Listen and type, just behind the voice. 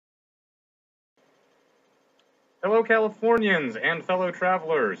Hello, Californians and fellow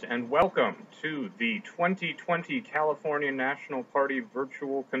travelers, and welcome to the 2020 California National Party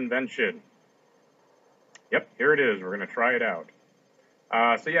Virtual Convention. Yep, here it is. We're going to try it out.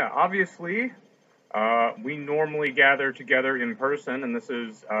 Obviously, we normally gather together in person, and this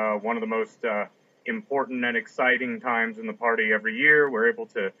is one of the most important and exciting times in the party every year. We're able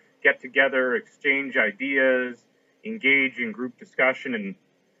to get together, exchange ideas, engage in group discussion, and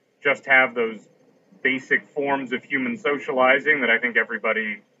just have those basic forms of human socializing that I think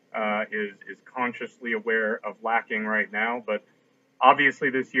everybody is consciously aware of lacking right now. But obviously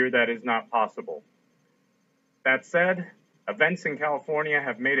this year that is not possible. That said, events in California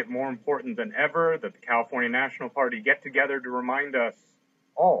have made it more important than ever that the California National Party get together to remind us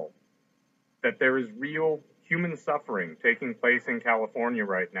all that there is real human suffering taking place in California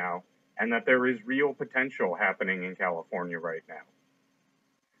right now, and that there is real potential happening in California right now.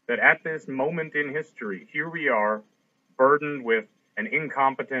 That at this moment in history, here we are, burdened with an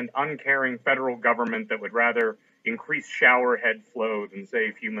incompetent, uncaring federal government that would rather increase shower head flow than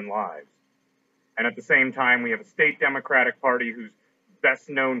save human lives. And at the same time, we have a state Democratic Party whose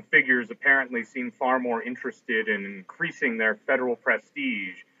best-known figures apparently seem far more interested in increasing their federal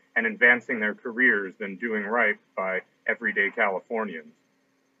prestige and advancing their careers than doing right by everyday Californians.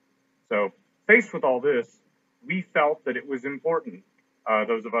 So, faced with all this, we felt that it was important,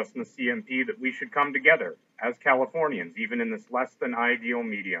 those of us in the CMP, that we should come together as Californians, even in this less than ideal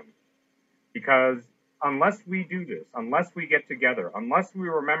medium. Because unless we do this, unless we get together, unless we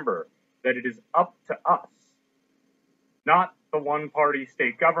remember that it is up to us, not the one-party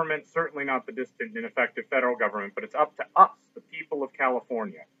state government, certainly not the distant, ineffective federal government, but it's up to us, the people of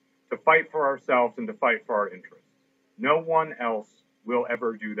California, to fight for ourselves and to fight for our interests. No one else will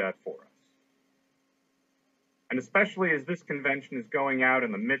ever do that for us. And especially as this convention is going out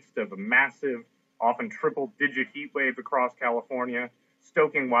in the midst of a massive, often triple-digit heat wave across California,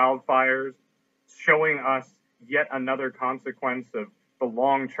 stoking wildfires, showing us yet another consequence of the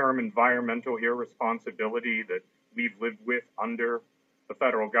long-term environmental irresponsibility that we've lived with under the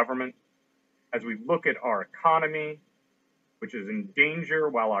federal government. As we look at our economy, which is in danger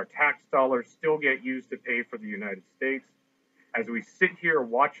while our tax dollars still get used to pay for the United States, as we sit here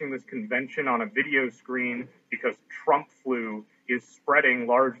watching this convention on a video screen because Trump flu is spreading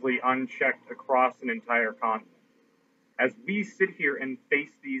largely unchecked across an entire continent. As we sit here and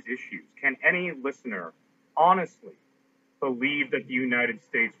face these issues, can any listener honestly believe that the United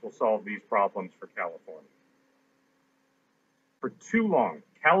States will solve these problems for California? For too long,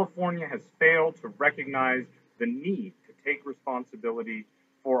 California has failed to recognize the need to take responsibility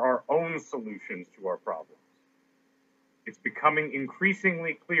for our own solutions to our problems. It's becoming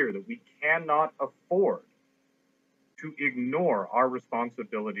increasingly clear that we cannot afford to ignore our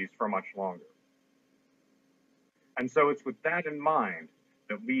responsibilities for much longer. And so it's with that in mind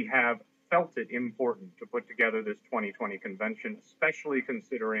that we have felt it important to put together this 2020 convention, especially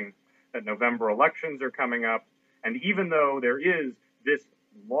considering that November elections are coming up. And even though there is this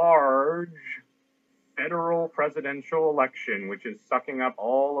large federal presidential election, which is sucking up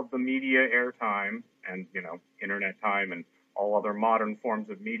all of the media airtime and, internet time and all other modern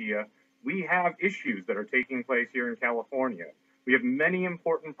forms of media, we have issues that are taking place here in California. We have many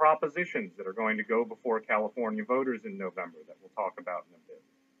important propositions that are going to go before California voters in November that we'll talk about in a bit.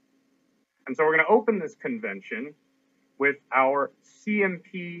 And so we're going to open this convention with our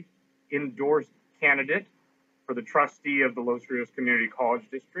CMP endorsed candidate for the trustee of the Los Rios Community College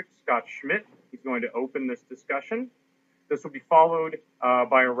District, Scott Schmidt. He's going to open this discussion. This will be followed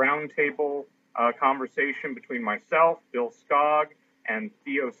by a roundtable conversation between myself, Bill Skog, and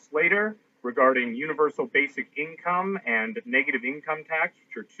Theo Slater regarding universal basic income and negative income tax,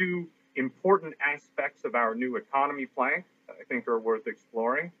 which are two important aspects of our new economy plank that I think are worth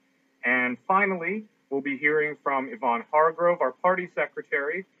exploring. And finally, we'll be hearing from Yvonne Hargrove, our party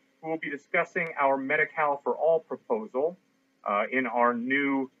secretary, who will be discussing our medi-cal for all proposal in our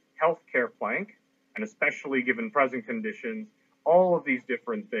new healthcare plank, and especially given present conditions, all of these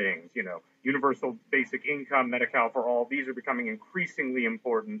different things, universal basic income, medi-cal for all, these are becoming increasingly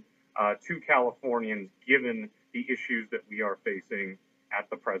important to Californians given the issues that we are facing at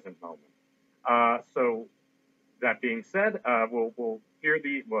the present moment. So that being said, we'll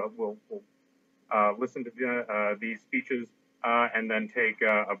listen to these speeches and then take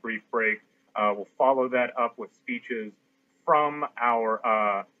a brief break. We'll follow that up with speeches from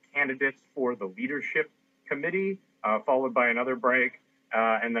our candidates for the leadership committee, followed by another break,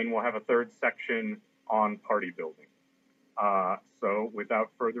 and then we'll have a third section on party building. So without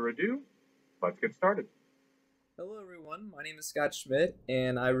further ado, let's get started. Hello, everyone. My name is Scott Schmidt,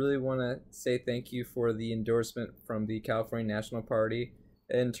 and I really want to say thank you for the endorsement from the California National Party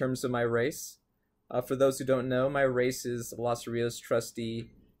in terms of my race. For those who don't know, my race is Los Rios Trustee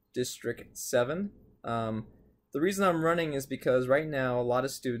District 7. The reason I'm running is because right now a lot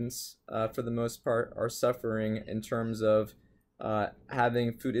of students, for the most part, are suffering in terms of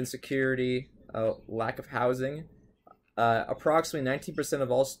having food insecurity, lack of housing. Approximately 19%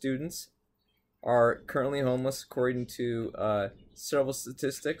 of all students are currently homeless, according to several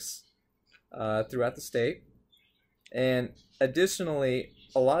statistics throughout the state. And additionally,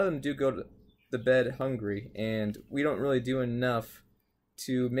 a lot of them do go to the bed hungry, and we don't really do enough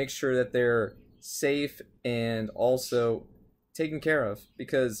to make sure that they're safe and also taken care of,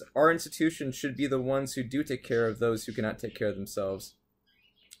 because our institution should be the ones who do take care of those who cannot take care of themselves.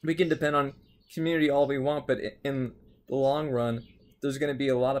 We can depend on community all we want, but in the long run, there's going to be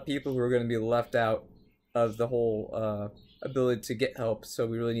a lot of people who are going to be left out of the whole ability to get help, so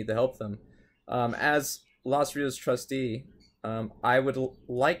we really need to help them. As Los Rios trustee, I would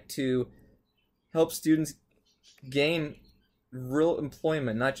like to help students gain real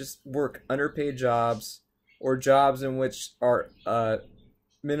employment, not just work underpaid jobs or jobs in which are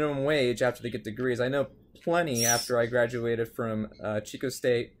minimum wage after they get degrees. I know plenty after I graduated from Chico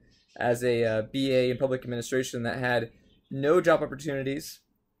State as a BA in public administration that had no job opportunities,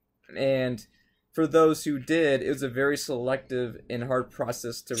 and for those who did, it was a very selective and hard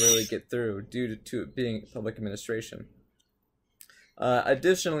process to really get through due to it being public administration.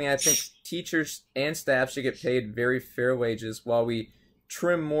 Additionally, I think teachers and staff should get paid very fair wages while we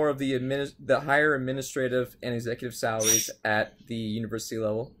trim more of the higher administrative and executive salaries at the university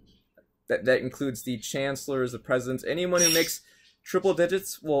level. That includes the chancellors, the presidents, anyone who makes triple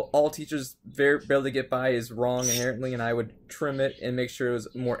digits. Well, all teachers barely get by is wrong inherently, and I would trim it and make sure it was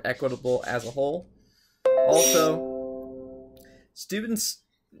more equitable as a whole. Also, students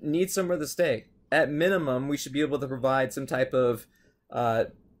need somewhere to stay. At minimum, we should be able to provide some type of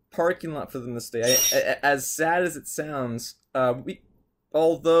parking lot for them to stay. As sad as it sounds,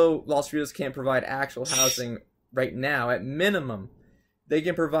 although Los Rios can't provide actual housing right now, at minimum, they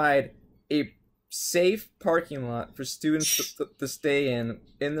can provide a safe parking lot for students to stay in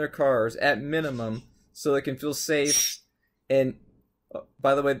their cars at minimum, so they can feel safe. And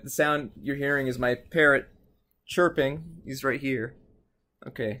by the way, the sound you're hearing is my parrot chirping. He's right here.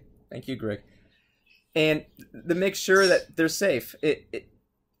 Okay, thank you, Greg. And to make sure that they're safe,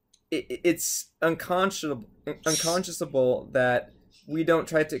 it's unconscionable that we don't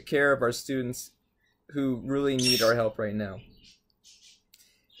try to take care of our students who really need our help right now.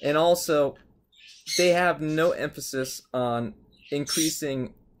 And also, they have no emphasis on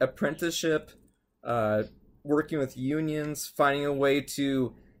increasing apprenticeship, working with unions, finding a way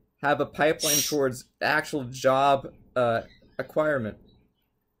to have a pipeline towards actual job acquirement.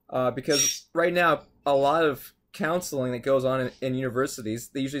 Because right now, a lot of counseling that goes on in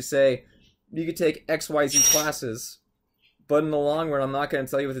universities, they usually say, you could take XYZ classes, but in the long run, I'm not going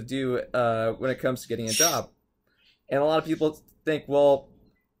to tell you what to do when it comes to getting a job. And a lot of people think, well,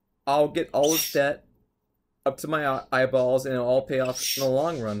 I'll get all this debt up to my eyeballs and it'll all pay off in the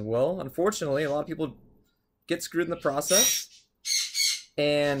long run. Well, unfortunately, a lot of people get screwed in the process,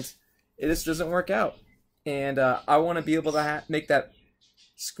 and it just doesn't work out. And I want to be able to make that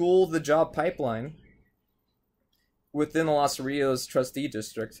school the job pipeline within the Los Rios trustee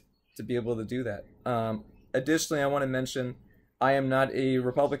district to be able to do that. Additionally, I want to mention I am not a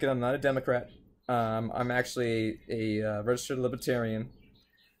Republican. I'm not a Democrat. I'm actually a registered libertarian.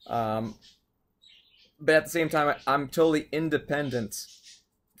 But at the same time, I'm totally independent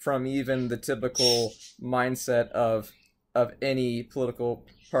from even the typical mindset of any political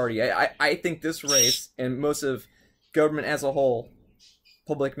party. I think this race and most of government as a whole,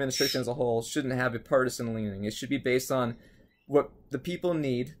 public administration as a whole, shouldn't have a partisan leaning. It should be based on what the people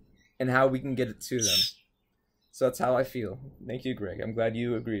need and how we can get it to them. So that's how I feel. Thank you, Greg. I'm glad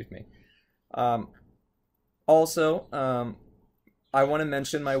you agree with me. Also, I want to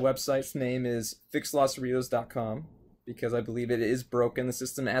mention my website's name is fixlosrios.com because I believe it is broken. The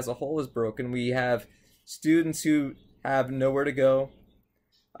system as a whole is broken. We have students who have nowhere to go.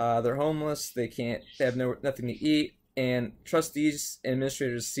 They're homeless. They have nothing to eat. And trustees and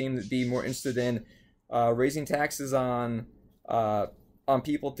administrators seem to be more interested in raising taxes on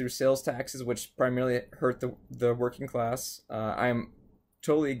people through sales taxes, which primarily hurt the working class. I'm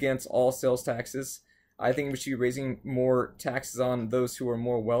totally against all sales taxes. I think we should be raising more taxes on those who are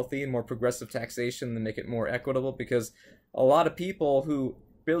more wealthy and more progressive taxation to make it more equitable, because a lot of people who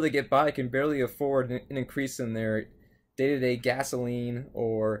barely get by can barely afford an increase in their day-to-day gasoline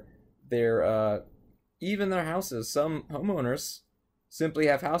or their even their houses. Some homeowners simply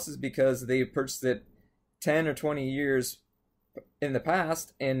have houses because they purchased it 10 or 20 years in the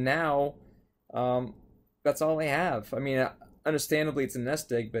past, and now that's all they have. I mean, understandably, it's a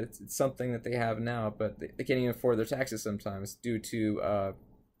nest egg, but it's something that they have now, but they can't even afford their taxes sometimes due to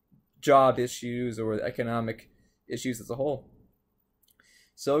job issues or economic issues as a whole.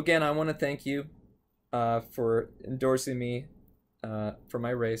 So again, I want to thank you for endorsing me for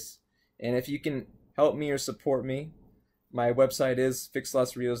my race. And if you can help me or support me, my website is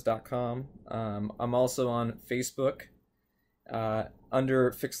fixlosrios.com. I'm also on Facebook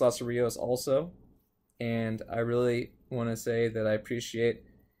under Fix Los Rios also. And I really want to say that I appreciate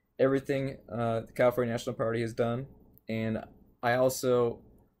everything the California National Party has done. And I also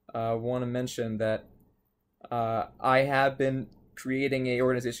want to mention that I have been creating an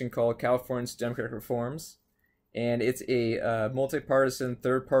organization called Californians Democratic Reforms, and it's a multi-partisan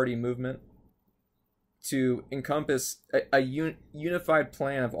third-party movement to encompass a unified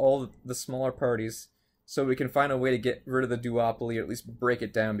plan of all the smaller parties, so we can find a way to get rid of the duopoly, or at least break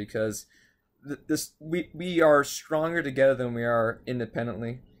it down, because we are stronger together than we are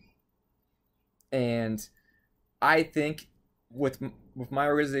independently. And I think with my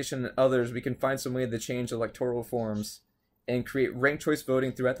organization and others, we can find some way to change electoral reforms and create ranked choice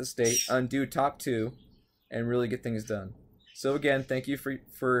voting throughout the state, undo top two, and really get things done. So again, thank you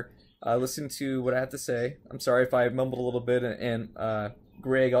for listening to what I have to say. I'm sorry if I mumbled a little bit, and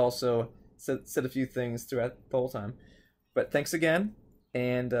Greg also said a few things throughout the whole time. But thanks again,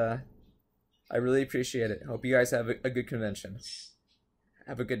 and I really appreciate it. Hope you guys have a good convention.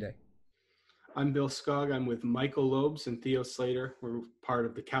 Have a good day. I'm Bill Skog. I'm with Michael Loebs and Theo Slater. We're part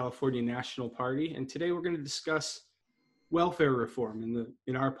of the California National Party, and today we're going to discuss welfare reform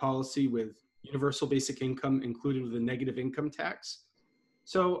in our policy with universal basic income included with a negative income tax.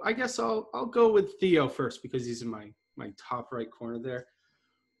 So I guess I'll go with Theo first because he's in my top right corner there.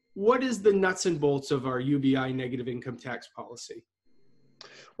 What is the nuts and bolts of our UBI negative income tax policy?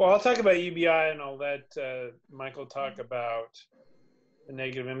 Well, I'll talk about UBI and I'll let Michael talk about the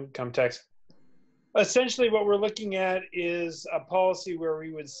negative income tax. Essentially, what we're looking at is a policy where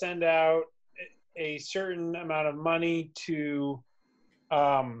we would send out a certain amount of money to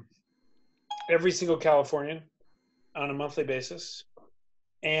every single Californian on a monthly basis.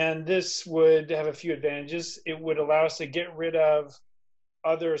 And this would have a few advantages. It would allow us to get rid of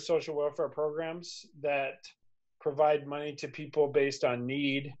other social welfare programs that provide money to people based on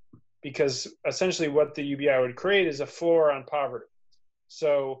need, because essentially what the UBI would create is a floor on poverty.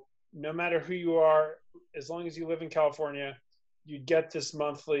 So no matter who you are, as long as you live in California, you get this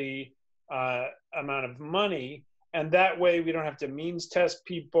monthly amount of money. And that way we don't have to means test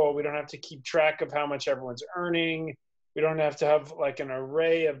people. We don't have to keep track of how much everyone's earning. We don't have to have like an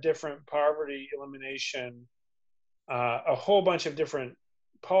array of different poverty elimination, a whole bunch of different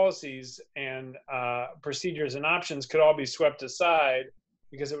policies and procedures and options could all be swept aside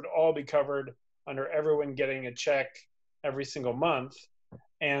because it would all be covered under everyone getting a check every single month.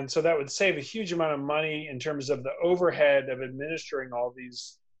 And so that would save a huge amount of money in terms of the overhead of administering all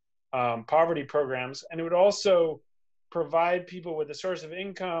these poverty programs. And it would also provide people with a source of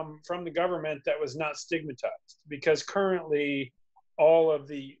income from the government that was not stigmatized, because currently all of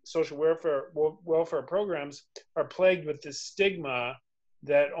the social welfare programs are plagued with this stigma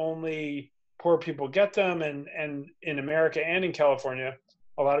that only poor people get them. And in America and in California,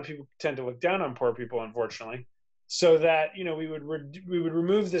 a lot of people tend to look down on poor people, unfortunately. So that, you know, we would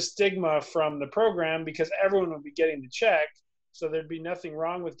remove the stigma from the program because everyone would be getting the check. So there'd be nothing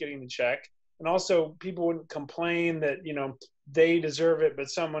wrong with getting the check. And also people wouldn't complain that, you know, they deserve it, but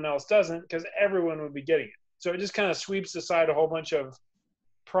someone else doesn't, because everyone would be getting it. So it just kind of sweeps aside a whole bunch of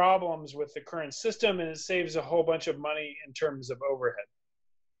problems with the current system, and it saves a whole bunch of money in terms of overhead.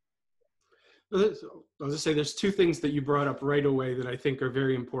 I'll just say there's two things that you brought up right away that I think are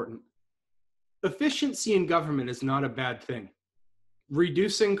very important. Efficiency in government is not a bad thing.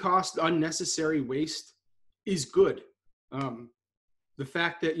 Reducing cost, unnecessary waste is good. The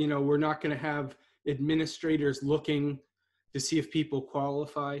fact that, you know, we're not going to have administrators looking to see if people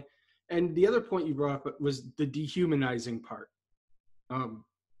qualify. And the other point you brought up was the dehumanizing part.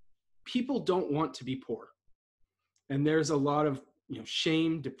 People don't want to be poor. And there's a lot of, you know,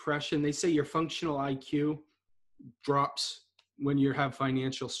 shame, depression. They say your functional IQ drops when you have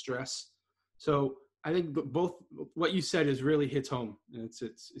financial stress. So I think both what you said is really hits home. And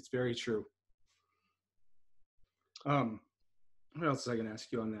it's very true. What else is I going to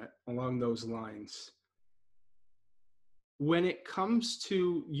ask you on that, along those lines? When it comes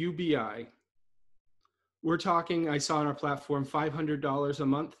to UBI, we're talking, I saw on our platform, $500 a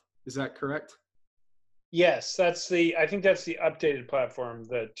month. Is that correct? Yes, I think that's the updated platform,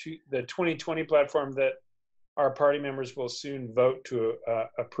 the 2020 platform that our party members will soon vote to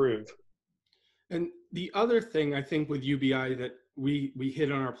approve. And the other thing I think with UBI that we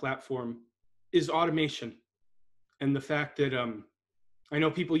hit on our platform is automation, and the fact that I know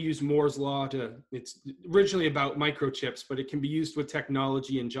people use Moore's law it's originally about microchips, but it can be used with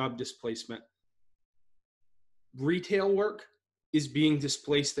technology and job displacement. Retail work is being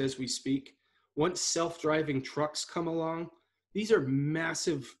displaced as we speak. Once self-driving trucks come along, these are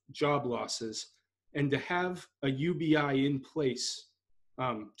massive job losses. And to have a UBI in place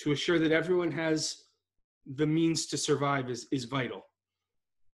to assure that everyone has the means to survive is vital.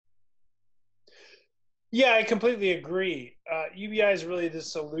 Yeah, I completely agree. UBI is really the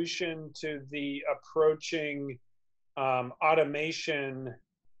solution to the approaching automation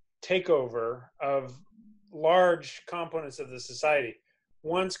takeover of large components of the society.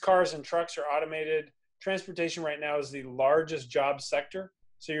 Once cars and trucks are automated, transportation right now is the largest job sector.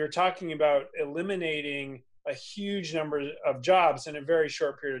 So you're talking about eliminating a huge number of jobs in a very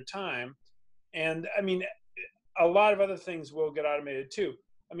short period of time. And I mean, a lot of other things will get automated too.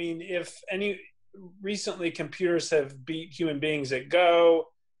 I mean, recently computers have beat human beings at Go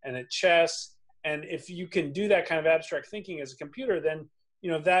and at chess. And if you can do that kind of abstract thinking as a computer, then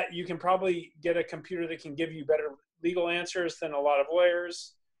that you can probably get a computer that can give you better legal answers than a lot of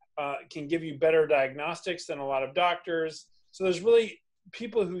lawyers, can give you better diagnostics than a lot of doctors. So there's really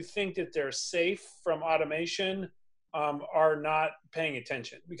people who think that they're safe from automation are not paying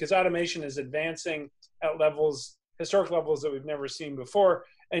attention, because automation is advancing at historic levels that we've never seen before.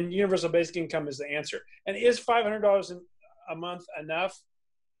 And universal basic income is the answer. And is $500 a month enough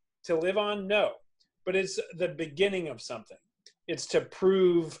to live on? No, but it's the beginning of something. It's to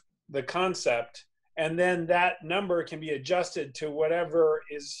prove the concept, and then that number can be adjusted to whatever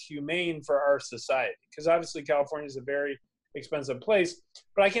is humane for our society. Because obviously California is a very expensive place,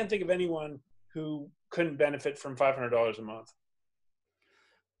 but I can't think of anyone who couldn't benefit from $500 a month.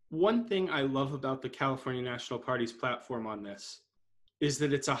 One thing I love about the California National Party's platform on this is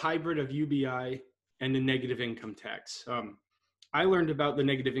that it's a hybrid of UBI and a negative income tax. I learned about the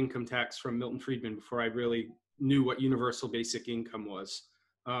negative income tax from Milton Friedman before I really knew what universal basic income was.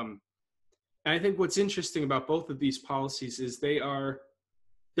 And I think what's interesting about both of these policies is they're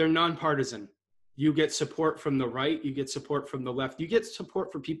nonpartisan. You get support from the right, you get support from the left, you get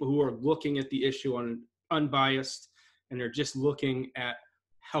support for people who are looking at the issue on unbiased and are just looking at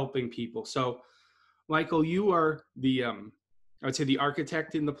helping people. So, Michael, you are the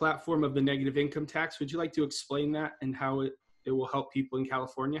architect in the platform of the negative income tax. Would you like to explain that and how it will help people in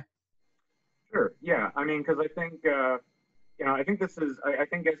California? Sure. Yeah. I mean, because I think I think this is. I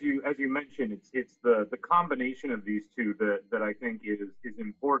think as you mentioned, it's the combination of these two that I think is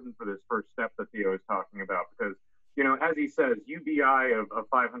important for this first step that Theo is talking about. Because as he says, UBI of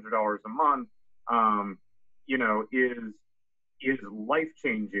 $500 a month, is life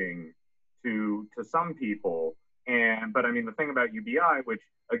changing to some people. But I mean, the thing about UBI, which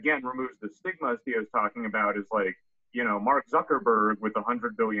again removes the stigma as Theo's talking about, is like, Mark Zuckerberg with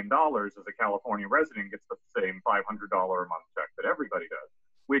 $100 billion as a California resident gets the same $500 a month check that everybody does,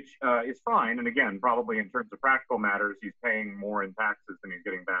 which is fine. And again, probably in terms of practical matters, he's paying more in taxes than he's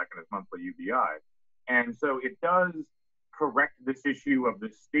getting back in his monthly UBI. And so it does correct this issue of the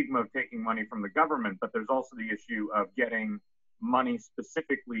stigma of taking money from the government, but there's also the issue of getting money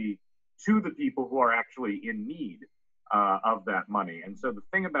specifically to the people who are actually in need of that money. And so the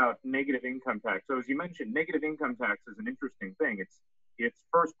thing about negative income tax, so as you mentioned, negative income tax is an interesting thing. It's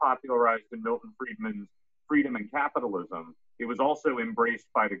first popularized in Milton Friedman's Freedom and Capitalism. It was also embraced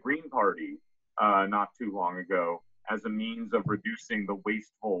by the Green Party not too long ago as a means of reducing the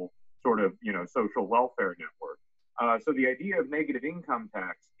wasteful sort of social welfare network. So the idea of negative income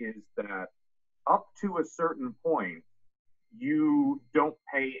tax is that up to a certain point, you don't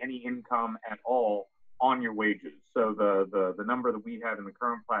pay any income at all on your wages. So the number that we have in the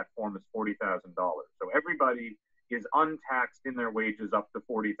current platform is $40,000. So everybody is untaxed in their wages up to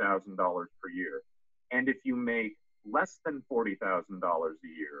 $40,000 per year. And if you make less than $40,000 a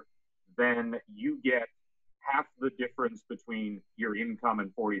year, then you get half the difference between your income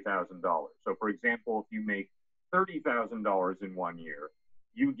and $40,000. So for example, if you make $30,000 in 1 year,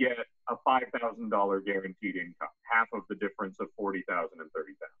 you get a $5,000 guaranteed income, half of the difference of $40,000 and $30,000.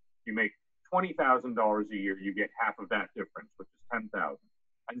 You make $20,000 a year, you get half of that difference, which is $10,000.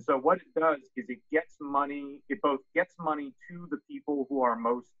 And so what it does is it both gets money to the people who are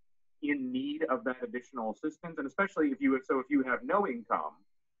most in need of that additional assistance. And especially if you have no income,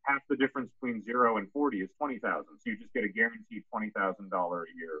 half the difference between 0 and 40 is $20,000. So you just get a guaranteed $20,000 a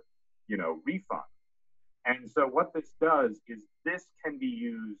year, refund. And so what this does is this can be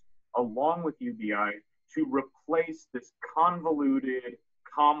used along with UBI to replace this convoluted,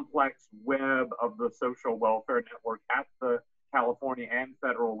 complex web of the social welfare network at the California and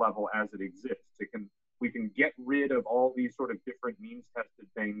federal level as it exists. We can get rid of all these sort of different means tested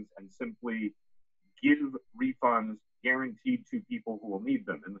things and simply give refunds guaranteed to people who will need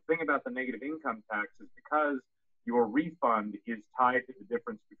them. And the thing about the negative income tax is because your refund is tied to the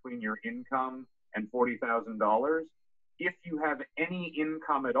difference between your income and $40,000, if you have any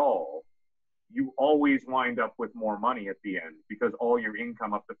income at all, you always wind up with more money at the end because all your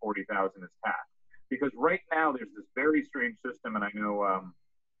income up to $40,000 is taxed. Because right now there's this very strange system, and I know,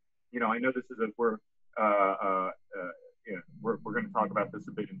 I know this is we're going to talk about this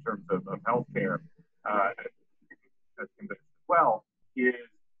a bit in terms of healthcare. As well, is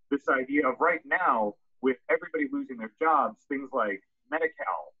this idea of right now with everybody losing their jobs, things like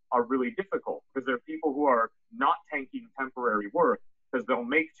medi-cal are really difficult because there are people who are not taking temporary work because they'll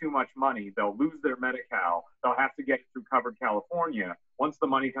make too much money, they'll lose their medi-cal, they'll have to get it through Covered California. Once the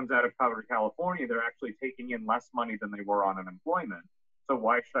money comes out of Covered California, they're actually taking in less money than they were on unemployment. So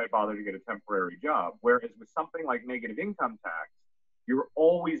why should I bother to get a temporary job? Whereas with something like negative income tax, you're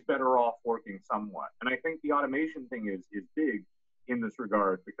always better off working somewhat. And I think the automation thing is big in this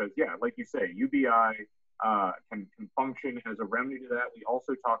regard because, yeah, like you say, UBI can function as a remedy to that. We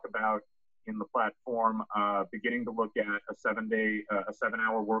also talk about in the platform beginning to look at a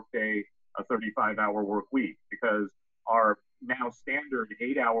 7-hour workday, a 35-hour work week, because our now standard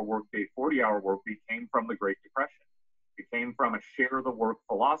 8-hour workday, 40-hour work week came from the Great Depression. It came from a share the work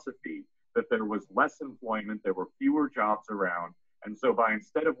philosophy that there was less employment, there were fewer jobs around. And so by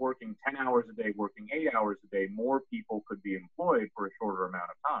instead of working 10 hours a day, working 8 hours a day, more people could be employed for a shorter amount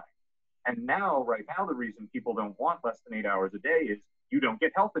of time. And now, right now, the reason people don't want less than 8 hours a day is you don't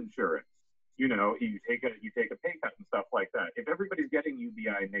get health insurance. You take a pay cut and stuff like that. If everybody's getting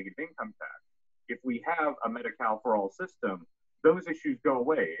UBI and negative income tax, if we have a medi-cal for all system, those issues go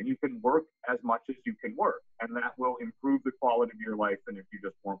away and you can work as much as you can work. And that will improve the quality of your life than if you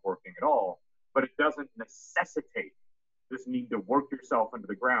just weren't working at all. But it doesn't necessitate this need to work yourself into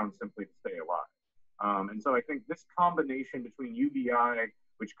the ground simply to stay alive. And so I think this combination between UBI,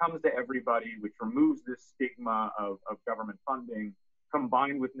 which comes to everybody, which removes this stigma of government funding,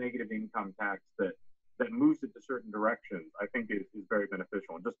 combined with negative income tax that moves it to certain directions, I think is very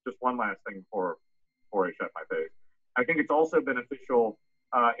beneficial. And just one last thing before I shut my face. I think it's also beneficial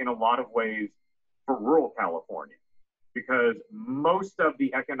in a lot of ways for rural California, because most of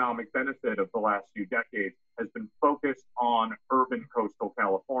the economic benefit of the last few decades has been focused on urban coastal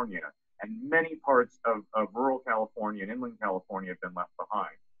California, and many parts of rural California and inland California have been left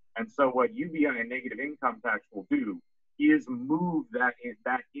behind. And so what UBI and negative income tax will do is move that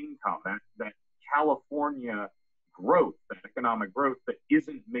income, that California growth, that economic growth that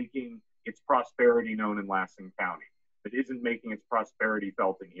isn't making its prosperity known in Lassen County, that isn't making its prosperity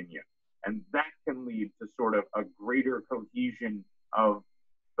felt in Inyo. And that can lead to sort of a greater cohesion of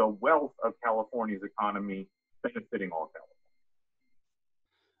the wealth of California's economy benefiting all California.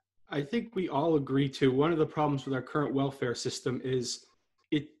 I think we all agree too. One of the problems with our current welfare system is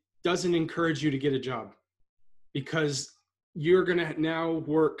it doesn't encourage you to get a job, because you're going to now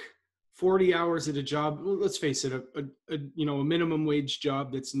work 40 hours at a job. Let's face it, a minimum wage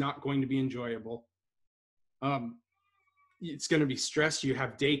job that's not going to be enjoyable. It's going to be stress. You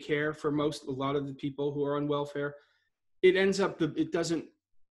have daycare for a lot of the people who are on welfare. It ends up it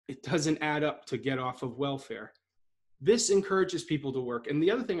doesn't add up to get off of welfare. This encourages people to work. And the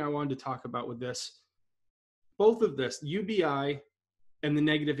other thing I wanted to talk about with this, both of this, UBI and the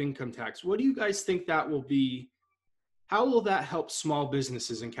negative income tax, what do you guys think that will be? How will that help small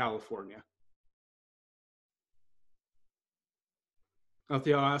businesses in California?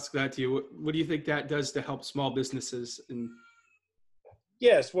 Theo, I'll ask that to you. What do you think that does to help small businesses?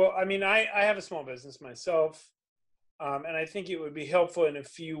 Yes, well, I mean, I have a small business myself, and I think it would be helpful in a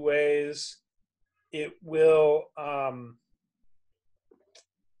few ways. I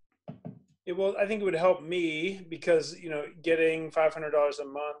think it would help me because, getting $500 a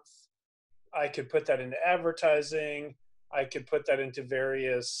month, I could put that into advertising. I could put that into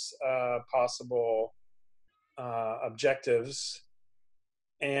various possible objectives.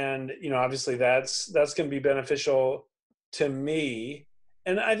 And, obviously that's going to be beneficial to me.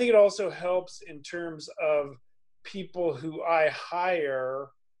 And I think it also helps in terms of people who I hire,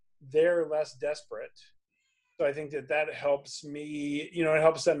 they're less desperate. So I think that helps me, it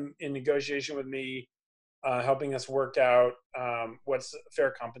helps them in negotiation with me, helping us work out what's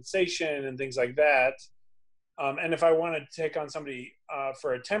fair compensation and things like that. And if I want to take on somebody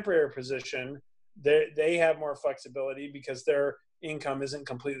for a temporary position, They have more flexibility because their income isn't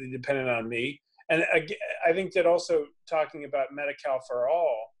completely dependent on me. And I think that also talking about medi-cal for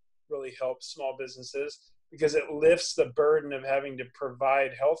all really helps small businesses because it lifts the burden of having to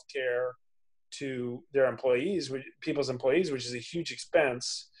provide health care to their employees, people's employees, which is a huge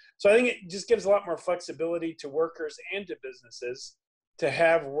expense. So I think it just gives a lot more flexibility to workers and to businesses to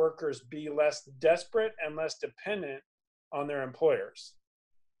have workers be less desperate and less dependent on their employers.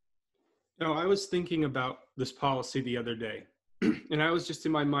 No, I was thinking about this policy the other day, and I was just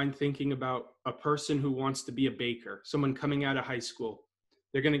in my mind thinking about a person who wants to be a baker, someone coming out of high school.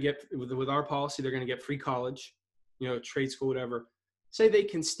 They're going to get, with our policy, they're going to get free college, trade school, whatever. Say they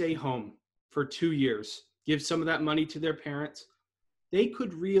can stay home for 2 years, give some of that money to their parents. They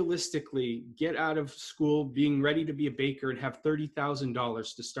could realistically get out of school being ready to be a baker and have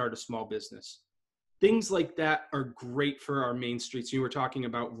 $30,000 to start a small business. Things like that are great for our main streets. You were talking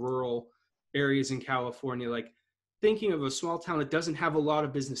about rural areas in California, like thinking of a small town that doesn't have a lot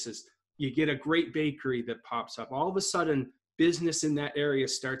of businesses. You get a great bakery that pops up. All of a sudden, business in that area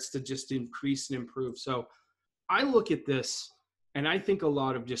starts to just increase and improve. So I look at this and I think a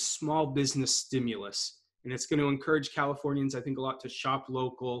lot of just small business stimulus. And it's going to encourage Californians, I think, a lot to shop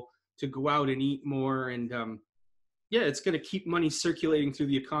local, to go out and eat more. And it's going to keep money circulating through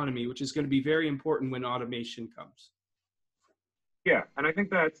the economy, which is going to be very important when automation comes. Yeah, and I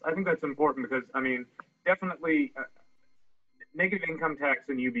think that's important because definitely negative income tax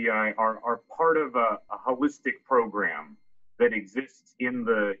and UBI are part of a holistic program that exists in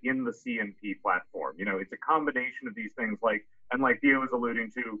the CNP platform. It's a combination of these things, like Theo was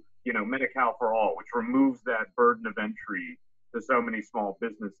alluding to, medi-cal for all, which removes that burden of entry to so many small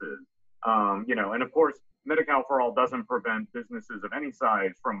businesses. And of course, medi-cal for all doesn't prevent businesses of any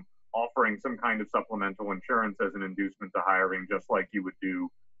size from offering some kind of supplemental insurance as an inducement to hiring, just like you would do,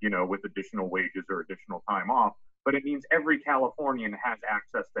 with additional wages or additional time off. But it means every Californian has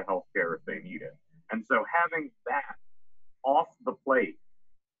access to health care if they need it. And so having that off the plate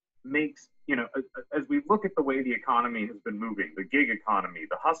makes, as we look at the way the economy has been moving, the gig economy,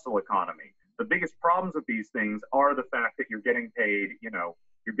 the hustle economy, the biggest problems with these things are the fact that you're getting paid,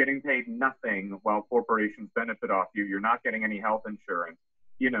 you're getting paid nothing while corporations benefit off you. You're not getting any health insurance,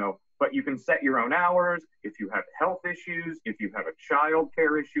 but you can set your own hours. If you have health issues, if you have a child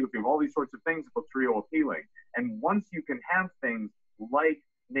care issue, if you have all these sorts of things, it looks real appealing. And once you can have things like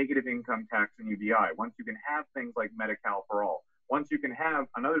negative income tax and UBI, once you can have things like medi-cal for all, once you can have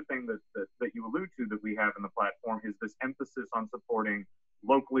another thing that you allude to that we have in the platform is this emphasis on supporting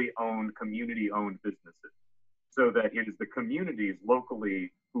locally owned, community owned businesses, so that it is the communities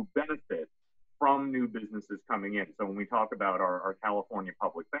locally who benefit from new businesses coming in. So when we talk about our California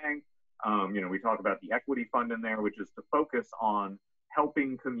Public Bank, we talk about the equity fund in there, which is to focus on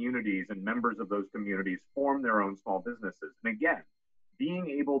helping communities and members of those communities form their own small businesses. And again, being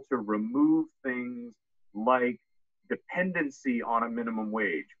able to remove things like dependency on a minimum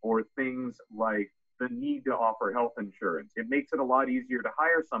wage or things like the need to offer health insurance. It makes it a lot easier to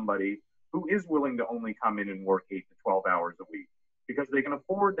hire somebody who is willing to only come in and work 8 to 12 hours a week because they can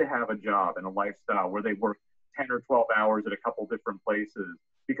afford to have a job and a lifestyle where they work 10 or 12 hours at a couple different places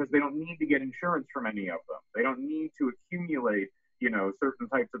because they don't need to get insurance from any of them. They don't need to accumulate, certain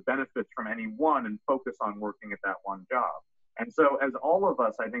types of benefits from any one and focus on working at that one job. And so as all of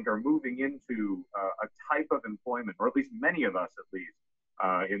us, I think, are moving into a type of employment, or at least many of us, at least,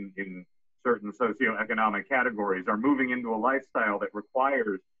 in certain socioeconomic categories, are moving into a lifestyle that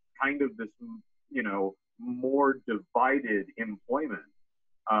requires kind of this, more divided employment.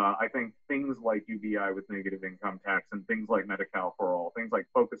 I think things like UBI with negative income tax and things like medi-cal for all, things like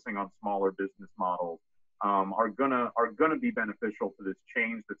focusing on smaller business models, are gonna be beneficial to this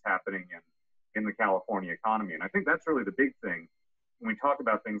change that's happening in the California economy. And I think that's really the big thing when we talk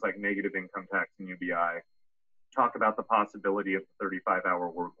about things like negative income tax and UBI, talk about the possibility of the 35-hour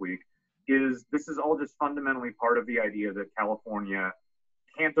work week, is this is all just fundamentally part of the idea that California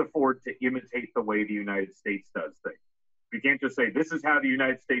can't afford to imitate the way the United States does things. We can't just say, this is how the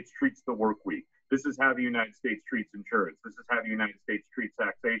United States treats the work week. This is how the United States treats insurance. This is how the United States treats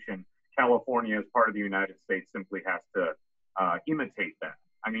taxation. California, as part of the United States, simply has to imitate that.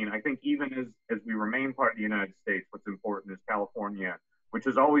 I think even as we remain part of the United States, what's important is California, which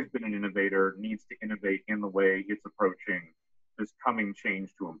has always been an innovator, needs to innovate in the way it's approaching this coming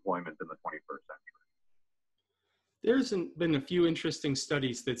change to employment in the 21st century. There's been a few interesting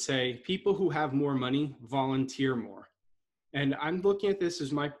studies that say people who have more money volunteer more. And I'm looking at this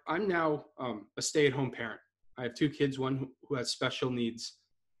as I'm now a stay-at-home parent. I have 2 kids, one who has special needs.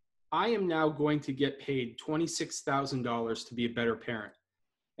 I am now going to get paid $26,000 to be a better parent.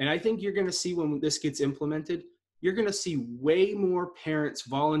 And I think you're going to see when this gets implemented, you're going to see way more parents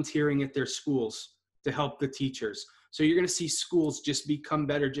volunteering at their schools to help the teachers. So you're going to see schools just become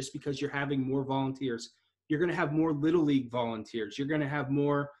better just because you're having more volunteers. You're going to have more Little League volunteers. You're going to have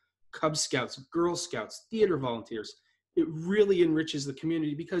more Cub Scouts, Girl Scouts, theater volunteers. It really enriches the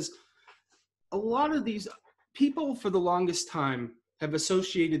community because a lot of these people for the longest time have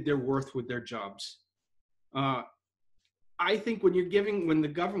associated their worth with their jobs. I think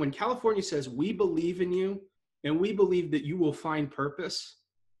when California says, we believe in you and we believe that you will find purpose,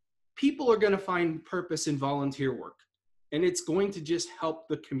 people are going to find purpose in volunteer work. And it's going to just help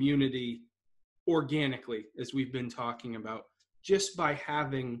the community organically, as we've been talking about, just by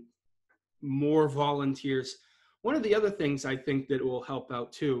having more volunteers. One of the other things I think that will help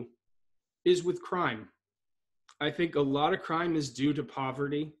out too is with crime. I think a lot of crime is due to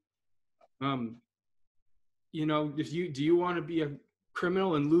poverty. You know, do you want to be a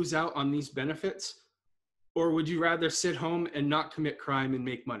criminal and lose out on these benefits? Or would you rather sit home and not commit crime and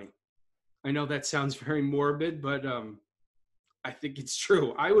make money? I know that sounds very morbid, but I think it's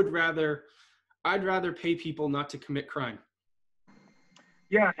true. I'd rather pay people not to commit crime.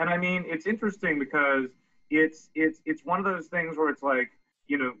 Yeah, and I mean, it's interesting because it's one of those things where it's like,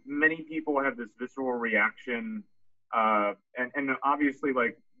 you know, many people have this visceral reaction, and obviously,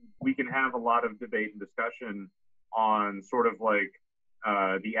 like, we can have a lot of debate and discussion on sort of like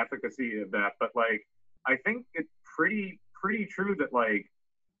the efficacy of that, but like, I think it's pretty true that like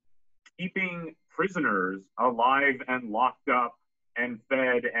keeping prisoners alive and locked up and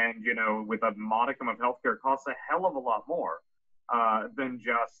fed and, you know, with a modicum of healthcare costs a hell of a lot more than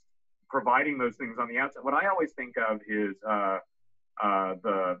just providing those things on the outside. What I always think of is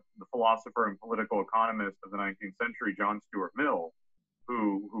the philosopher and political economist of the 19th century, John Stuart Mill,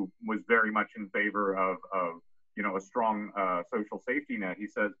 who was very much in favor of you know, a strong social safety net. He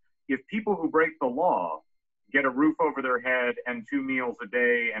says, if people who break the law get a roof over their head and 2 meals a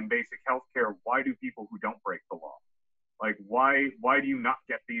day and basic health care, why do people who don't break the law? Like, why do you not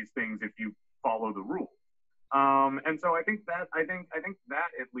get these things if you follow the rules? And so I think that at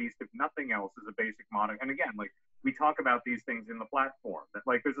least, if nothing else, is a basic model. And again, like, we talk about these things in the platform, that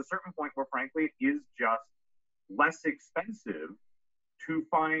like there's a certain point where frankly it is just less expensive to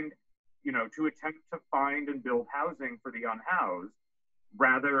find, you know, to attempt to find and build housing for the unhoused,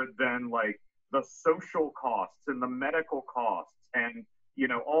 rather than like the social costs and the medical costs and, you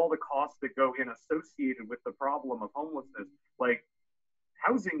know, all the costs that go in associated with the problem of homelessness. Like,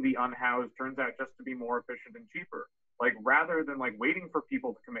 housing the unhoused turns out just to be more efficient and cheaper. Like, rather than like waiting for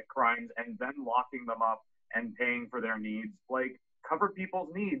people to commit crimes and then locking them up and paying for their needs, like, cover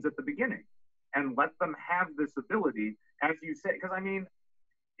people's needs at the beginning and let them have this ability, as you say, because I mean,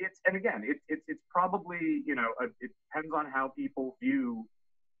 it's probably, you know, it depends on how people view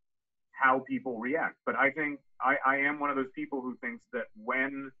how people react. But I think I am one of those people who thinks that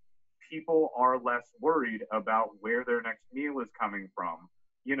when people are less worried about where their next meal is coming from,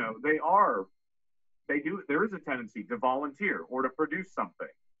 you know, there is a tendency to volunteer or to produce something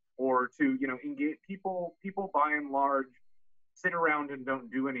or to, you know, engage. People by and large sit around and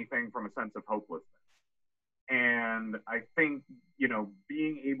don't do anything from a sense of hopelessness. And I think, you know,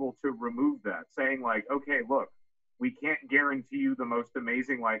 being able to remove that, saying like, okay, look, we can't guarantee you the most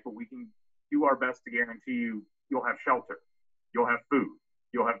amazing life, but we can do our best to guarantee you'll have shelter, you'll have food,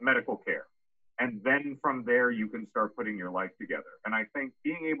 you'll have medical care. And then from there, you can start putting your life together. And I think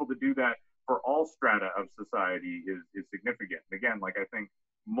being able to do that for all strata of society is significant. And again, like, I think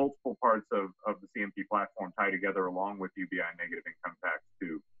multiple parts of the CMP platform tie together along with UBI and negative income tax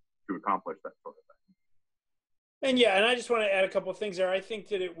to accomplish that sort of thing. And yeah, and I just want to add a couple of things there. I think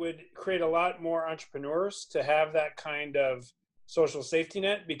that it would create a lot more entrepreneurs to have that kind of social safety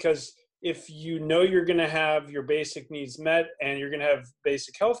net, because if you know you're going to have your basic needs met and you're going to have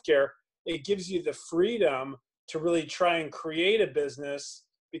basic health care, it gives you the freedom to really try and create a business,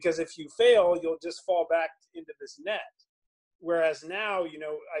 because if you fail, you'll just fall back into this net. Whereas now, you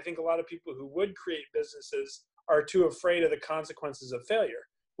know, I think a lot of people who would create businesses are too afraid of the consequences of failure,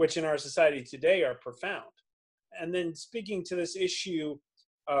 which in our society today are profound. And then speaking to this issue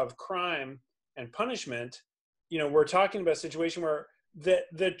of crime and punishment, you know, we're talking about a situation where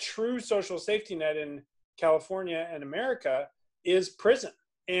the true social safety net in California and America is prison.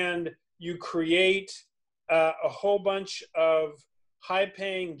 And you create a whole bunch of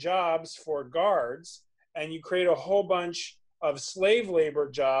high-paying jobs for guards, and you create a whole bunch of slave labor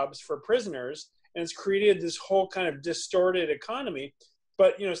jobs for prisoners, and it's created this whole kind of distorted economy.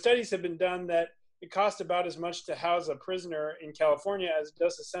 But, you know, studies have been done that it costs about as much to house a prisoner in California as it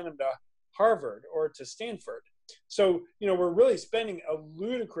does to send him to Harvard or to Stanford. So, we're really spending a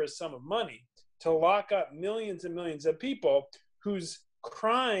ludicrous sum of money to lock up millions and millions of people whose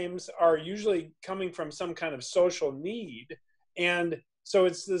crimes are usually coming from some kind of social need. And so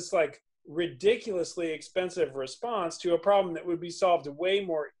it's this like ridiculously expensive response to a problem that would be solved way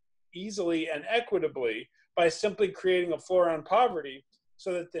more easily and equitably by simply creating a floor on poverty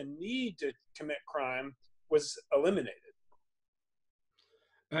so that the need to commit crime was eliminated.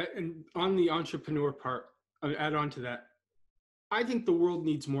 And on the entrepreneur part, I'll add on to that. I think the world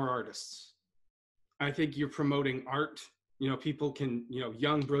needs more artists. I think you're promoting art. People can,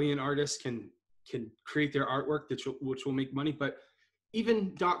 young, brilliant artists can create their artwork which will make money. But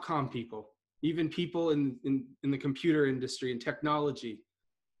even .com people, even people in the computer industry and technology,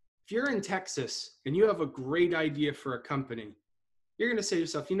 if you're in Texas and you have a great idea for a company, you're going to say to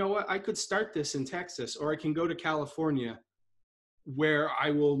yourself, you know what, I could start this in Texas, or I can go to California where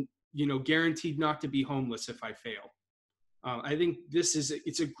I will, guaranteed not to be homeless if I fail. I think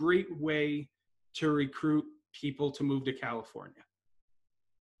it's a great way to recruit people to move to California.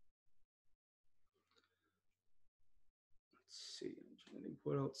 Let's see, I'm trying to think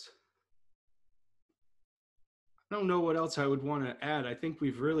what else. I don't know what else I would want to add. I think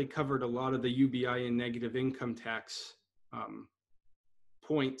we've really covered a lot of the UBI and negative income tax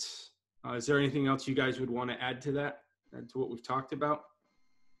points. Is there anything else you guys would want to add to that, add to what we've talked about?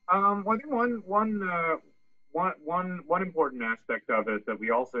 Well, I think one important aspect of it that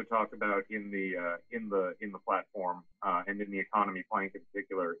we also talk about in the platform and in the economy plank in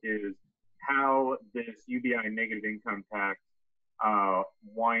particular is how this UBI negative income tax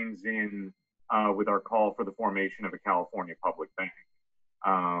winds in with our call for the formation of a California public bank,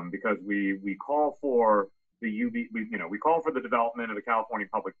 because we call for we call for the development of a California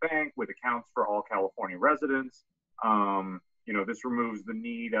public bank with accounts for all California residents. This removes the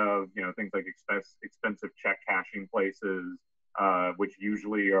need of things like expensive check cashing places, which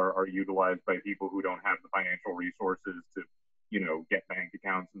usually are utilized by people who don't have the financial resources to get bank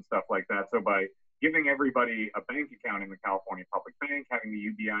accounts and stuff like that. So by giving everybody a bank account in the California Public Bank, having the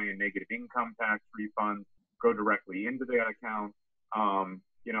UBI and negative income tax refund go directly into that account,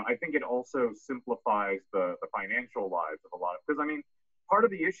 I think it also simplifies the financial lives of a lot of, because part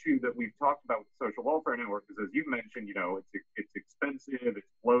of the issue that we've talked about with the social welfare network is, as you mentioned, it's expensive, it's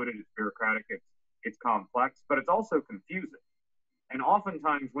bloated, it's bureaucratic, it's complex, but it's also confusing. And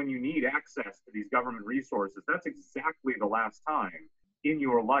oftentimes when you need access to these government resources, that's exactly the last time in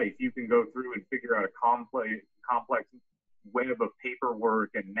your life you can go through and figure out a complex web of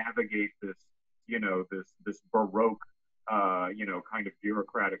paperwork and navigate this baroque kind of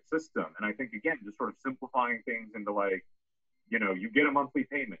bureaucratic system. And I think, again, just sort of simplifying things into you get a monthly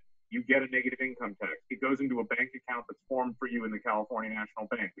payment, you get a negative income tax, it goes into a bank account that's formed for you in the California National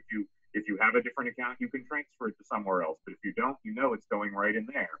Bank. If you have a different account, you can transfer it to somewhere else, but if you don't, it's going right in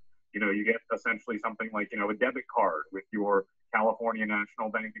there. You get essentially something like a debit card with your California National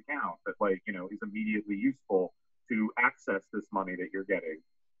Bank account that is immediately useful to access this money that you're getting.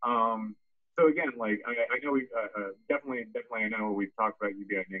 So again, I know we definitely I know we've talked about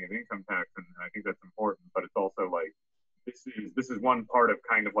UBI negative income tax, and I think that's important, but it's also this is one part of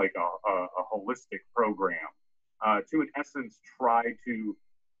kind of a holistic program to in essence try to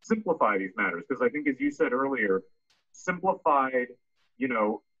simplify these matters, because I think, as you said earlier, simplified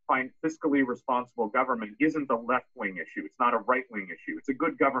fiscally responsible government isn't a left-wing issue. It's not a right-wing issue. It's a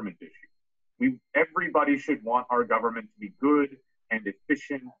good government issue. Everybody should want our government to be good and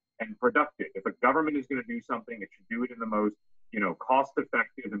efficient and productive. If a government is going to do something, it should do it in the most,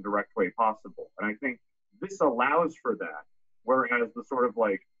 cost-effective and direct way possible. And I think this allows for that, whereas the sort of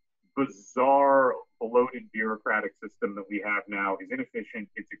bizarre, bloated bureaucratic system that we have now is inefficient,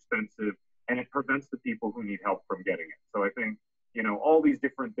 it's expensive, and it prevents the people who need help from getting it. So I think, all these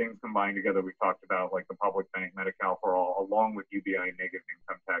different things combined together, we've talked about, like the public bank, medi-cal for all, along with UBI and negative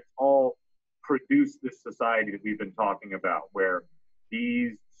income tax, all produce this society that we've been talking about, where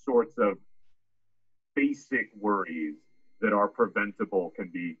these sorts of basic worries that are preventable can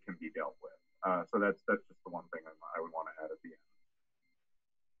be dealt with. So that's just the one thing I would want to add at the end.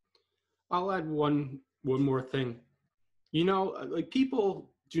 I'll add one more thing.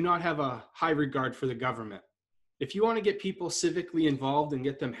 People do not have a high regard for the government. If you want to get people civically involved and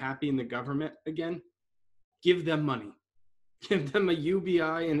get them happy in the government again, give them money. Give them a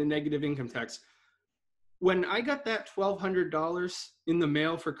UBI and a negative income tax. When I got that $1,200 in the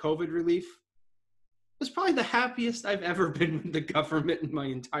mail for COVID relief, it was probably the happiest I've ever been with the government in my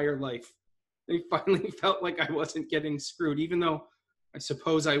entire life. I finally felt like I wasn't getting screwed, even though I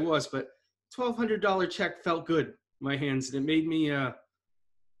suppose I was, but $1,200 check felt good in my hands, and it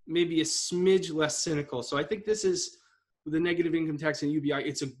maybe a smidge less cynical. So I think this is, with the negative income tax and UBI,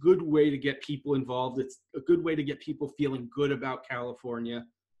 it's a good way to get people involved. It's a good way to get people feeling good about California.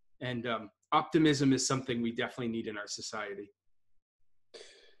 And optimism is something we definitely need in our society.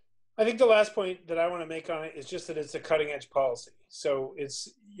 I think the last point that I want to make on it is just that it's a cutting edge policy. So it's,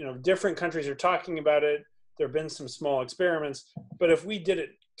 different countries are talking about it. There have been some small experiments, but if we did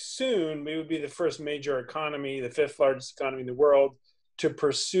it soon, we would be the first major economy, the fifth largest economy in the world, to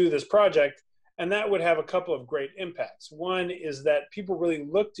pursue this project. And that would have a couple of great impacts. One is that people really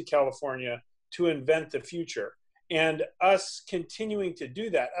look to California to invent the future. And us continuing to do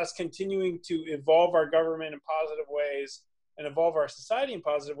that, us continuing to evolve our government in positive ways and evolve our society in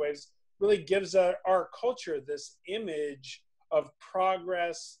positive ways, really gives our culture this image of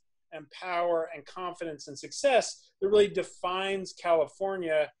progress and power and confidence and success that really defines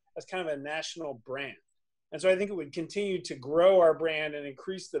California as kind of a national brand. And so I think it would continue to grow our brand and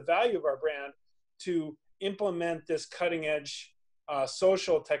increase the value of our brand to implement this cutting edge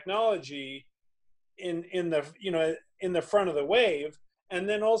social technology in the front of the wave. And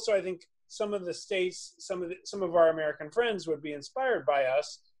then also I think some of the states, some of our American friends would be inspired by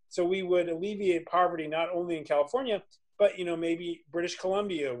us. So we would alleviate poverty not only in California, but maybe British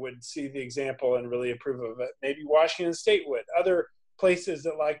Columbia would see the example and really approve of it. Maybe Washington State would. Other places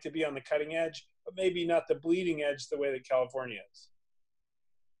that like to be on the cutting edge, but maybe not the bleeding edge the way that California is.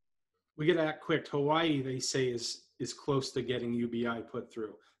 We get that quick. Hawaii, they say, is close to getting UBI put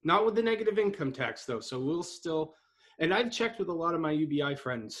through. Not with the negative income tax, though. So we'll still, and I've checked with a lot of my UBI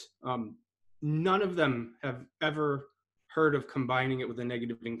friends. None of them have ever heard of combining it with a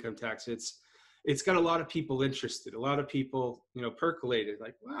negative income tax. It's got a lot of people interested. A lot of people, percolated,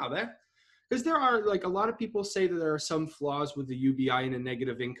 like, wow, because there are, like, a lot of people say that there are some flaws with the UBI and a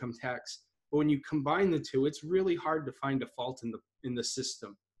negative income tax. But when you combine the two, it's really hard to find a fault in the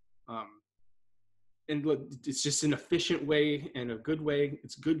system. And look, it's just an efficient way and a good way.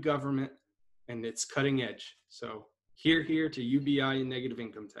 It's good government and it's cutting edge. So here to UBI and negative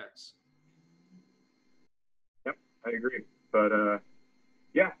income tax. Yep, I agree. But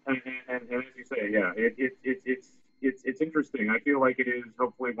yeah, and as you say, yeah, it's interesting. I feel like it is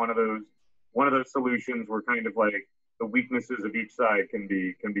hopefully one of those solutions where kind of like the weaknesses of each side can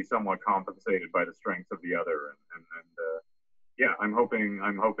be somewhat compensated by the strengths of the other. And yeah, I'm hoping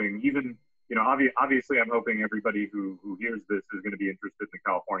even, obviously I'm hoping everybody who hears this is going to be interested in the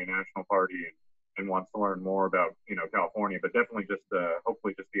California National Party and wants to learn more about, California, but definitely just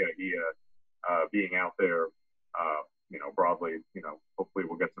hopefully just the idea being out there, broadly, hopefully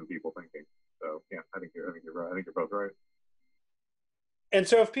we'll get some people thinking. So yeah, I think you're right. I think you're both right. And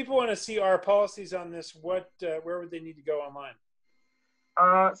so if people want to see our policies on this, where would they need to go online?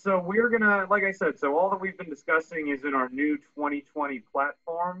 So we're gonna, like I said, so all that we've been discussing is in our new 2020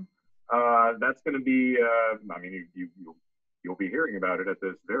 platform. That's going to be, you'll be hearing about it at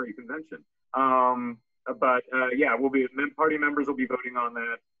this very convention. But yeah, party members will be voting on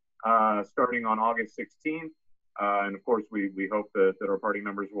that starting on August 16th. And of course, we hope that our party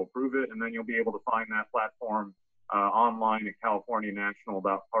members will approve it. And then you'll be able to find that platform online at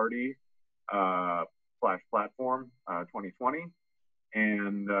californianational.party /platform 2020.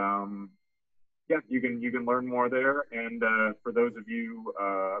 And yeah, you can learn more there. And for those of you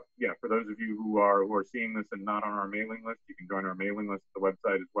who are seeing this and not on our mailing list, you can join our mailing list at the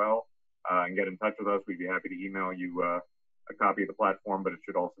website as well and get in touch with us. We'd be happy to email you a copy of the platform, but it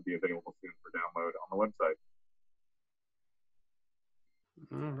should also be available soon for download on the website.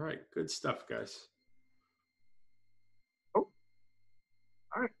 All right, good stuff, guys. Oh,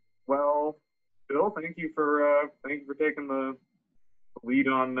 all right. Well, Bill, thank you for taking the lead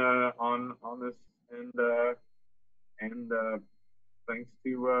on this, and thanks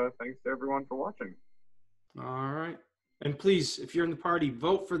to everyone for watching. All right, and please, if you're in the party,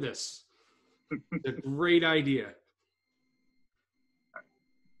 vote for this. It's a great idea.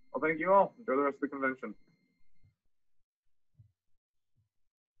 Well, thank you all. Enjoy the rest of the convention.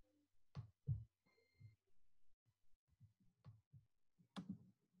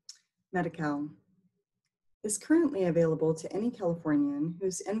 Medi-cal is currently available to any Californian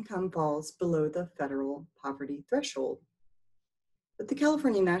whose income falls below the federal poverty threshold. But the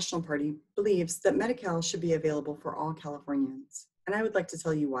California National Party believes that Medi-cal should be available for all Californians, and I would like to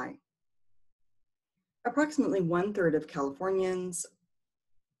tell you why. Approximately 1/3 of Californians,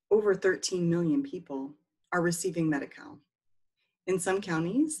 over 13 million people, are receiving Medi-cal. In some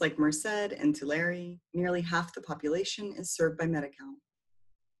counties, like Merced and Tulare, nearly half the population is served by Medi-cal.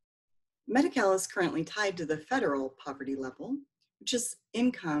 Medi-cal is currently tied to the federal poverty level, which is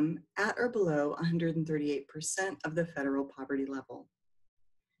income at or below 138% of the federal poverty level.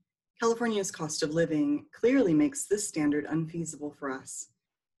 California's cost of living clearly makes this standard unfeasible for us,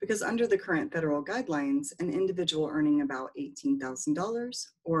 because under the current federal guidelines, an individual earning about $18,000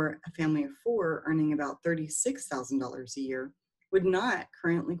 or a family of 4 earning about $36,000 a year would not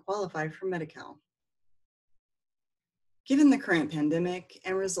currently qualify for medi-cal. Given the current pandemic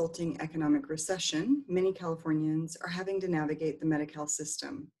and resulting economic recession, many Californians are having to navigate the medi-cal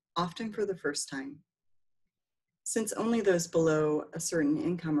system, often for the first time. Since only those below a certain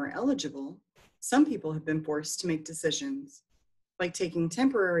income are eligible, some people have been forced to make decisions, like taking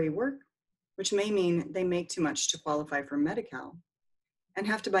temporary work, which may mean they make too much to qualify for medi-cal, and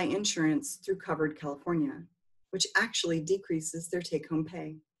have to buy insurance through Covered California, which actually decreases their take-home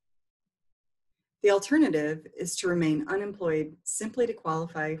pay. The alternative is to remain unemployed simply to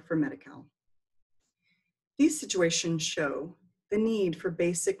qualify for medi-cal. These situations show the need for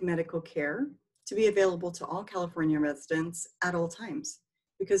basic medical care to be available to all California residents at all times,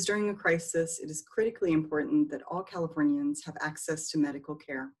 because during a crisis, it is critically important that all Californians have access to medical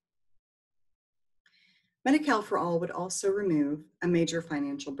care. Medi-cal for all would also remove a major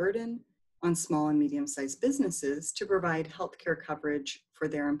financial burden on small and medium-sized businesses to provide healthcare coverage for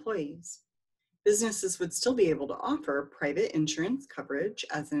their employees. Businesses would still be able to offer private insurance coverage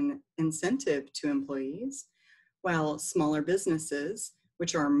as an incentive to employees, while smaller businesses,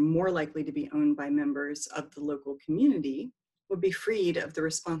 which are more likely to be owned by members of the local community, would be freed of the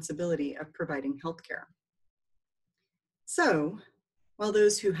responsibility of providing healthcare. So, while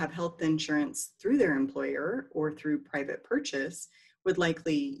those who have health insurance through their employer or through private purchase would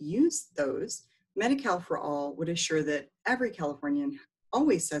likely use those, Medi-cal for all would assure that every Californian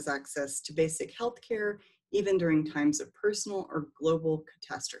always has access to basic health care, even during times of personal or global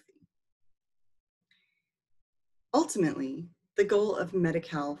catastrophe. Ultimately, the goal of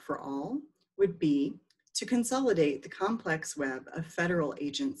Medi-cal for all would be to consolidate the complex web of federal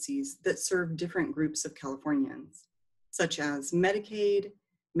agencies that serve different groups of Californians, such as Medicaid,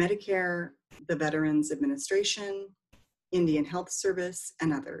 Medicare, the Veterans Administration, Indian Health Service,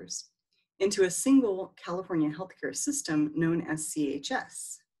 and others, into a single California healthcare system known as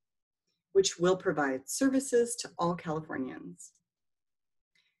CHS, which will provide services to all Californians.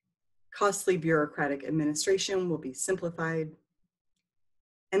 Costly bureaucratic administration will be simplified,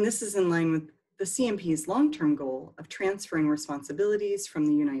 and this is in line with the CMP's long-term goal of transferring responsibilities from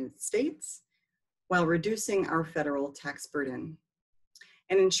the United States while reducing our federal tax burden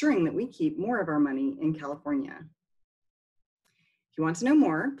and ensuring that we keep more of our money in California. If you want to know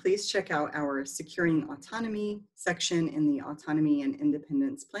more, please check out our Securing Autonomy section in the Autonomy and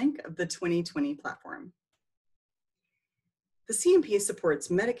Independence plank of the 2020 platform. The CMP supports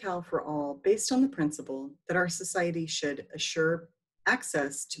Medi-cal for all based on the principle that our society should assure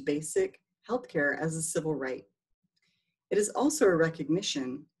access to basic healthcare as a civil right. It is also a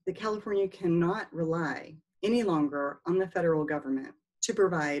recognition that California cannot rely any longer on the federal government to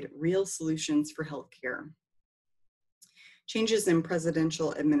provide real solutions for healthcare. Changes in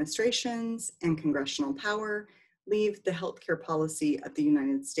presidential administrations and congressional power leave the healthcare policy of the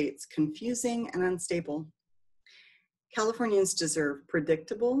United States confusing and unstable. Californians deserve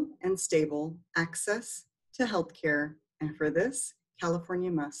predictable and stable access to healthcare, and for this, California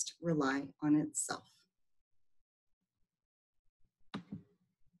must rely on itself.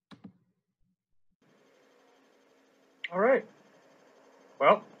 All right.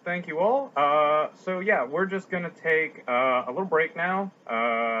 Well, thank you all. So yeah, we're just going to take a little break now.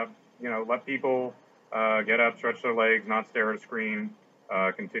 Let people get up, stretch their legs, not stare at a screen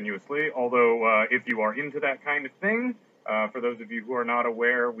continuously. Although if you are into that kind of thing, for those of you who are not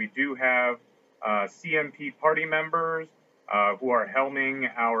aware, we do have CMP party members who are helming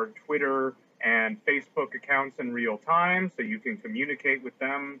our Twitter and Facebook accounts in real time, so you can communicate with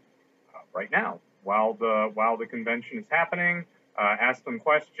them right now while the convention is happening. Ask them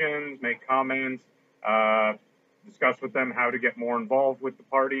questions, make comments, discuss with them how to get more involved with the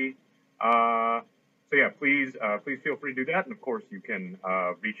party. So yeah, please feel free to do that. And of course, you can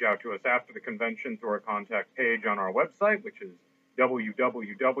reach out to us after the convention through our contact page on our website, which is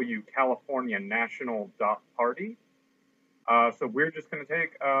www.californianational.party. So we're just going to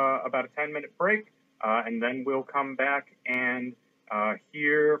take about a 10-minute break, and then we'll come back and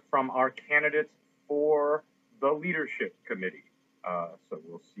hear from our candidates for the leadership committee. So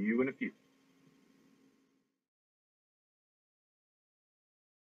we'll see you in a few.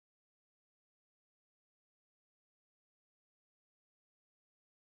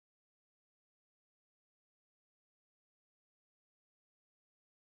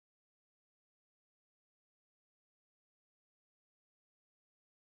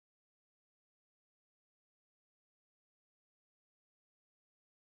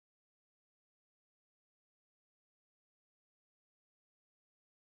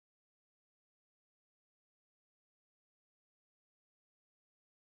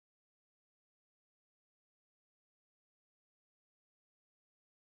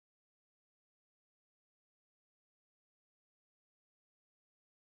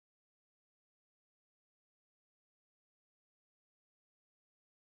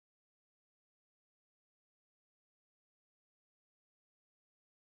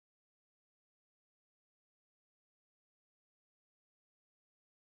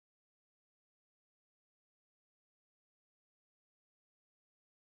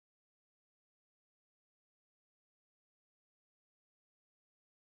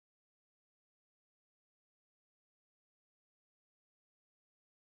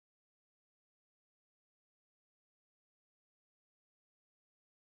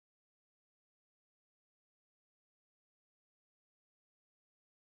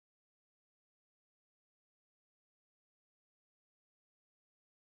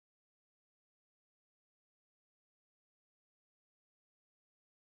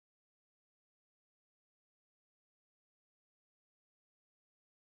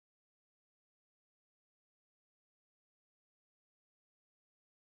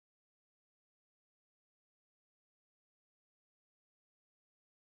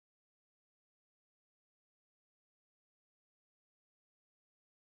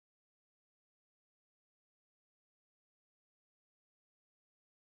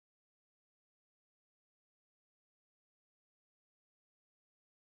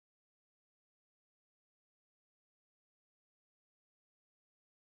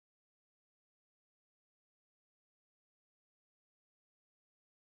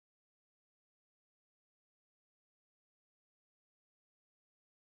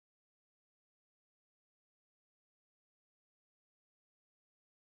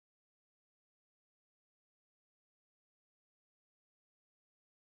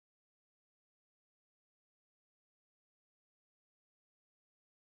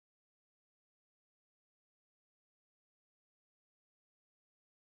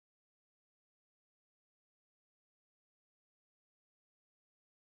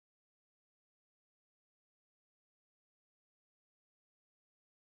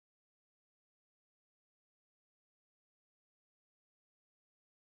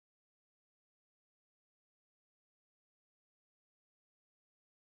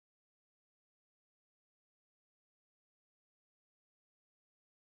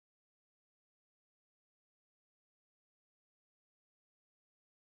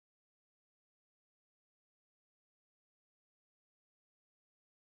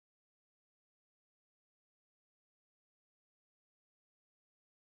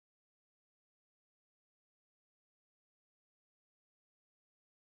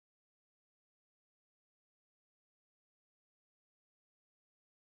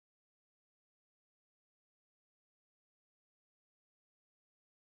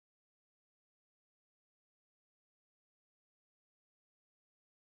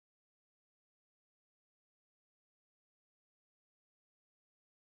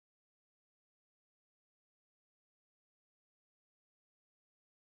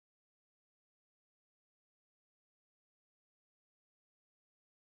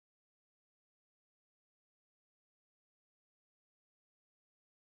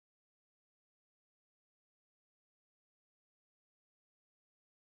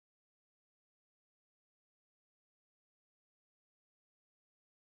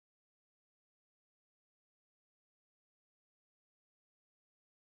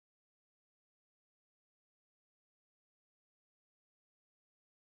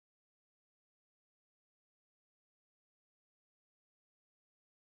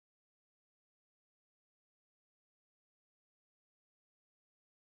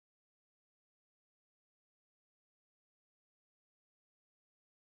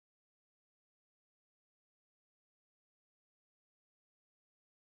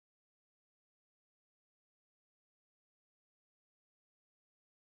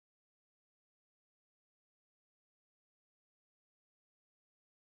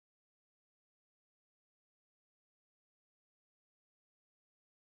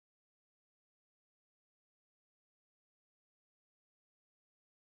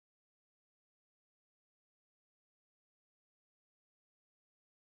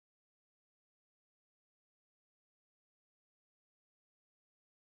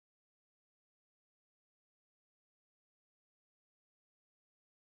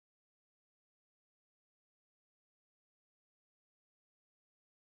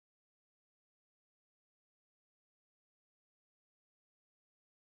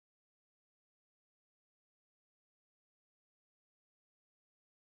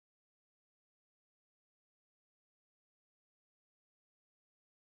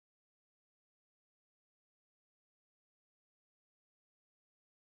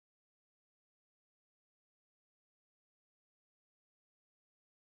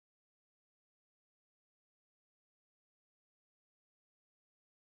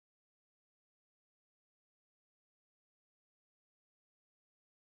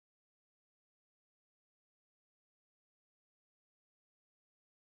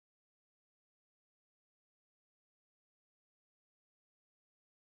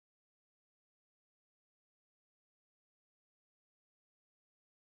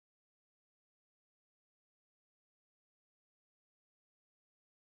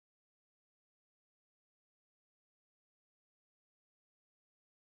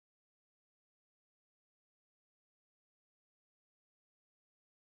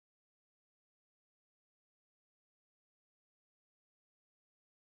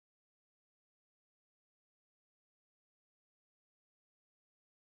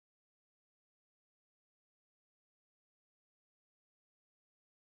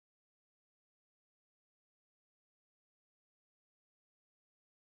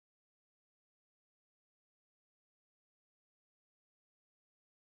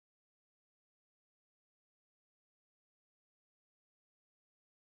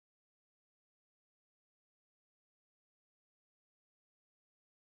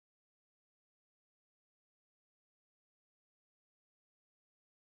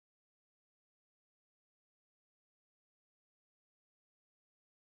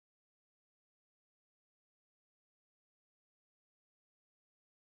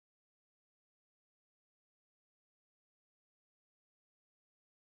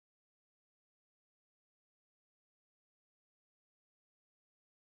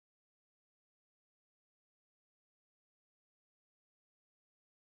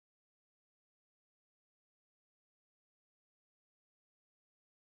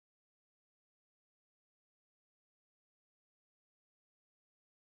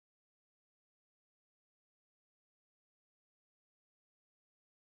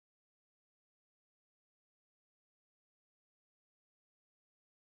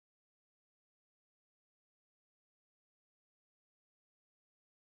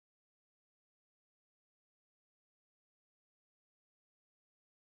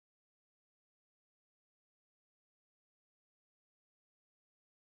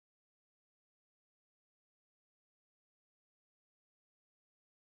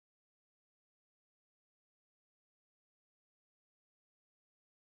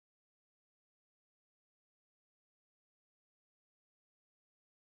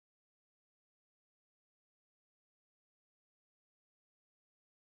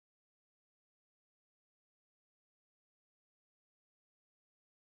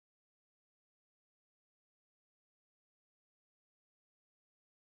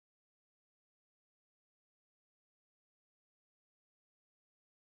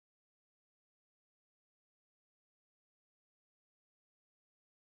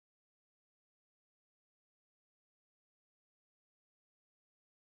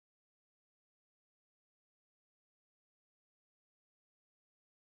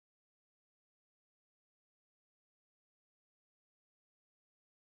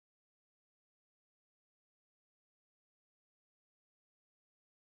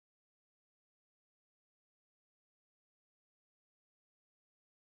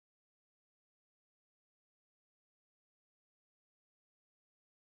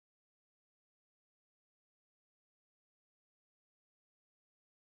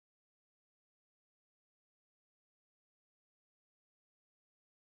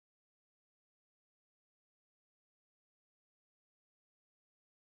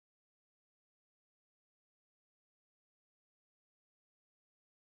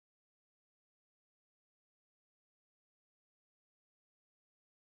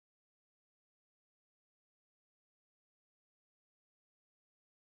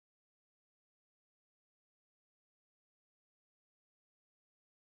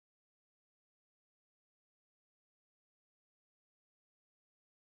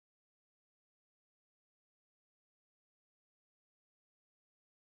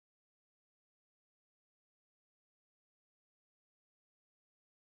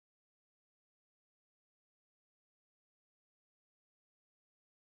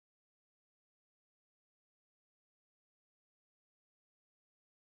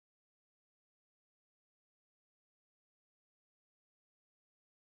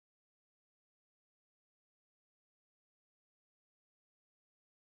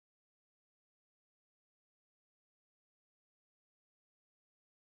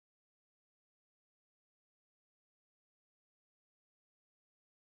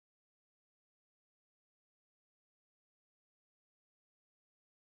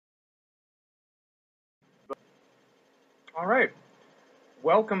 All right.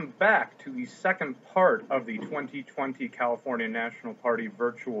 Welcome back to the second part of the 2020 California National Party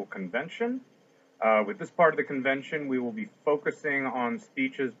Virtual Convention. With this part of the convention, we will be focusing on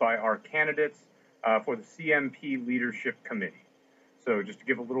speeches by our candidates for the CMP Leadership Committee. So just to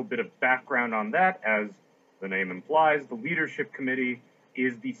give a little bit of background on that, as the name implies, the Leadership Committee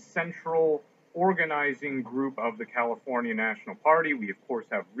is the central organizing group of the California National Party. We, of course,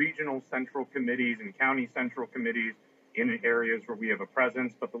 have regional central committees and county central committees in areas where we have a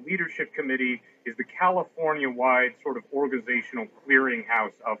presence, but the Leadership Committee is the California-wide sort of organizational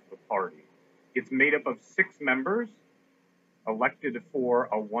clearinghouse of the party. It's made up of 6 members elected for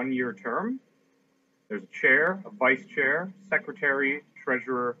a 1-year term. There's a chair, a vice chair, secretary,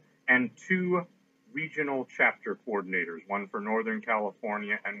 treasurer, and 2 regional chapter coordinators, one for Northern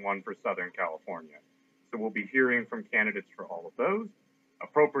California and one for Southern California. So we'll be hearing from candidates for all of those.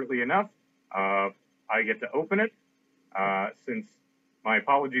 Appropriately enough, I get to open it. Since my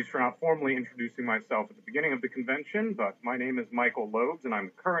apologies for not formally introducing myself at the beginning of the convention, but my name is Michael Loebs, and I'm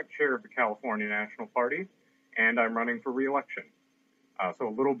the current chair of the California National Party, and I'm running for re-election. So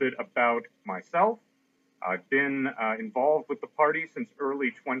a little bit about myself. I've been involved with the party since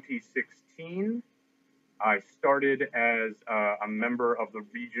early 2016. I started as a member of the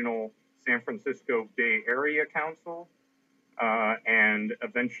regional San Francisco Bay Area Council, and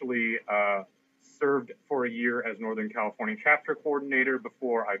eventually served for a year as Northern California chapter coordinator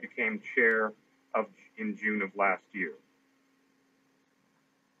before I became chair in June of last year.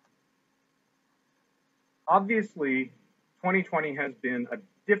 Obviously, 2020 has been a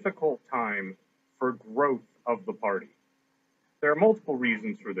difficult time for growth of the party. There are multiple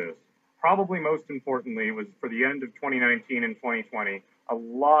reasons for this. Probably most importantly was for the end of 2019 and 2020, a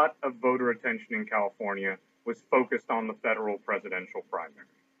lot of voter attention in California was focused on the federal presidential primary.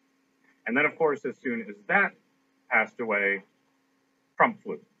 And then, of course, as soon as that passed away, Trump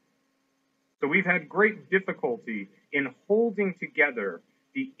flew. So we've had great difficulty in holding together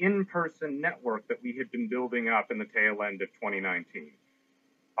the in-person network that we had been building up in the tail end of 2019.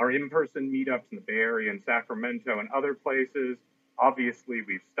 Our in-person meetups in the Bay Area and Sacramento and other places, obviously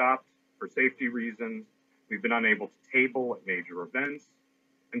we've stopped for safety reasons. We've been unable to table at major events.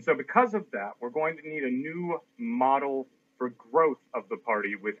 And so because of that, we're going to need a new model for growth of the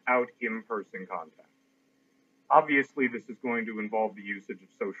party without in-person contact. Obviously, this is going to involve the usage of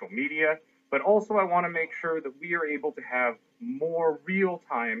social media, but also I want to make sure that we are able to have more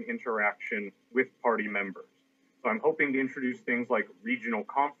real-time interaction with party members. So I'm hoping to introduce things like regional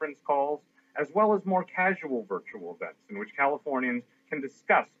conference calls, as well as more casual virtual events in which Californians can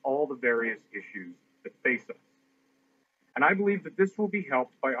discuss all the various issues that face us. And I believe that this will be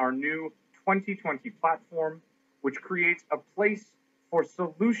helped by our new 2020 platform, which creates a place for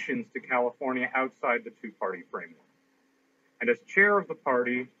solutions to California outside the two-party framework. And as chair of the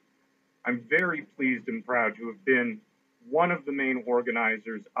party, I'm very pleased and proud to have been one of the main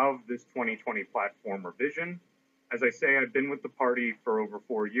organizers of this 2020 platform or vision. As I say, I've been with the party for over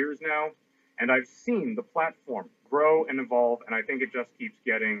 4 years now, and I've seen the platform grow and evolve, and I think it just keeps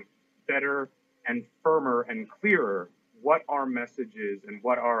getting better and firmer and clearer what our message is and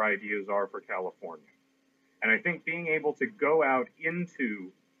what our ideas are for California. And I think being able to go out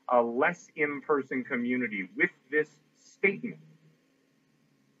into a less in-person community with this statement,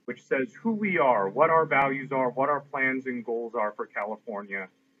 which says who we are, what our values are, what our plans and goals are for California,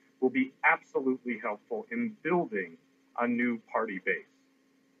 will be absolutely helpful in building a new party base.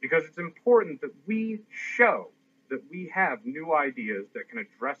 Because it's important that we show that we have new ideas that can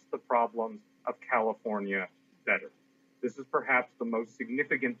address the problems of California better. This is perhaps the most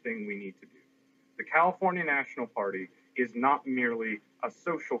significant thing we need to do. The California National Party is not merely a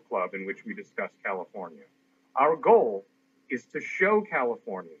social club in which we discuss California. Our goal is to show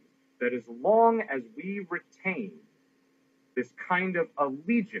Californians that as long as we retain this kind of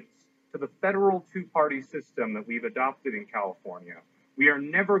allegiance to the federal two-party system that we've adopted in California, we are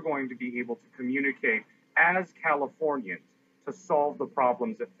never going to be able to communicate as Californians to solve the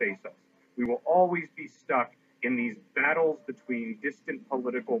problems that face us. We will always be stuck in these battles between distant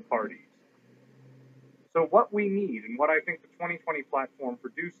political parties. So what we need, and what I think the 2020 platform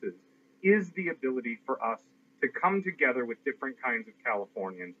produces, is the ability for us to come together with different kinds of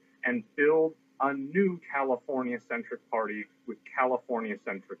Californians and build a new California-centric party with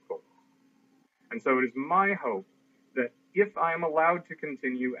California-centric goals. And so it is my hope that if I am allowed to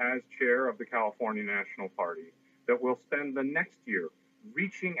continue as chair of the California National Party, that we'll spend the next year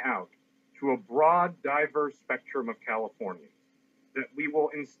reaching out to a broad, diverse spectrum of Californians, that we will,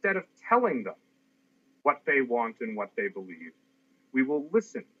 instead of telling them what they want and what they believe, we will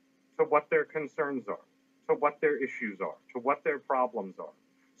listen to what their concerns are. to what their issues are, to what their problems are,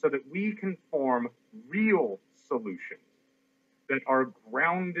 so that we can form real solutions that are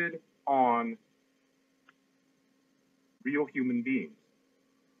grounded on real human beings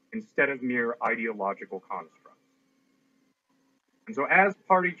instead of mere ideological constructs. And so as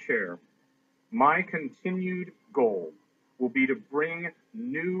party chair, my continued goal will be to bring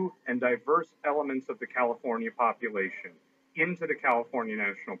new and diverse elements of the California population into the California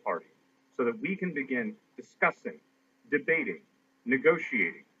National Party so that we can begin discussing, debating,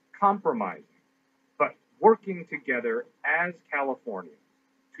 negotiating, compromising, but working together as Californians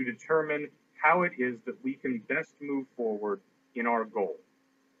to determine how it is that we can best move forward in our goal.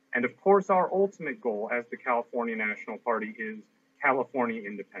 And of course, our ultimate goal as the California National Party is California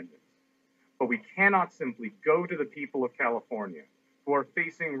independence. But we cannot simply go to the people of California who are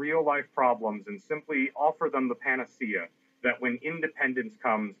facing real life problems and simply offer them the panacea that when independence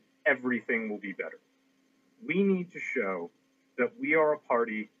comes, everything will be better. We need to show that we are a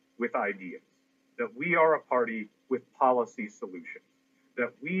party with ideas, that we are a party with policy solutions,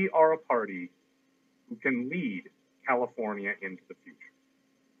 that we are a party who can lead California into the future.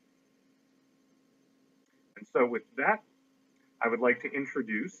 And so with that, I would like to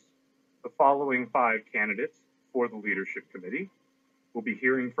introduce the following 5 candidates for the Leadership Committee. We'll be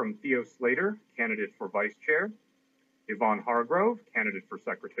hearing from Theo Slater, candidate for Vice Chair, Yvonne Hargrove, candidate for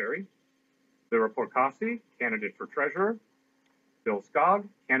Secretary, Lyra Porcasi, candidate for Treasurer, Bill Skog,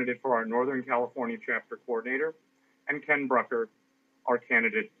 candidate for our Northern California Chapter Coordinator, and Ken Brucker, our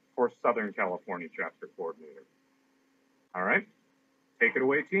candidate for Southern California Chapter Coordinator. All right, take it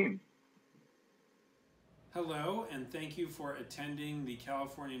away, team. Hello, and thank you for attending the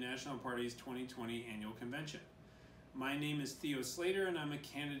California National Party's 2020 Annual Convention. My name is Theo Slater, and I'm a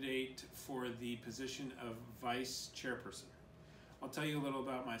candidate for the position of Vice Chairperson. I'll tell you a little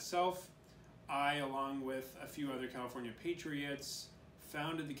about myself. I, along with a few other California patriots,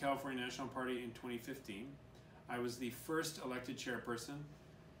 founded the California National Party in 2015. I was the first elected chairperson,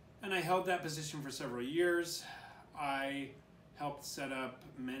 and I held that position for several years. I helped set up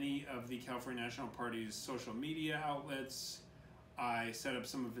many of the California National Party's social media outlets. I set up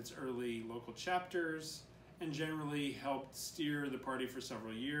some of its early local chapters and generally helped steer the party for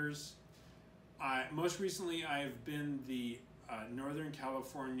several years. Most recently, I've been the Northern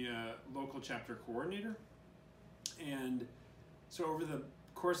California local chapter coordinator. And so over the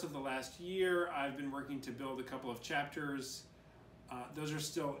course of the last year, I've been working to build a couple of chapters. Those are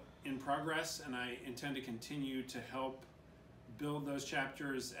still in progress, and I intend to continue to help build those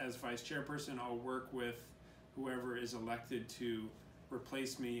chapters as vice chairperson. I'll work with whoever is elected to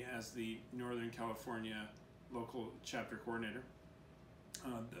replace me as the Northern California local chapter coordinator.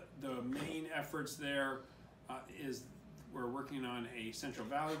 The main efforts there is we're working on a Central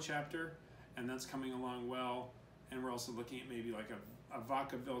Valley chapter, and that's coming along well. And we're also looking at maybe like a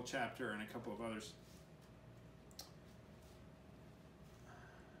Vacaville chapter and a couple of others.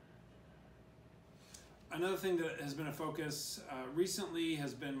 Another thing that has been a focus recently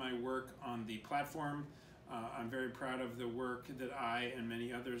has been my work on the platform. I'm very proud of the work that I and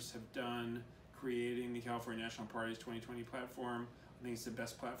many others have done creating the California National Party's 2020 platform. I think it's the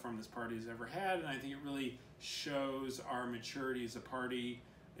best platform this party has ever had, and I think it really shows our maturity as a party.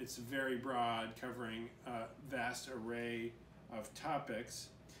 It's very broad, covering a vast array of topics.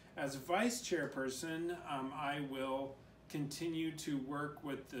 As vice chairperson, I will continue to work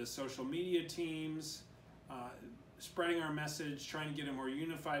with the social media teams, spreading our message, trying to get a more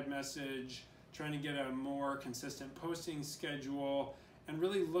unified message, trying to get a more consistent posting schedule, and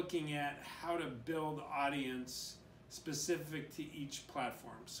really looking at how to build audience specific to each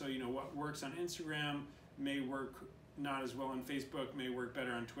platform. So, you know, what works on Instagram may work not as well on Facebook, may work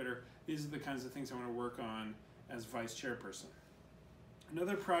better on Twitter. These are the kinds of things I want to work on as vice chairperson.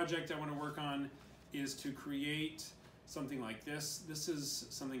 Another project I want to work on is to create something like this. This is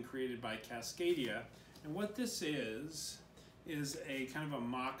something created by Cascadia. And what this is a kind of a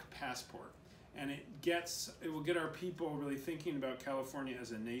mock passport. And it will get our people really thinking about California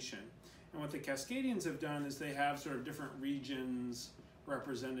as a nation. And what the Cascadians have done is they have sort of different regions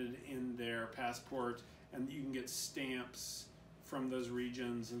represented in their passport, and you can get stamps from those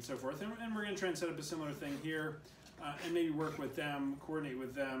regions and so forth. And we're going to try and set up a similar thing here, and maybe work with them, coordinate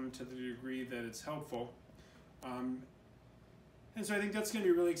with them to the degree that it's helpful. And so I think that's going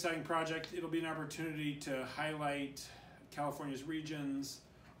to be a really exciting project. It'll be an opportunity to highlight California's regions,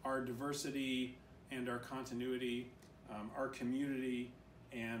 our diversity and our continuity, our community,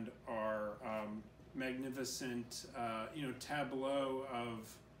 and our magnificent tableau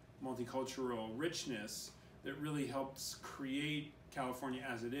of multicultural richness that really helps create California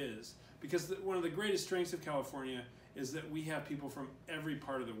as it is. because one of the greatest strengths of California is that we have people from every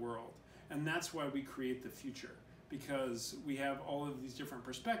part of the world. And that's why we create the future, because we have all of these different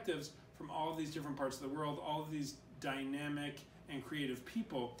perspectives from all of these different parts of the world, all of these dynamic and creative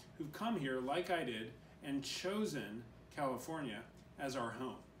people who've come here, like I did, and chosen California as our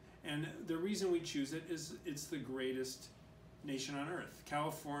home. And the reason we choose it is it's the greatest nation on earth.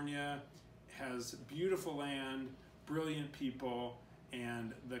 California has beautiful land, brilliant people,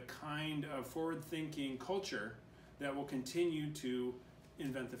 and the kind of forward-thinking culture that will continue to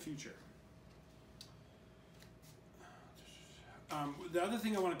invent the future. The other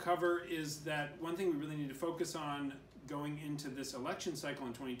thing I want to cover is that one thing we really need to focus on going into this election cycle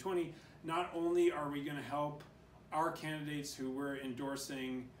in 2020, not only are we going to help our candidates who we're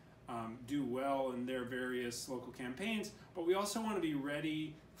endorsing do well in their various local campaigns, but we also want to be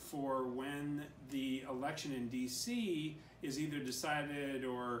ready for when the election in DC is either decided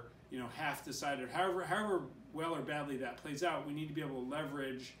or half decided. However well or badly that plays out, we need to be able to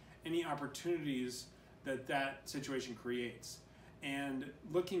leverage any opportunities that situation creates. And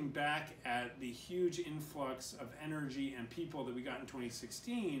looking back at the huge influx of energy and people that we got in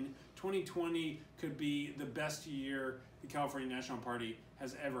 2016, 2020 could be the best year the California National Party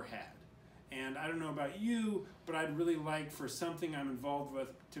has ever had. And I don't know about you, but I'd really like for something I'm involved with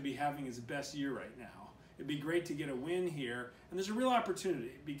to be having its best year right now. It'd be great to get a win here. And there's a real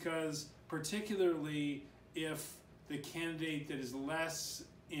opportunity, because particularly if the candidate that is less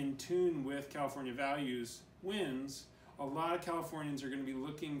in tune with California values wins, a lot of Californians are going to be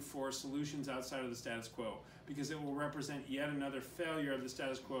looking for solutions outside of the status quo, because it will represent yet another failure of the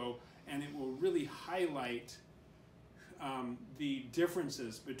status quo, and it will really highlight the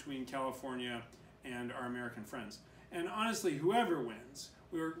differences between California and our American friends. And honestly, whoever wins,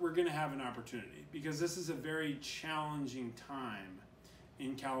 we're going to have an opportunity, because this is a very challenging time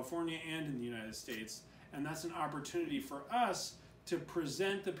in California and in the United States, and that's an opportunity for us to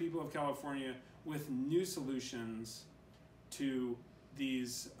present the people of California with new solutions to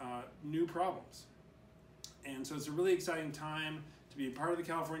these new problems. And so it's a really exciting time to be a part of the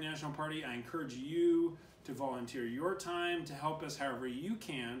California National Party. I encourage you to volunteer your time to help us however you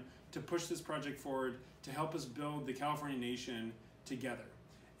can to push this project forward, to help us build the California nation together.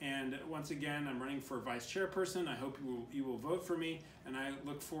 And once again, I'm running for vice chairperson. I hope you will vote for me, and I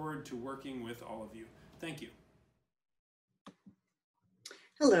look forward to working with all of you. Thank you.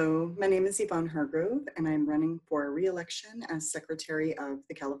 Hello, my name is Yvonne Hargrove, and I'm running for re-election as Secretary of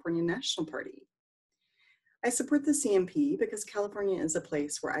the California National Party. I support the CNP because California is a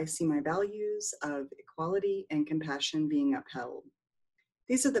place where I see my values of equality and compassion being upheld.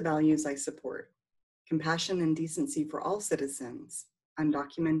 These are the values I support: compassion and decency for all citizens,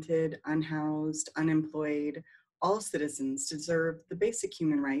 undocumented, unhoused, unemployed. All citizens deserve the basic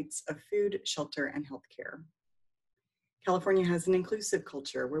human rights of food, shelter, and healthcare. California has an inclusive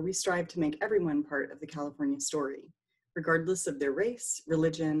culture where we strive to make everyone part of the California story, regardless of their race,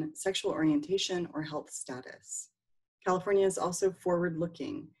 religion, sexual orientation, or health status. California is also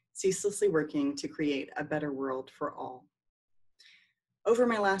forward-looking, ceaselessly working to create a better world for all. Over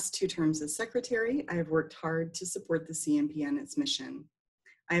my last 2 terms as secretary, I have worked hard to support the CNP and its mission.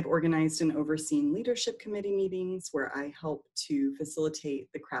 I have organized and overseen leadership committee meetings where I help to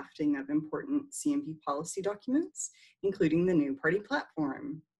facilitate the crafting of important CNP policy documents, including the new party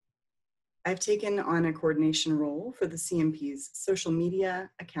platform. I've taken on a coordination role for the CNP's social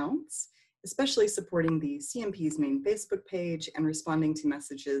media accounts, especially supporting the CNP's main Facebook page and responding to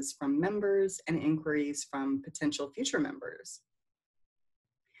messages from members and inquiries from potential future members.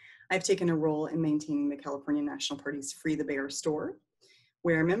 I've taken a role in maintaining the California National Party's Free the Bear store,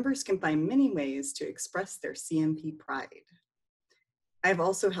 where members can find many ways to express their CNP pride. I've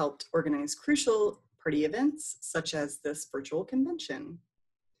also helped organize crucial party events, such as this virtual convention.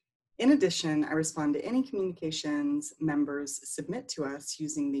 In addition, I respond to any communications members submit to us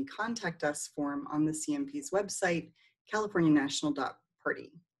using the Contact Us form on the CNP's website,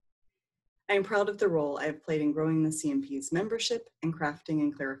 californianational.party. I am proud of the role I have played in growing the CNP's membership and crafting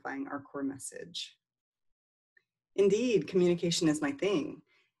and clarifying our core message. Indeed, communication is my thing,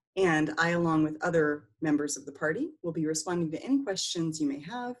 and I, along with other members of the party, will be responding to any questions you may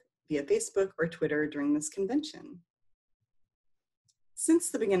have via Facebook or Twitter during this convention. Since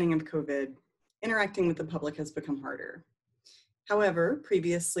the beginning of COVID, interacting with the public has become harder. However,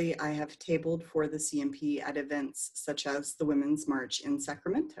 previously I have tabled for the CNP at events such as the Women's March in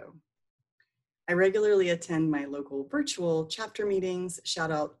Sacramento. I regularly attend my local virtual chapter meetings,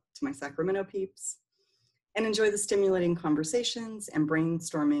 shout out to my Sacramento peeps, and enjoy the stimulating conversations and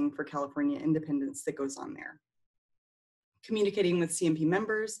brainstorming for California independence that goes on there. Communicating with CNP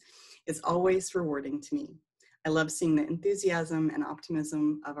members is always rewarding to me. I love seeing the enthusiasm and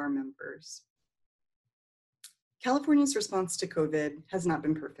optimism of our members. California's response to COVID has not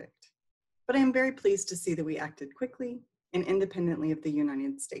been perfect, but I am very pleased to see that we acted quickly and independently of the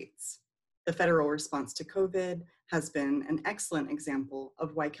United States. The federal response to COVID has been an excellent example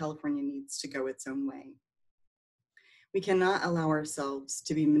of why California needs to go its own way. We cannot allow ourselves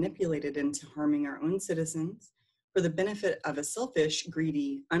to be manipulated into harming our own citizens for the benefit of a selfish,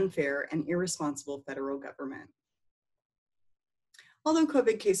 greedy, unfair, and irresponsible federal government. Although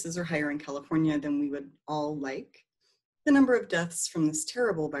COVID cases are higher in California than we would all like, the number of deaths from this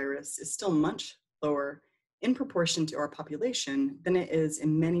terrible virus is still much lower in proportion to our population than it is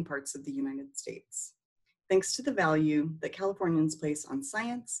in many parts of the United States, thanks to the value that Californians place on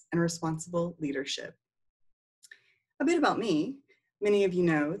science and responsible leadership. A bit about me. Many of you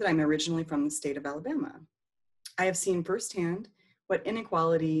know that I'm originally from the state of Alabama. I have seen firsthand what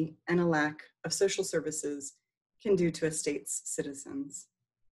inequality and a lack of social services can do to a state's citizens.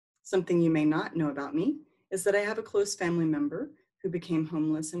 Something you may not know about me is that I have a close family member who became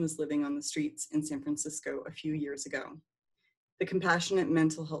homeless and was living on the streets in San Francisco a few years ago. The compassionate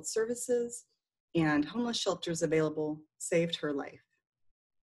mental health services and homeless shelters available saved her life.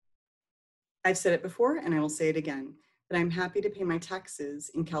 I've said it before and I will say it again, that I'm happy to pay my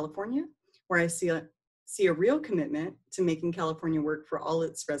taxes in California, where I see a real commitment to making California work for all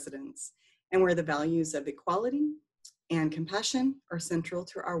its residents, and where the values of equality and compassion are central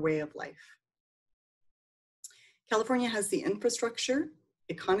to our way of life. California has the infrastructure,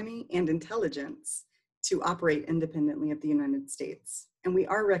 economy, and intelligence to operate independently of the United States, and we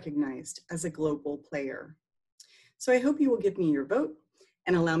are recognized as a global player. So I hope you will give me your vote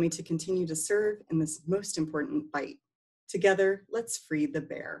and allow me to continue to serve in this most important fight. Together, let's free the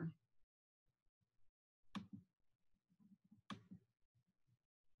bear.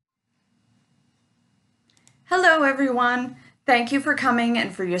 Hello, everyone. Thank you for coming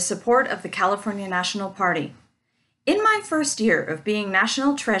and for your support of the California National Party. In my first year of being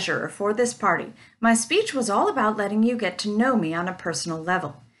National Treasurer for this party, my speech was all about letting you get to know me on a personal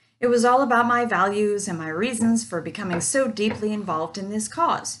level. It was all about my values and my reasons for becoming so deeply involved in this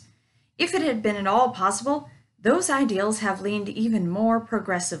cause. If it had been at all possible, those ideals have leaned even more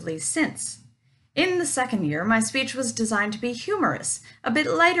progressively since. In the second year, my speech was designed to be humorous, a bit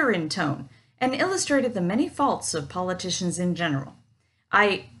lighter in tone, and illustrated the many faults of politicians in general.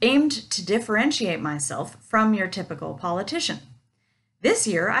 I aimed to differentiate myself from your typical politician. This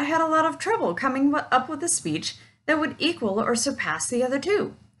year, I had a lot of trouble coming up with a speech that would equal or surpass the other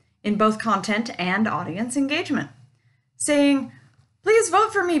two, in both content and audience engagement. Saying, "Please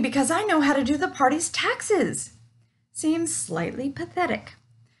vote for me because I know how to do the party's taxes," seems slightly pathetic.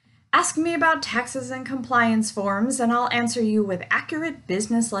 Ask me about taxes and compliance forms, and I'll answer you with accurate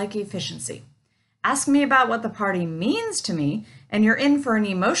business-like efficiency. Ask me about what the party means to me, and you're in for an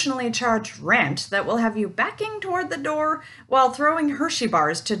emotionally charged rant that will have you backing toward the door while throwing Hershey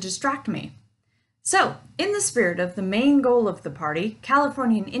bars to distract me. So, in the spirit of the main goal of the party,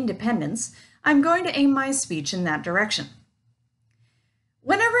 Californian independence, I'm going to aim my speech in that direction.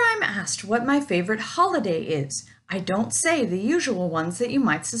 Whenever I'm asked what my favorite holiday is, I don't say the usual ones that you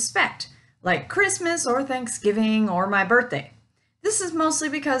might suspect, like Christmas or Thanksgiving or my birthday. This is mostly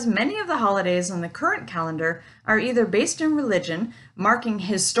because many of the holidays on the current calendar are either based in religion, marking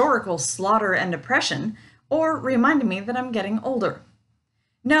historical slaughter and oppression, or reminding me that I'm getting older.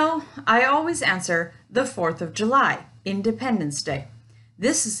 No, I always answer the 4th of July, Independence Day.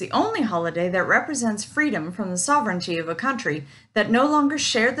 This is the only holiday that represents freedom from the sovereignty of a country that no longer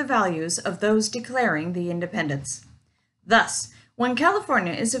shared the values of those declaring the independence. Thus, when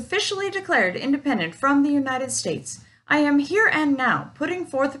California is officially declared independent from the United States, I am here and now putting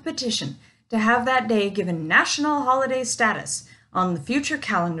forth a petition to have that day given national holiday status on the future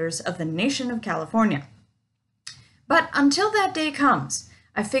calendars of the nation of California. But until that day comes,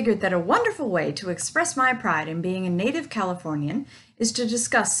 I figured that a wonderful way to express my pride in being a native Californian is to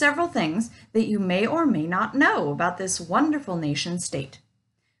discuss several things that you may or may not know about this wonderful nation-state.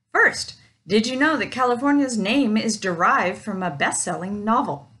 First, did you know that California's name is derived from a best-selling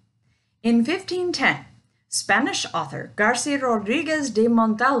novel? In 1510, Spanish author Garcia Rodriguez de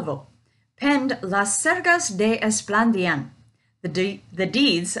Montalvo penned Las Sergas de Esplandian, the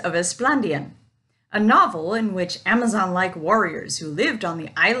Deeds of Esplandian, a novel in which Amazon-like warriors who lived on the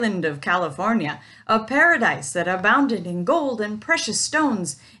island of California, a paradise that abounded in gold and precious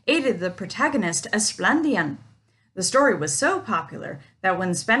stones, aided the protagonist Esplandian. The story was so popular that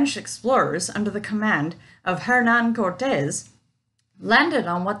when Spanish explorers under the command of Hernán Cortés landed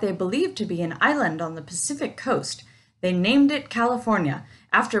on what they believed to be an island on the Pacific coast, They named it California,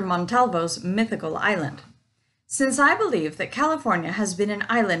 after Montalvo's mythical island. Since I believe that California has been an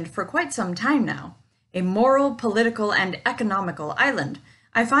island for quite some time now, a moral, political, and economical island,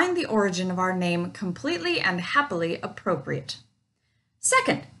 I find the origin of our name completely and happily appropriate.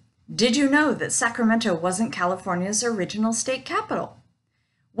 Second, did you know that Sacramento wasn't California's original state capital?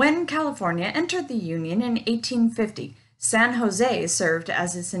 When California entered the Union in 1850, San Jose served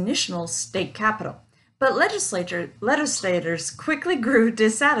as its initial state capital, but legislators quickly grew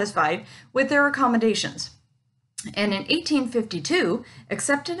dissatisfied with their accommodations, and in 1852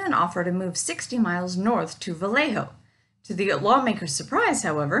 accepted an offer to move 60 miles north to Vallejo. To the lawmakers' surprise,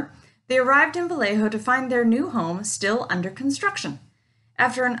 however, they arrived in Vallejo to find their new home still under construction.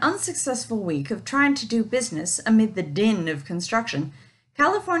 After an unsuccessful week of trying to do business amid the din of construction,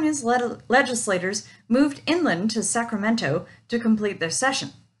 California's legislators moved inland to Sacramento to complete their session.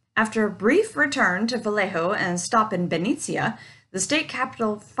 After a brief return to Vallejo and stop in Benicia, the state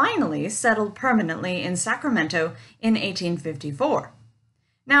capital finally settled permanently in Sacramento in 1854.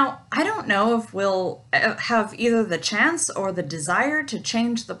 Now, I don't know if we'll have either the chance or the desire to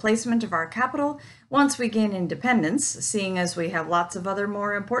change the placement of our capital once we gain independence, seeing as we have lots of other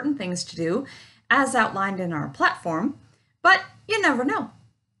more important things to do, as outlined in our platform, but you never know.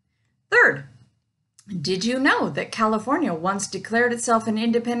 Third, did you know that California once declared itself an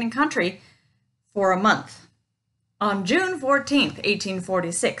independent country for a month? On June 14,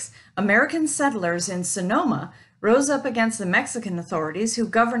 1846, American settlers in Sonoma rose up against the Mexican authorities who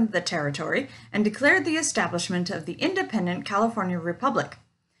governed the territory and declared the establishment of the independent California Republic.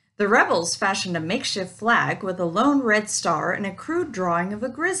 The rebels fashioned a makeshift flag with a lone red star and a crude drawing of a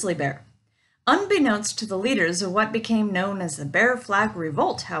grizzly bear. Unbeknownst to the leaders of what became known as the Bear Flag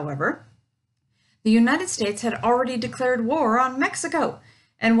Revolt, however, the United States had already declared war on Mexico,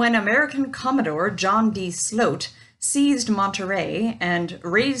 and when American Commodore John D. Sloat seized Monterey and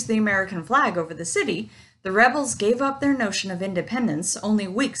raised the American flag over the city, the rebels gave up their notion of independence only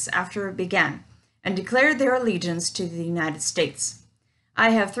weeks after it began, and declared their allegiance to the United States. I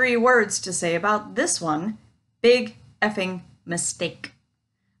have 3 words to say about this one: big effing mistake.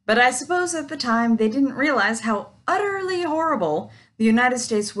 But I suppose at the time they didn't realize how utterly horrible the United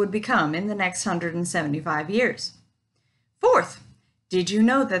States would become in the next 175 years. Fourth, did you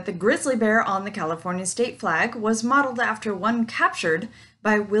know that the grizzly bear on the California state flag was modeled after one captured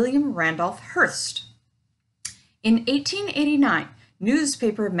by William Randolph Hearst? In 1889,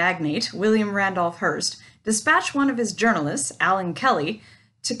 newspaper magnate William Randolph Hearst dispatched one of his journalists, Allen Kelly,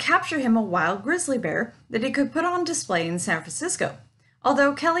 to capture him a wild grizzly bear that he could put on display in San Francisco.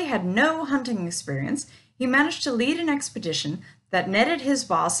 Although Kelly had no hunting experience, he managed to lead an expedition that netted his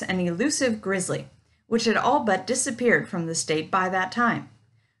boss an elusive grizzly, which had all but disappeared from the state by that time.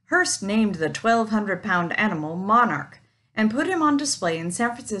 Hearst named the 1,200-pound animal Monarch and put him on display in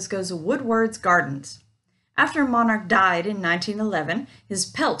San Francisco's Woodward's Gardens. After Monarch died in 1911, his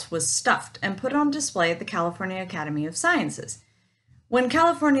pelt was stuffed and put on display at the California Academy of Sciences. When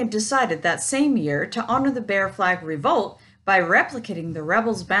California decided that same year to honor the Bear Flag Revolt by replicating the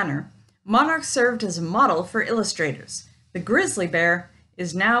rebels' banner, Monarch served as a model for illustrators. The grizzly bear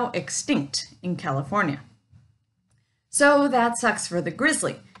is now extinct in California. So that sucks for the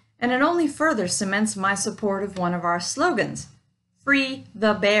grizzly, and it only further cements my support of one of our slogans: free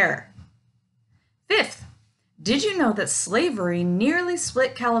the bear. Fifth, did you know that slavery nearly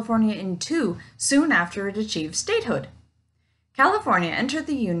split California in two soon after it achieved statehood? California entered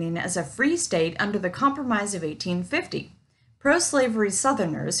the Union as a free state under the Compromise of 1850. Pro-slavery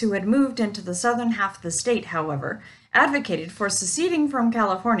Southerners who had moved into the southern half of the state, however, advocated for seceding from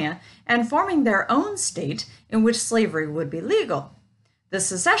California and forming their own state in which slavery would be legal. The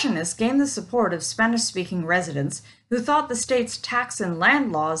secessionists gained the support of Spanish-speaking residents who thought the state's tax and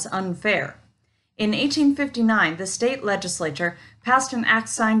land laws unfair. In 1859, the state legislature passed an act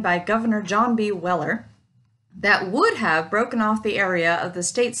signed by Governor John B. Weller that would have broken off the area of the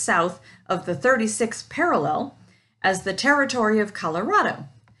state south of the 36th parallel as the territory of Colorado.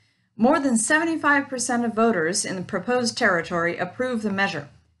 More than 75% of voters in the proposed territory approved the measure.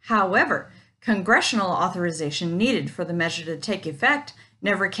 However, congressional authorization needed for the measure to take effect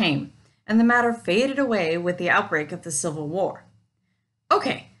never came, and the matter faded away with the outbreak of the Civil War.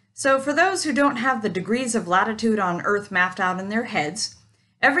 Okay, so for those who don't have the degrees of latitude on Earth mapped out in their heads,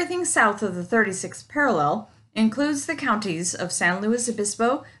 everything south of the 36th parallel includes the counties of San Luis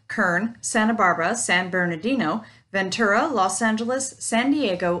Obispo, Kern, Santa Barbara, San Bernardino, Ventura, Los Angeles, San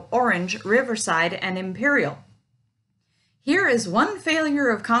Diego, Orange, Riverside, and Imperial. Here is one failure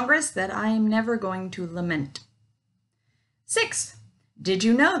of Congress that I am never going to lament. Sixth, Did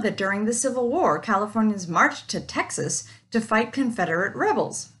you know that during the Civil War, Californians marched to Texas to fight Confederate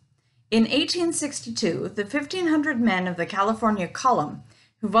rebels? In 1862, the 1,500 men of the California Column,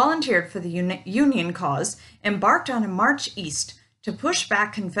 who volunteered for the Union cause, embarked on a march east to push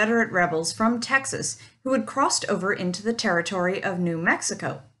back Confederate rebels from Texas who had crossed over into the territory of New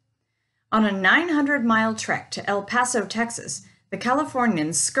Mexico. On a 900-mile trek to El Paso, Texas, the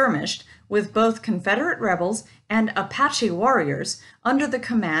Californians skirmished with both Confederate rebels and Apache warriors under the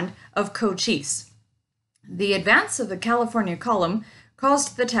command of Cochise. The advance of the California Column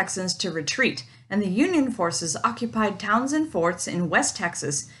caused the Texans to retreat, and the Union forces occupied towns and forts in West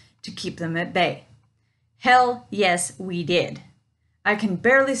Texas to keep them at bay. Hell yes, we did. I can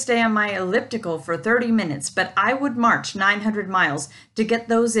barely stay on my elliptical for 30 minutes, but I would march 900 miles to get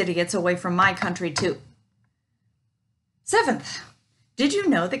those idiots away from my country too. 7th, did you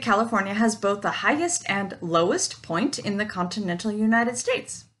know that California has both the highest and lowest point in the continental United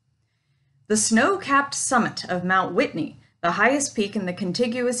States? The snow-capped summit of Mount Whitney, the highest peak in the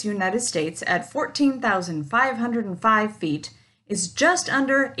contiguous United States at 14,505 feet, is just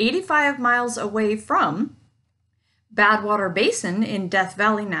under 85 miles away from Badwater Basin in Death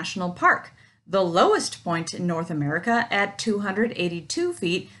Valley National Park, the lowest point in North America at 282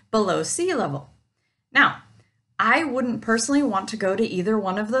 feet below sea level. Now, I wouldn't personally want to go to either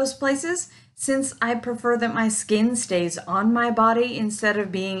one of those places, since I prefer that my skin stays on my body instead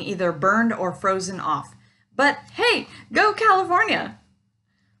of being either burned or frozen off. But hey, go California!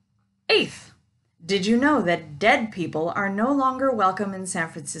 8th, did you know that dead people are no longer welcome in San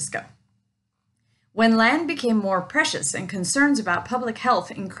Francisco? When land became more precious and concerns about public health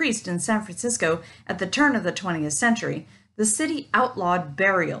increased in San Francisco at the turn of the 20th century, the city outlawed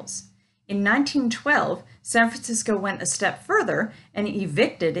burials. In 1912, San Francisco went a step further and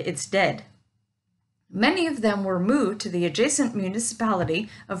evicted its dead. Many of them were moved to the adjacent municipality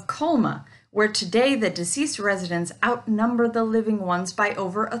of Colma, where today the deceased residents outnumber the living ones by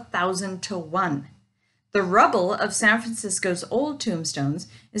over 1,000 to 1. The rubble of San Francisco's old tombstones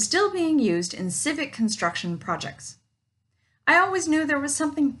is still being used in civic construction projects. I always knew there was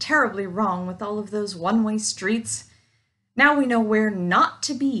something terribly wrong with all of those one-way streets. Now we know where not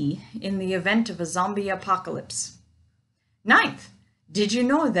to be in the event of a zombie apocalypse. 9th, did you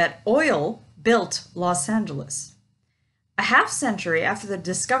know that oil built Los Angeles? A half-century after the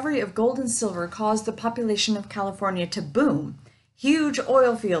discovery of gold and silver caused the population of California to boom, huge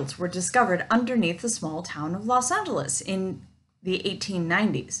oil fields were discovered underneath the small town of Los Angeles in the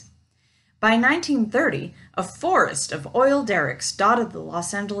 1890s. By 1930, a forest of oil derricks dotted the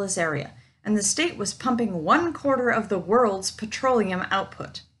Los Angeles area, and the state was pumping 1/4 of the world's petroleum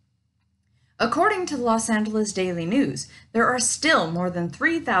output. According to the Los Angeles Daily News, there are still more than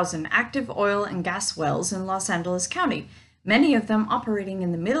 3,000 active oil and gas wells in Los Angeles County, many of them operating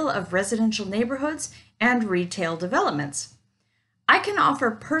in the middle of residential neighborhoods and retail developments. I can offer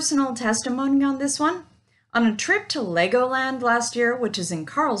personal testimony on this one. On a trip to Legoland last year, which is in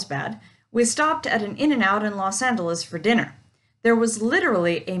Carlsbad, we stopped at an In-N-Out in Los Angeles for dinner. There was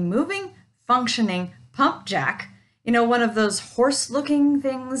literally a moving, functioning pump jack, one of those horse-looking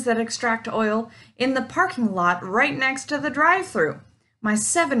things that extract oil, in the parking lot right next to the drive-thru. My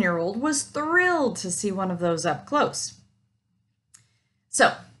 7-year-old was thrilled to see one of those up close.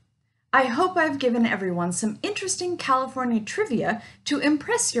 So, I hope I've given everyone some interesting California trivia to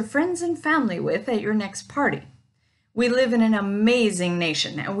impress your friends and family with at your next party. We live in an amazing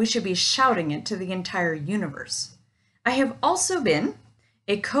nation, and we should be shouting it to the entire universe. I have also been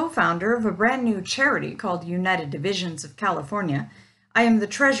a co-founder of a brand new charity called United Divisions of California. I am the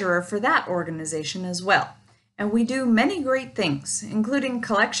treasurer for that organization as well, and we do many great things, including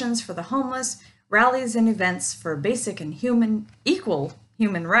collections for the homeless, rallies and events for basic and equal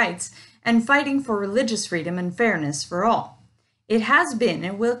human rights, and fighting for religious freedom and fairness for all. It has been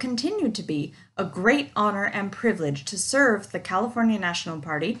and will continue to be a great honor and privilege to serve the California National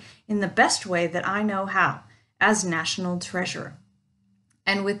Party in the best way that I know how, as National Treasurer.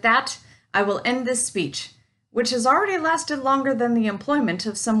 And with that, I will end this speech, which has already lasted longer than the employment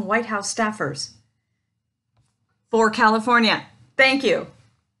of some White House staffers. For California. Thank you.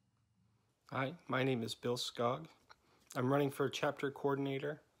 Hi, my name is Bill Skog. I'm running for chapter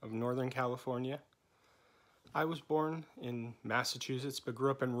coordinator of Northern California. I was born in Massachusetts, but grew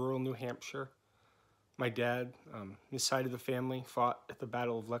up in rural New Hampshire. My dad, his side of the family, fought at the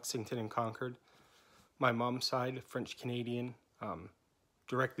Battle of Lexington and Concord. My mom's side, French-Canadian,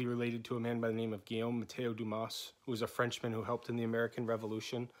 directly related to a man by the name of Guillaume Matteo Dumas, who was a Frenchman who helped in the American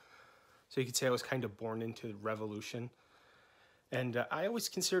Revolution. So you could say I was kind of born into the Revolution. And I always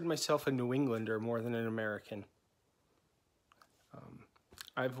considered myself a New Englander more than an American.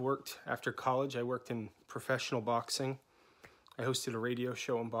 After college, I worked in professional boxing. I hosted a radio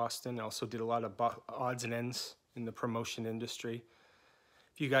show in Boston. I also did a lot of odds and ends in the promotion industry.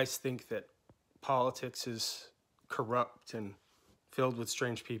 If you guys think that politics is corrupt and filled with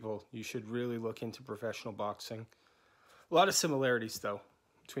strange people, you should really look into professional boxing. A lot of similarities, though,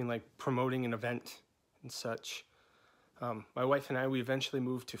 between like promoting an event and such. My wife and I, we eventually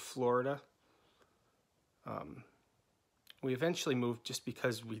moved to Florida. We eventually moved just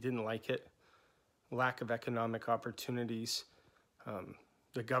because we didn't like it. Lack of economic opportunities.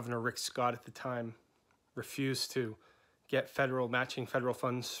 The governor, Rick Scott, at the time, refused to get matching federal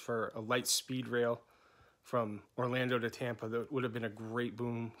funds for a light speed rail from Orlando to Tampa. That would have been a great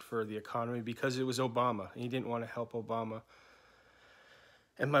boom for the economy because it was Obama. He didn't want to help Obama.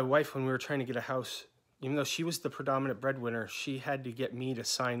 And my wife, when we were trying to get a house, even though she was the predominant breadwinner, she had to get me to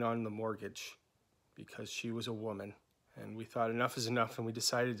sign on the mortgage because she was a woman. And we thought enough is enough, and we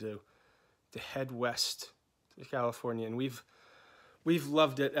decided to head west to California. And we've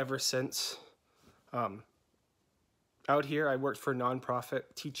loved it ever since. Out here, I worked for a nonprofit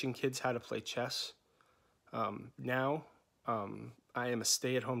teaching kids how to play chess. Now, I am a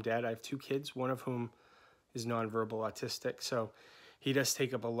stay-at-home dad. I have 2 kids, one of whom is nonverbal autistic. So he does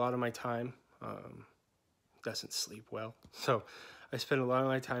take up a lot of my time. Doesn't sleep well. So I spend a lot of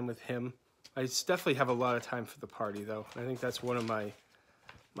my time with him. I definitely have a lot of time for the party, though. I think that's one of my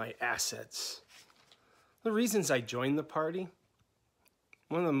assets. The reasons I joined the party,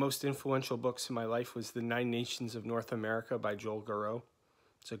 one of the most influential books in my life was The 9 Nations of North America by Joel Garreau.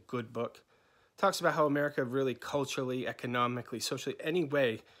 It's a good book. It talks about how America really culturally, economically, socially, any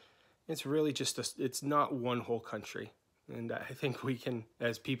way, it's really just, it's not one whole country. And I think we can,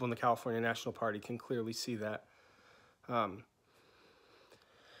 as people in the California National Party, can clearly see that.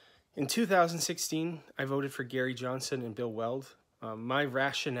 In 2016, I voted for Gary Johnson and Bill Weld. My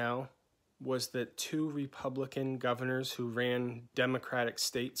rationale was that 2 Republican governors who ran Democratic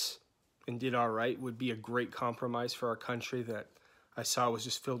states and did all right would be a great compromise for our country that I saw was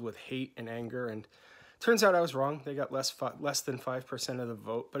just filled with hate and anger. And turns out I was wrong. They got less than 5% of the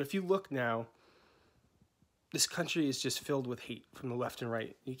vote. But if you look now, this country is just filled with hate from the left and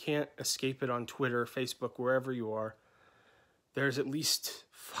right. You can't escape it on Twitter, Facebook, wherever you are. There's at least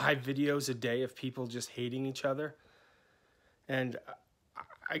 5 videos a day of people just hating each other. And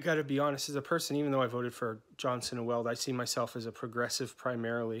I got to be honest, as a person, even though I voted for Johnson and Weld, I see myself as a progressive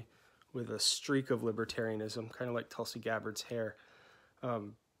primarily with a streak of libertarianism, kind of like Tulsi Gabbard's hair.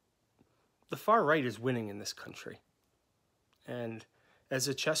 The far right is winning in this country. And as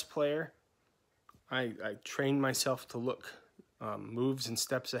a chess player, I trained myself to look moves and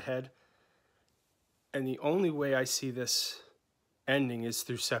steps ahead. And the only way I see this ending is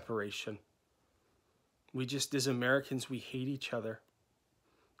through separation. We just, as Americans, we hate each other.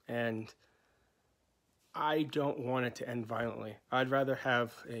 And I don't want it to end violently. I'd rather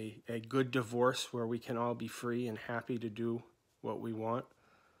have a good divorce where we can all be free and happy to do what we want.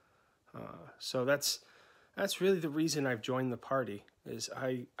 So that's really the reason I've joined the party, is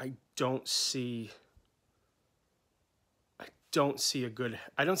I don't see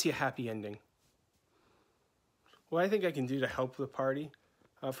a happy ending. What I think I can do to help the party,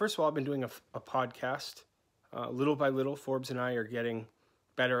 first of all, I've been doing a podcast. Little by little, Forbes and I are getting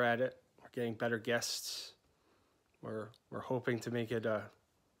better at it. We're getting better guests. We're hoping to make it a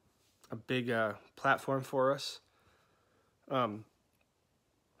big platform for us.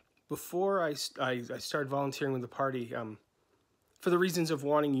 Before I started volunteering with the party, for the reasons of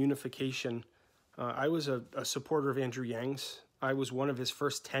wanting unification, I was a supporter of Andrew Yang's. I was one of his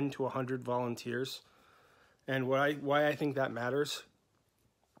first 10 to 100 volunteers. And why I think that matters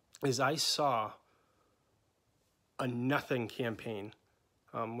is I saw a nothing campaign.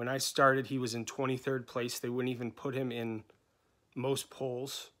 When I started, he was in 23rd place. They wouldn't even put him in most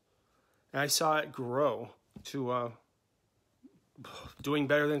polls. And I saw it grow to doing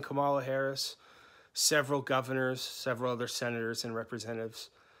better than Kamala Harris, several governors, several other senators and representatives.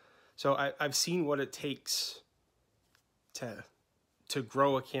 So I've seen what it takes to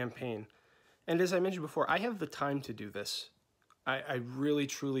grow a campaign. And as I mentioned before, I have the time to do this. I really,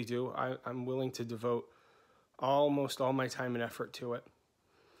 truly do. I'm willing to devote almost all my time and effort to it.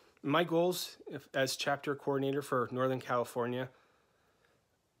 My goals as chapter coordinator for Northern California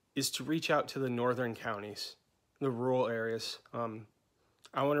is to reach out to the northern counties, the rural areas.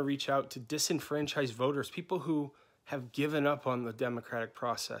 I want to reach out to disenfranchised voters, people who have given up on the democratic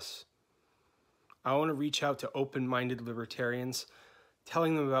process. I want to reach out to open-minded libertarians,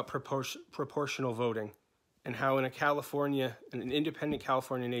 telling them about proportional voting and how in an independent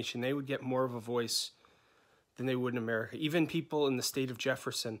California nation, they would get more of a voice than they would in America. Even people in the state of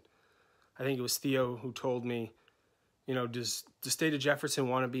Jefferson, I think it was Theo who told me, you know, does the state of Jefferson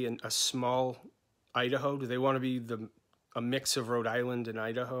want to be a small Idaho? Do they want to be a mix of Rhode Island and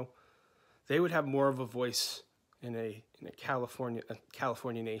Idaho? They would have more of a voice in a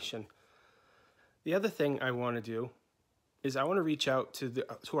California nation. The other thing I want to do is I want to reach out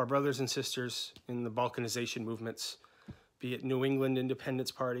to our brothers and sisters in the balkanization movements, be it New England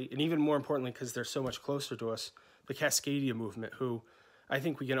Independence Party, and even more importantly, because they're so much closer to us, the Cascadia movement, who I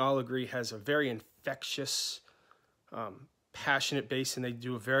think we can all agree has a very infectious, passionate base, and they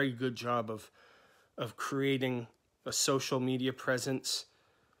do a very good job of creating a social media presence,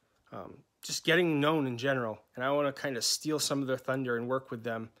 just getting known in general. And I want to kind of steal some of their thunder and work with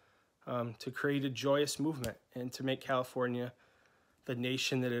them to create a joyous movement and to make California the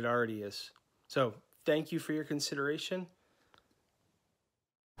nation that it already is. So thank you for your consideration.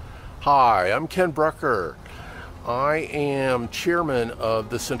 Hi, I'm Ken Brucker. I am chairman of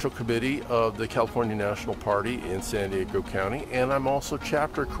the Central Committee of the California National Party in San Diego County, and I'm also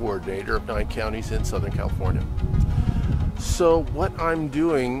chapter coordinator of 9 counties in Southern California. So what I'm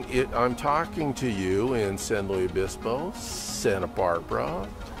doing, I'm talking to you in San Luis Obispo, Santa Barbara,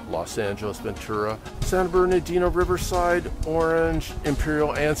 Los Angeles, Ventura, San Bernardino, Riverside, Orange,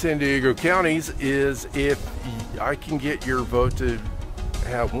 Imperial, and San Diego counties, is if I can get your vote to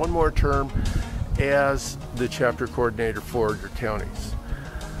have one more term as the chapter coordinator for your counties.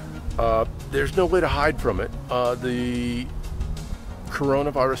 There's no way to hide from it. The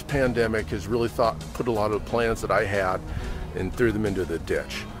coronavirus pandemic has really put a lot of the plans that I had and threw them into the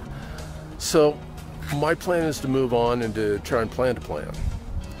ditch. So my plan is to move on and to try and plan to plan.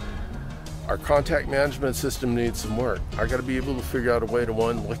 Our contact management system needs some work. I got to be able to figure out a way to,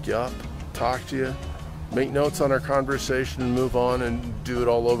 one, look you up, talk to you, make notes on our conversation, and move on and do it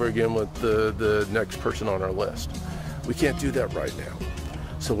all over again with the next person on our list. We can't do that right now.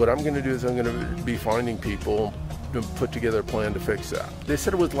 So what I'm going to do is I'm going to be finding people to put together a plan to fix that. They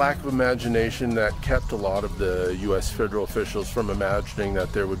said it was lack of imagination that kept a lot of the U.S. federal officials from imagining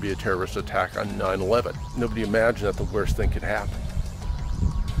that there would be a terrorist attack on 9/11. Nobody imagined that the worst thing could happen.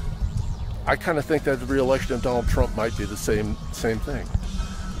 I kind of think that the re-election of Donald Trump might be the same thing.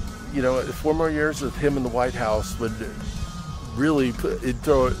 You know, 4 more years of him in the White House would really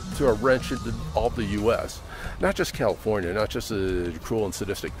throw a wrench into all the U.S., not just California, not just the cruel and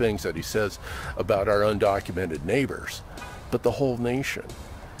sadistic things that he says about our undocumented neighbors, but the whole nation.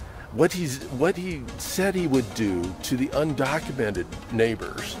 What he said he would do to the undocumented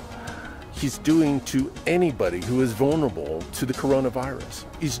neighbors, he's doing to anybody who is vulnerable to the coronavirus.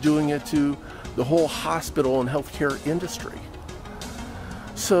 He's doing it to the whole hospital and healthcare industry.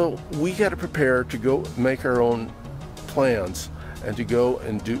 So we got to prepare to go make our own plans and to go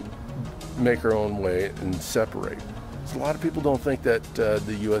and make our own way and separate. So a lot of people don't think that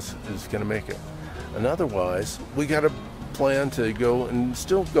the U.S. is going to make it. And otherwise, we got to plan to go and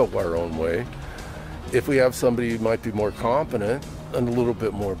still go our own way. If we have somebody who might be more competent and a little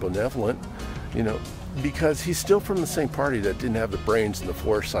bit more benevolent, you know, because he's still from the same party that didn't have the brains and the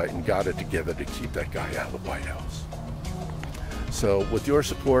foresight and got it together to keep that guy out of the White House. So with your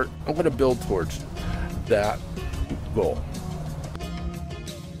support, I'm going to build towards that goal.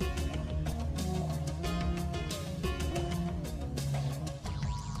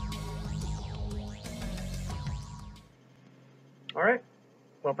 All right.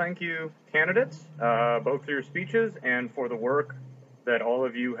 Well, thank you, candidates, both for your speeches and for the work that all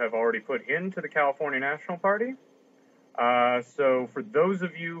of you have already put into the California National Party. So for those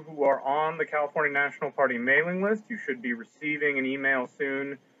of you who are on the California National Party mailing list, you should be receiving an email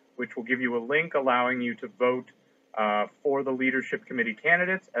soon, which will give you a link allowing you to vote for the leadership committee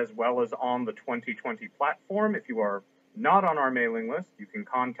candidates, as well as on the 2020 platform. If you are not on our mailing list, you can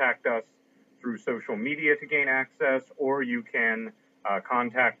contact us through social media to gain access, or you can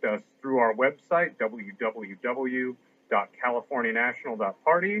contact us through our website,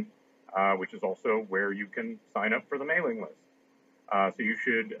 www.californianational.party, which is also where you can sign up for the mailing list. So you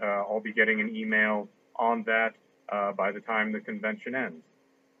should all be getting an email on that by the time the convention ends.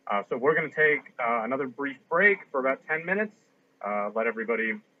 So we're going to take another brief break for about 10 minutes, let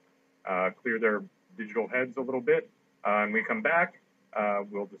everybody clear their digital heads a little bit. And we come back,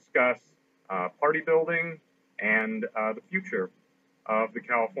 we'll discuss party building and the future of the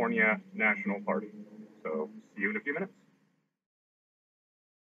California National Party. So see you in a few minutes.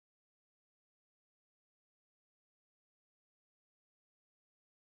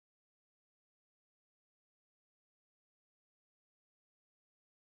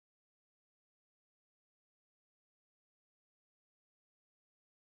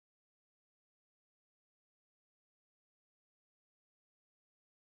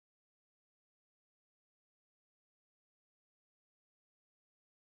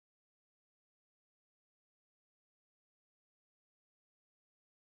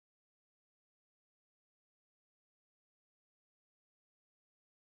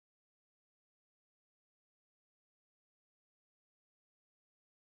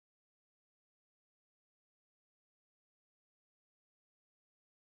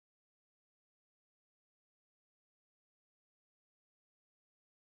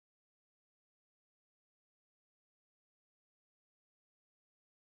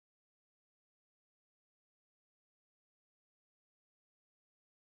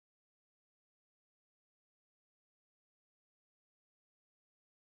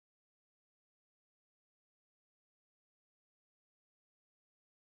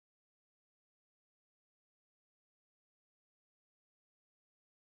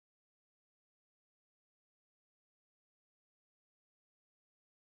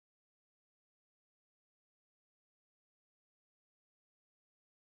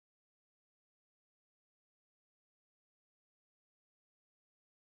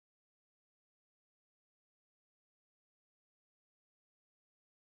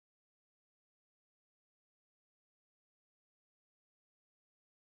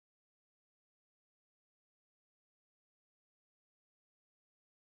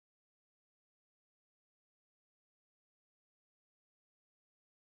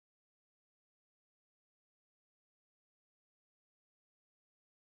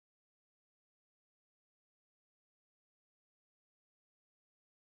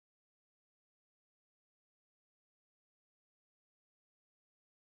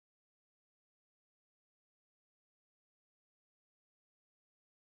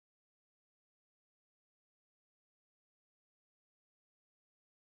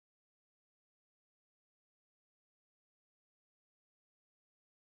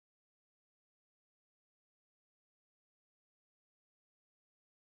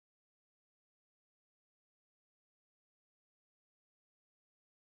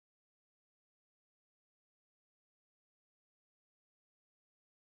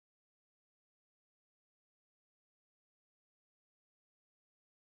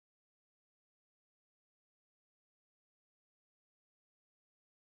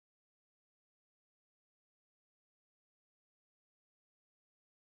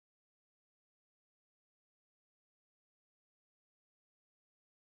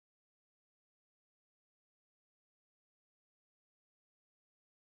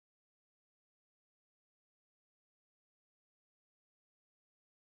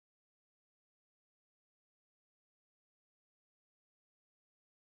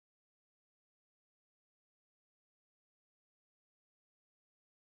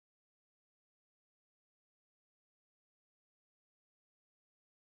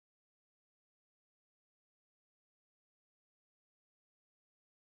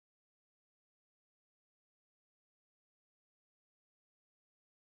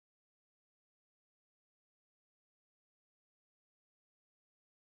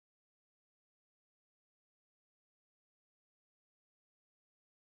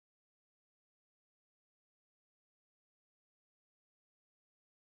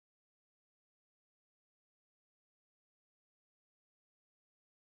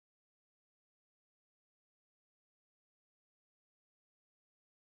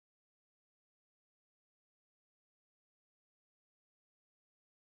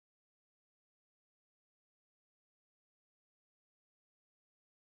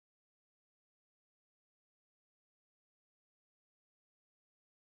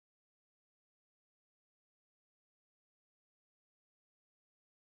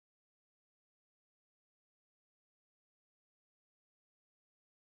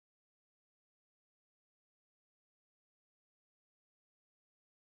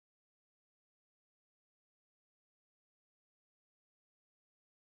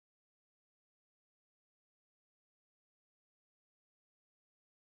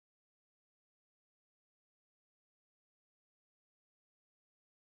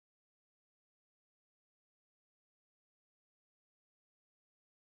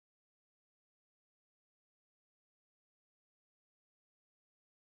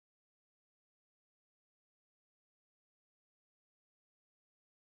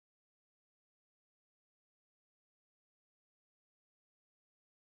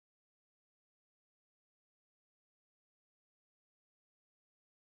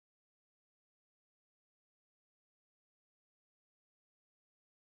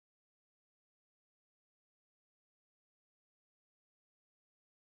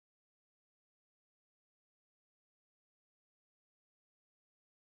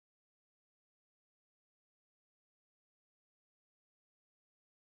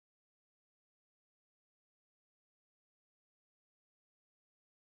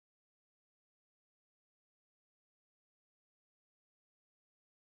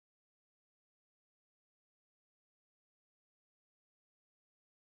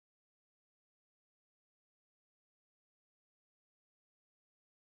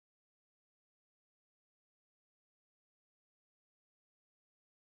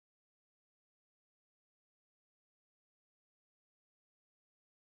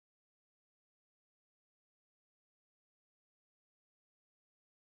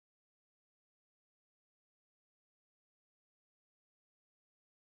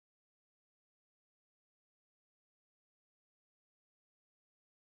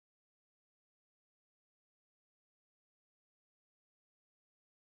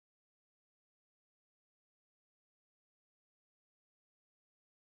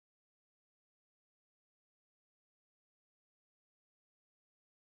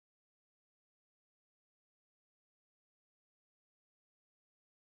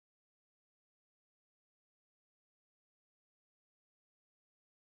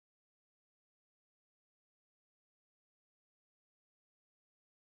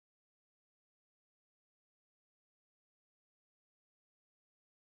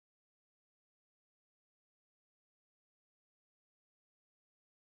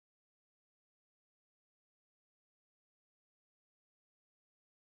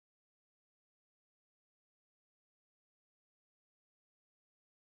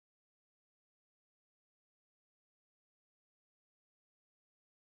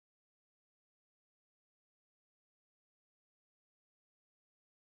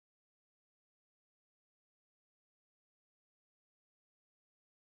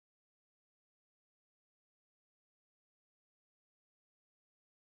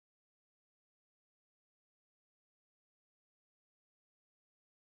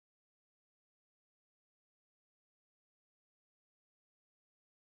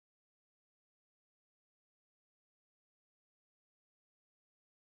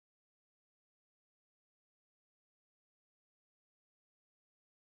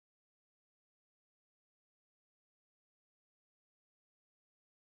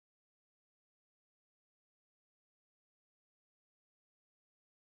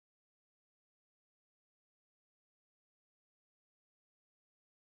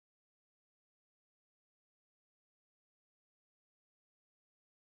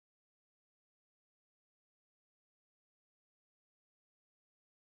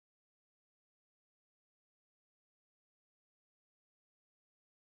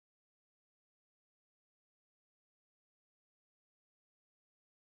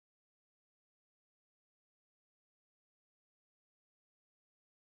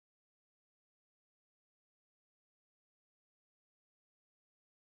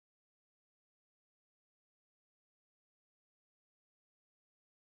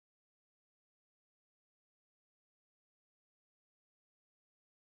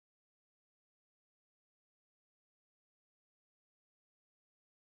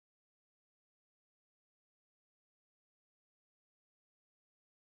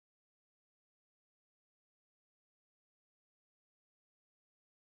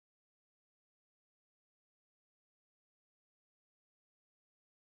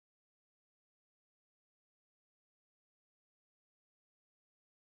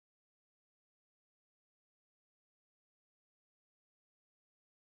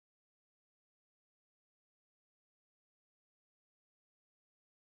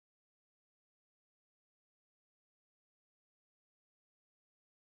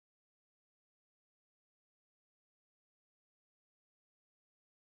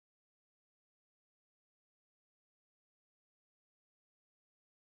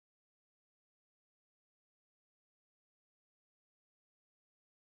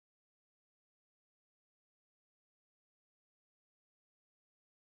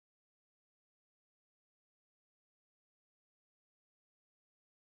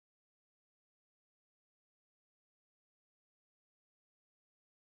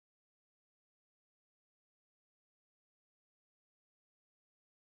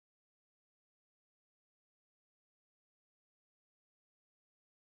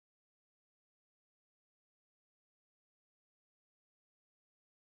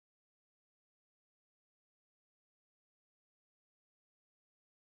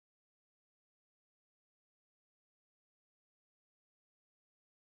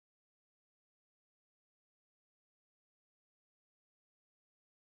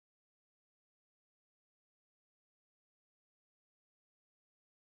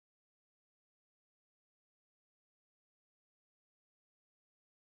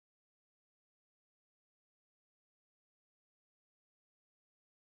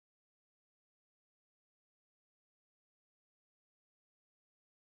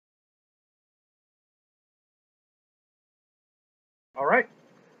 All right.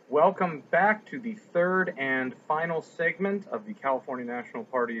 Welcome back to the third and final segment of the California National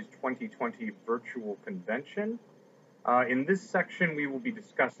Party's 2020 virtual convention. In this section, we will be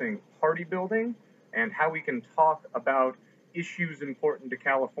discussing party building and how we can talk about issues important to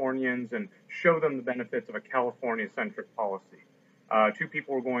Californians and show them the benefits of a California-centric policy. Two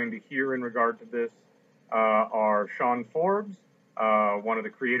people we're going to hear in regard to this are Sean Forbes, one of the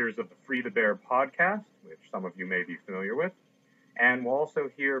creators of the Free the Bear podcast, which some of you may be familiar with. And we'll also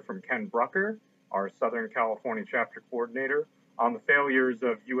hear from Ken Brucker, our Southern California chapter coordinator, on the failures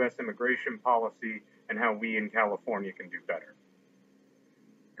of U.S. immigration policy and how we in California can do better.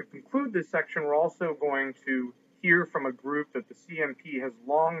 To conclude this section, we're also going to hear from a group that the CNP has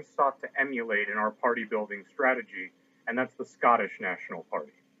long sought to emulate in our party building strategy, and that's the Scottish National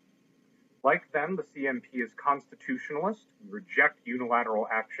Party. Like them, the CNP is constitutionalist. We reject unilateral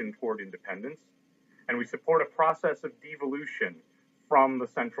action toward independence, and we support a process of devolution from the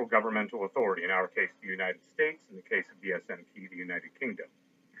central governmental authority, in our case, the United States, in the case of the SNP, the United Kingdom.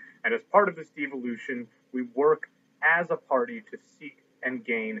 And as part of this devolution, we work as a party to seek and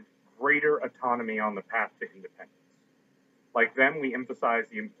gain greater autonomy on the path to independence. Like them, we emphasize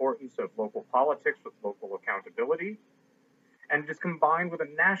the importance of local politics with local accountability, and it is combined with a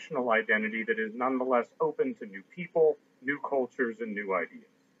national identity that is nonetheless open to new people, new cultures, and new ideas.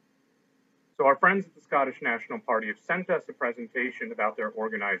 So our friends at the Scottish National Party have sent us a presentation about their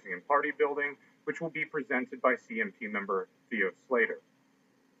organizing and party building, which will be presented by CNP member Theo Slater.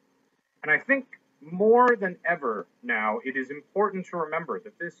 And I think more than ever now, it is important to remember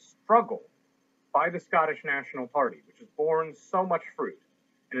that this struggle by the Scottish National Party, which has borne so much fruit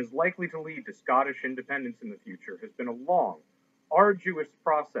and is likely to lead to Scottish independence in the future, has been a long, arduous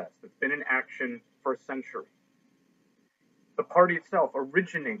process that's been in action for a century. The party itself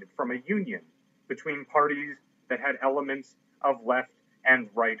originated from a union between parties that had elements of left and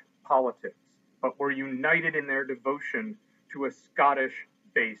right politics, but were united in their devotion to a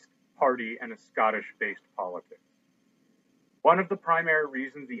Scottish-based party and a Scottish-based politics. One of the primary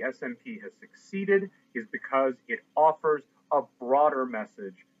reasons the SNP has succeeded is because it offers a broader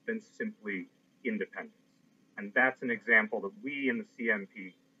message than simply independence. And that's an example that we in the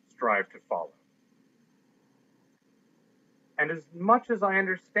CNP strive to follow. And as much as I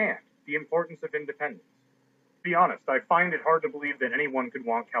understand the importance of independence, to be honest, I find it hard to believe that anyone could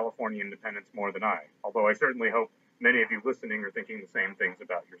want California independence more than I, although I certainly hope many of you listening are thinking the same things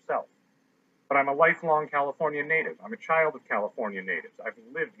about yourself. But I'm a lifelong California native. I'm a child of California natives. I've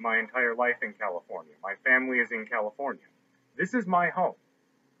lived my entire life in California. My family is in California. This is my home.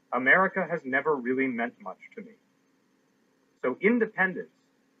 America has never really meant much to me. So independence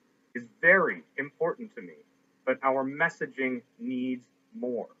is very important to me, but our messaging needs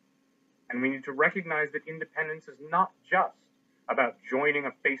more. And we need to recognize that independence is not just about joining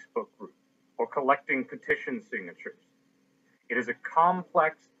a Facebook group or collecting petition signatures. It is a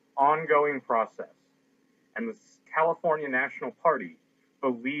complex, ongoing process. And the California National Party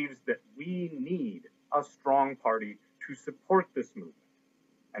believes that we need a strong party to support this movement.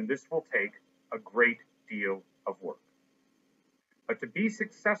 And this will take a great deal of work. But to be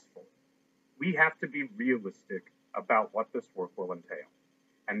successful, we have to be realistic about what this work will entail.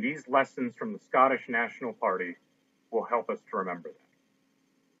 And these lessons from the Scottish National Party will help us to remember that.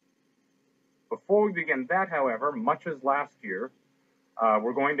 Before we begin that, however, much as last year,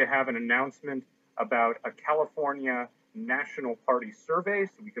 we're going to have an announcement about a California National Party survey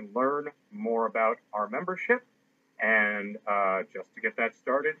so we can learn more about our membership. And just to get that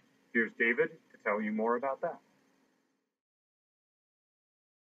started, here's David to tell you more about that.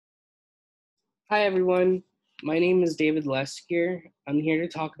 Hi, everyone. My name is David Leskier. I'm here to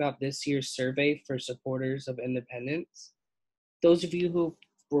talk about this year's survey for supporters of independence. Those of you who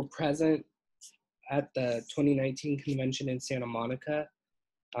were present at the 2019 convention in Santa Monica,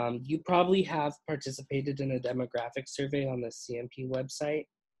 you probably have participated in a demographic survey on the CNP website.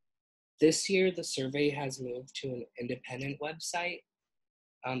 This year, the survey has moved to an independent website.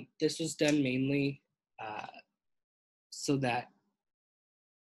 This was done mainly so that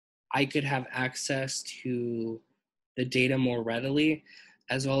I could have access to the data more readily,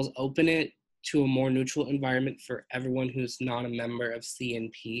 as well as open it to a more neutral environment for everyone who's not a member of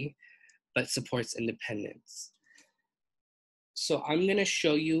CNP, but supports independence. So I'm gonna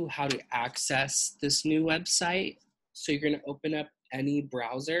show you how to access this new website. So you're gonna open up any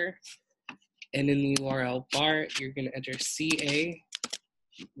browser, and in the URL bar, you're gonna enter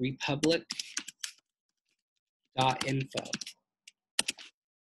carepublic.info.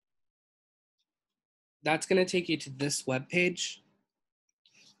 That's gonna take you to this webpage,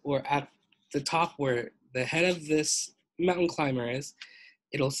 or at the top where the head of this mountain climber is,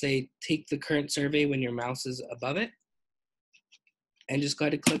 it'll say take the current survey when your mouse is above it. And just go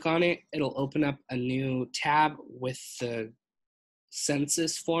ahead and click on it. It'll open up a new tab with the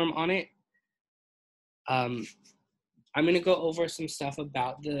census form on it. I'm going to go over some stuff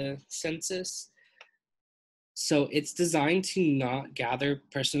about the census. So it's designed to not gather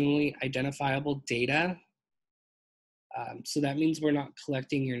personally identifiable data. So that means we're not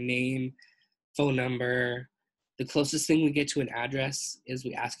collecting your name, phone number. The closest thing we get to an address is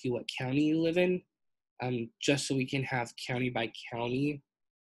we ask you what county you live in, just so we can have county by county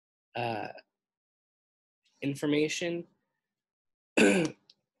information,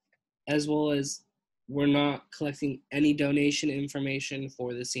 as well as we're not collecting any donation information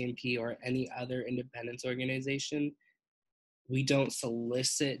for the CNP or any other independence organization. We don't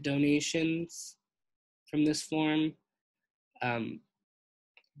solicit donations from this form.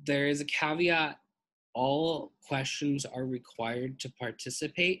 There is a caveat. All questions are required to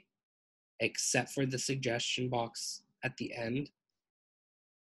participate, except for the suggestion box at the end.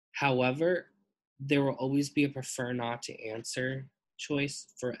 However, there will always be a prefer not to answer choice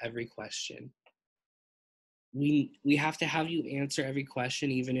for every question. We have to have you answer every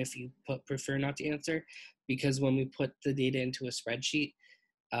question, even if you prefer not to answer, because when we put the data into a spreadsheet,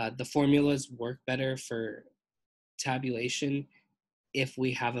 the formulas work better for tabulation if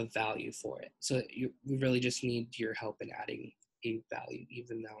we have a value for it. So we really just need your help in adding a value,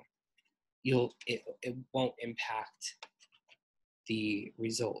 even though it won't impact the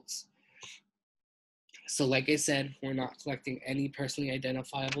results. So like I said, we're not collecting any personally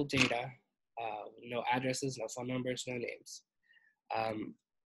identifiable data, no addresses, no phone numbers, no names.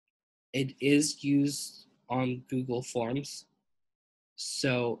 It is used on Google Forms.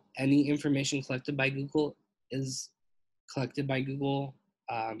 So any information collected by Google is collected by Google.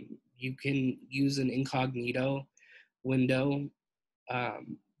 You can use an incognito window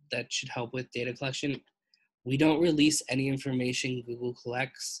that should help with data collection. We don't release any information Google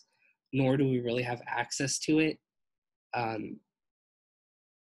collects, nor do we really have access to it.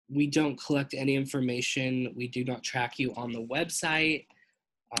 We don't collect any information. We do not track you on the website.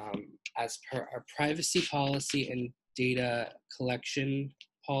 As per our privacy policy and data collection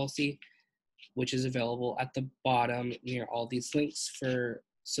policy, which is available at the bottom near all these links for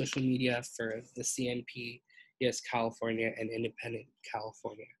social media for the CNP, Yes California, and Independent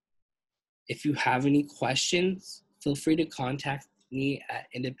California. If you have any questions, feel free to contact me at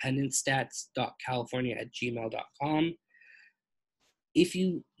independentstats.california@gmail.com. If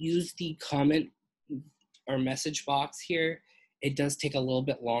you use the comment or message box here, it does take a little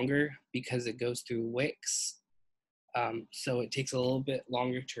bit longer because it goes through Wix. So it takes a little bit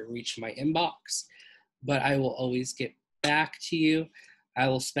longer to reach my inbox, but I will always get back to you. I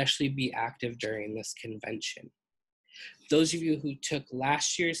will especially be active during this convention. Those of you who took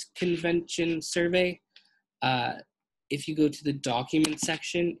last year's convention survey, if you go to the document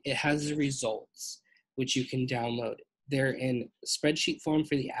section, it has the results, which you can download. They're in spreadsheet form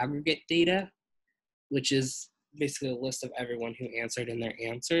for the aggregate data, which is basically a list of everyone who answered and their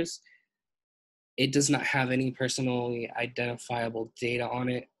answers. It does not have any personally identifiable data on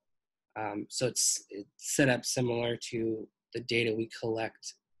it. So it's set up similar to the data we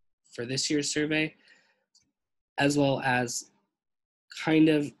collect for this year's survey, as well as kind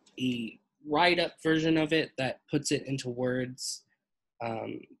of a write-up version of it that puts it into words,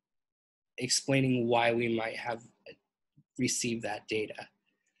 explaining why we might have received that data.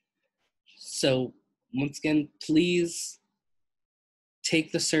 So once again, please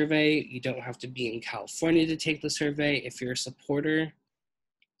take the survey. You don't have to be in California to take the survey. If you're a supporter,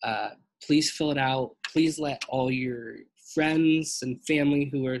 please fill it out. Please let all your friends and family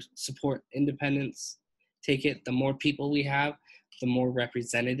who are support independence take it. The more people we have, the more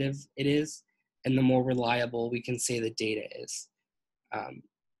representative it is, and the more reliable we can say the data is.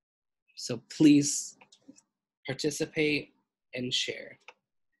 So please participate and share.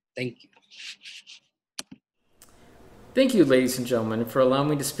 Thank you. Thank you, ladies and gentlemen, for allowing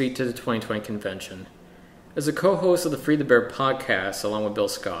me to speak to the 2020 convention. As a co-host of the Free the Bear podcast, along with Bill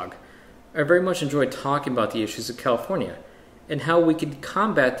Skog, I very much enjoyed talking about the issues of California and how we can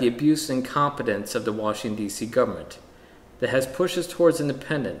combat the abuse and incompetence of the Washington, D.C. government that has pushed us towards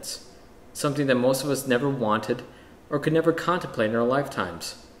independence, something that most of us never wanted or could never contemplate in our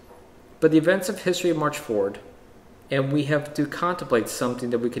lifetimes. But the events of history march forward, and we have to contemplate something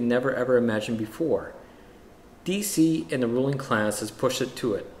that we could never ever imagine before. DC and the ruling class has pushed it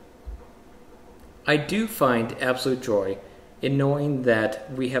to it. I do find absolute joy in knowing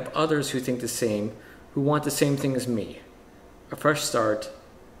that we have others who think the same, who want the same thing as me. A fresh start,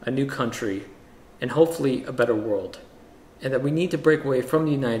 a new country, and hopefully a better world. and that we need to break away from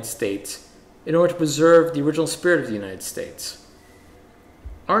the United States in order to preserve the original spirit of the United States.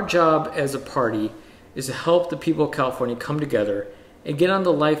 Our job as a party is to help the people of California come together and get on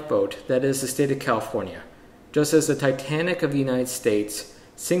the lifeboat that is the state of California, just as the Titanic of the United States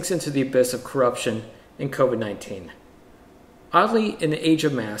sinks into the abyss of corruption and COVID-19. Oddly, in the age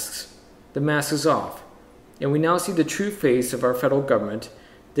of masks, the mask is off, and we now see the true face of our federal government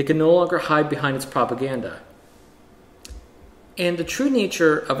that can no longer hide behind its propaganda. And the true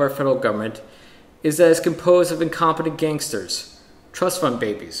nature of our federal government is that it's composed of incompetent gangsters, trust fund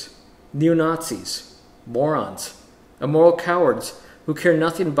babies, neo-Nazis, morons, immoral cowards who care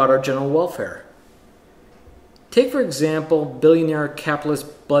nothing about our general welfare. Take, for example, billionaire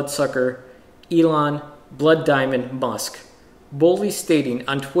capitalist bloodsucker Elon Blood Diamond Musk boldly stating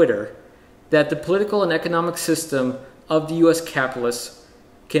on Twitter that the political and economic system of the U.S. capitalists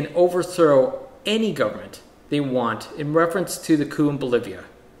can overthrow any government they want in reference to the coup in Bolivia.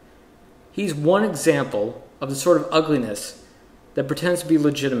 He's one example of the sort of ugliness that pretends to be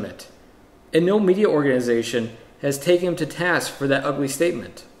legitimate, and no media organization has taken him to task for that ugly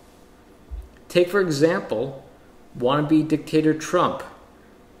statement. Take, for example, wannabe dictator Trump,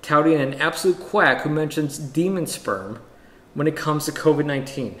 touting an absolute quack who mentions demon sperm when it comes to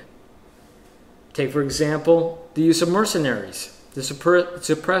COVID-19. Take, for example, the use of mercenaries to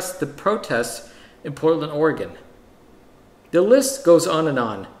suppress the protests in Portland, Oregon. The list goes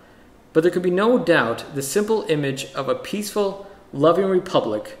on, but there can be no doubt the simple image of a peaceful, loving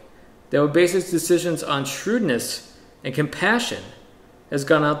republic that would base its decisions on shrewdness and compassion has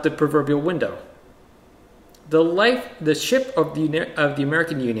gone out the proverbial window. The ship of the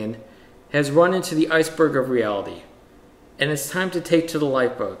American Union has run into the iceberg of reality, and it's time to take to the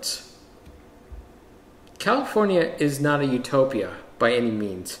lifeboats. California is not a utopia by any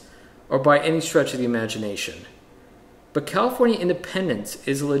means, or by any stretch of the imagination. But California independence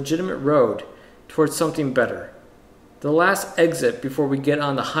is a legitimate road towards something better, the last exit before we get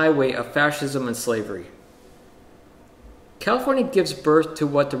on the highway of fascism and slavery. California gives birth to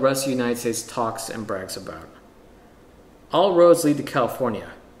what the rest of the United States talks and brags about. All roads lead to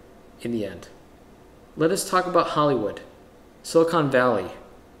California, in the end. Let us talk about Hollywood, Silicon Valley,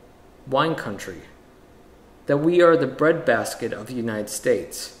 wine country, that we are the breadbasket of the United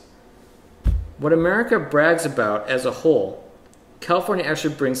States. What America brags about as a whole, California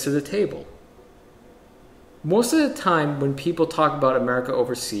actually brings to the table. Most of the time when people talk about America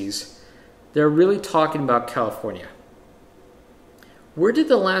overseas, they're really talking about California. Where did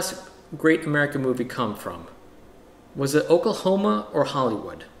the last great American movie come from? Was it Oklahoma or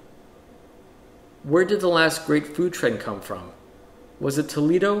Hollywood? Where did the last great food trend come from? Was it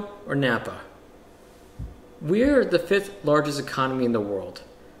Toledo or Napa? We are the 5th largest economy in the world,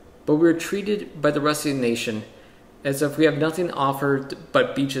 but we are treated by the rest of the nation as if we have nothing offered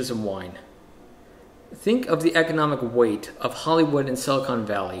but beaches and wine. Think of the economic weight of Hollywood and Silicon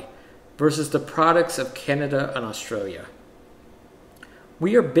Valley versus the products of Canada and Australia.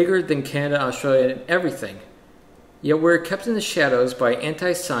 We are bigger than Canada and Australia in everything, yet we're kept in the shadows by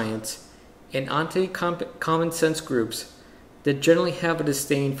anti-science and anti-common sense groups that generally have a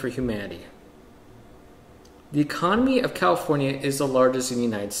disdain for humanity. The economy of California is the largest in the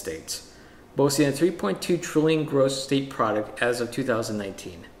United States, boasting a $3.2 trillion gross state product as of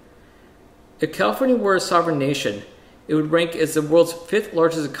 2019. If California were a sovereign nation, it would rank as the world's 5th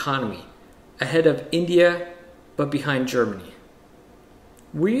largest economy, ahead of India, but behind Germany.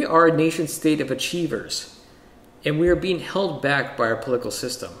 We are a nation state of achievers, and we are being held back by our political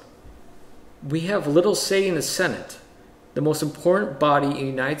system. We have little say in the Senate, the most important body in the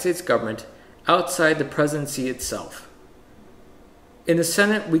United States government outside the presidency itself. In the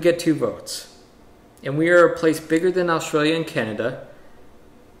Senate, we get 2 votes, and we are a place bigger than Australia and Canada,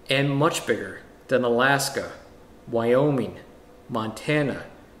 and much bigger than Alaska, Wyoming, Montana,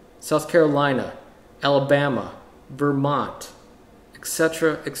 South Carolina, Alabama, Vermont,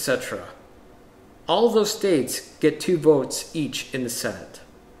 etc., etc. All of those states get 2 votes each in the Senate.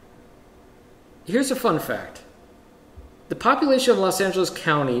 Here's a fun fact. The population of Los Angeles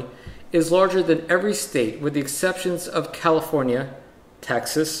County is larger than every state with the exceptions of California,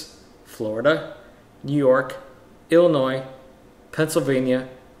 Texas, Florida, New York, Illinois, Pennsylvania,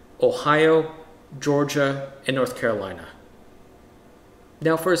 Ohio, Georgia, and North Carolina.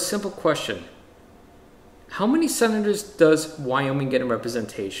 Now for a simple question. How many senators does Wyoming get in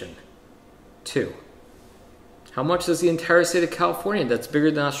representation? 2. How much does the entire state of California, that's bigger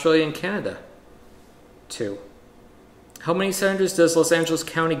than Australia and Canada? 2. How many senators does Los Angeles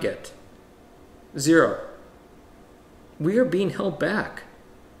County get? 0. We are being held back.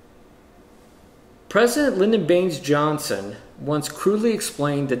 President Lyndon Baines Johnson once crudely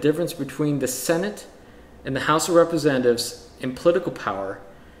explained the difference between the Senate and the House of Representatives in political power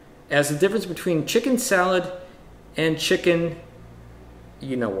as the difference between chicken salad and chicken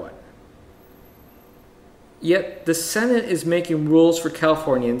you know what. Yet the Senate is making rules for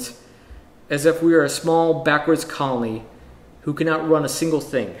Californians as if we are a small backwards colony who cannot run a single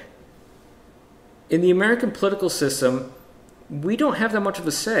thing. In the American political system, we don't have that much of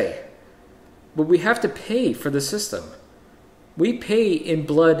a say, but we have to pay for the system. We pay in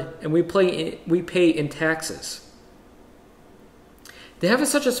blood and we pay in taxes. To have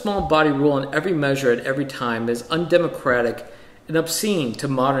such a small body rule on every measure at every time is undemocratic and obscene to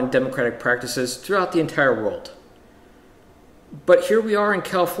modern democratic practices throughout the entire world. But here we are in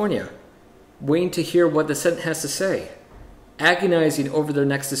California, waiting to hear what the Senate has to say, agonizing over their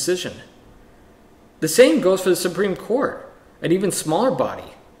next decision. The same goes for the Supreme Court, an even smaller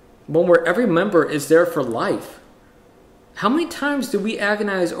body, one where every member is there for life. How many times do we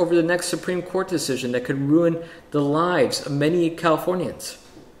agonize over the next Supreme Court decision that could ruin the lives of many Californians?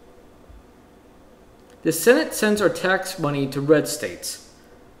 The Senate sends our tax money to red states,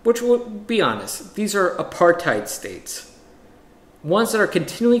 which, will be honest, these are apartheid states. Ones that are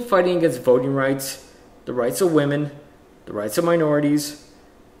continually fighting against voting rights, the rights of women, the rights of minorities,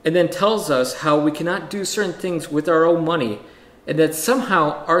 and then tells us how we cannot do certain things with our own money and that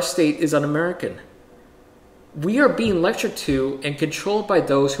somehow our state is un-American. We are being lectured to and controlled by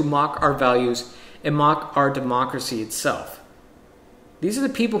those who mock our values and mock our democracy itself. These are the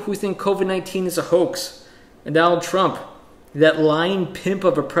people who think COVID-19 is a hoax, and Donald Trump, that lying pimp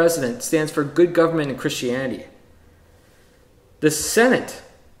of a president, stands for good government and Christianity. The Senate,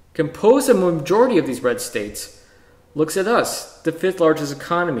 composed of a majority of these red states, looks at us, the fifth largest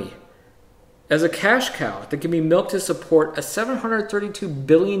economy, as a cash cow that can be milked to support a $732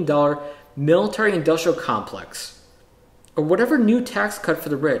 billion military-industrial complex, or whatever new tax cut for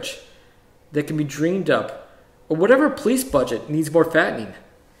the rich that can be dreamed up, or whatever police budget needs more fattening.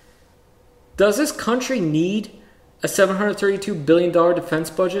 Does this country need a $732 billion defense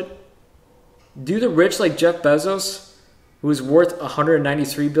budget? Do the rich like Jeff Bezos, who is worth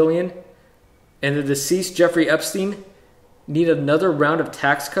 $193 billion, and the deceased Jeffrey Epstein need another round of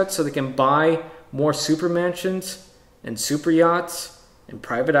tax cuts so they can buy more super mansions and super yachts and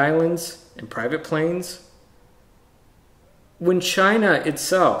private islands and private planes? When China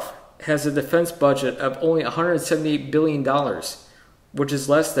itself has a defense budget of only $178 billion, which is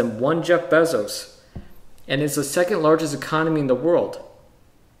less than one Jeff Bezos, and is the second largest economy in the world,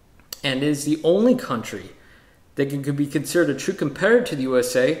 and is the only country that can be considered a true competitor to the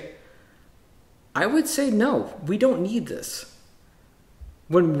USA, I would say no, we don't need this.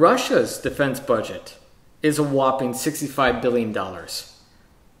 When Russia's defense budget is a whopping $65 billion,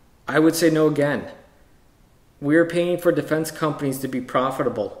 I would say no again. We are paying for defense companies to be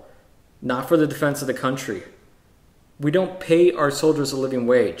profitable, not for the defense of the country. We don't pay our soldiers a living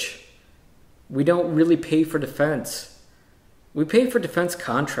wage. We don't really pay for defense. We pay for defense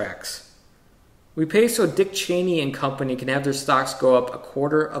contracts. We pay so Dick Cheney and company can have their stocks go up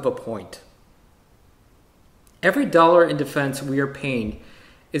 1/4 of a point. Every dollar in defense we are paying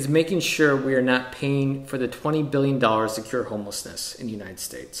is making sure we are not paying for the $20 billion to cure homelessness in the United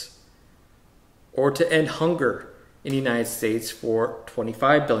States, or to end hunger in the United States for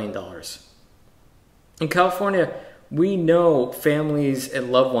 $25 billion. In California, we know families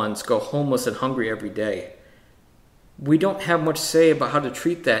and loved ones go homeless and hungry every day. We don't have much say about how to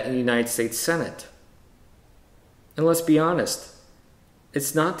treat that in the United States Senate. And let's be honest,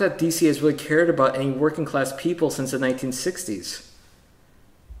 it's not that DC has really cared about any working class people since the 1960s.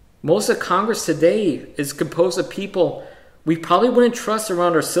 Most of Congress today is composed of people we probably wouldn't trust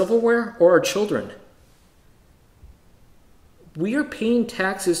around our silverware or our children. We are paying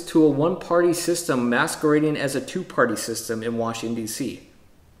taxes to a one-party system masquerading as a two-party system in Washington, D.C.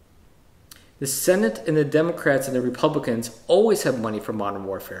 The Senate and the Democrats and the Republicans always have money for modern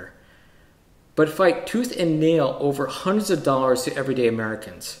warfare, but fight tooth and nail over hundreds of dollars to everyday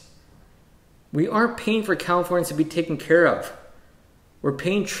Americans. We aren't paying for Californians to be taken care of. We're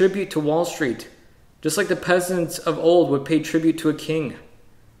paying tribute to Wall Street, just like the peasants of old would pay tribute to a king.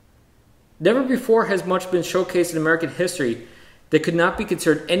 Never before has much been showcased in American history that could not be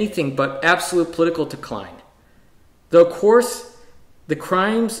considered anything but absolute political decline. Though, of course, the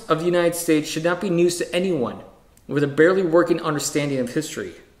crimes of the United States should not be news to anyone with a barely working understanding of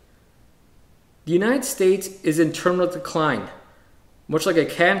history. The United States is in terminal decline, much like a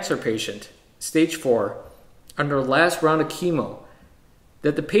cancer patient, stage 4, under the last round of chemo,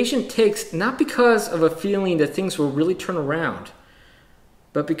 that the patient takes not because of a feeling that things will really turn around,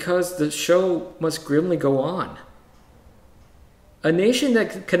 but because the show must grimly go on. A nation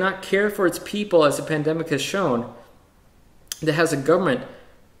that cannot care for its people, as the pandemic has shown, that has a government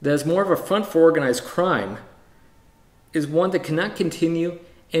that is more of a front for organized crime, is one that cannot continue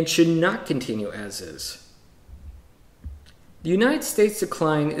and should not continue as is. The United States'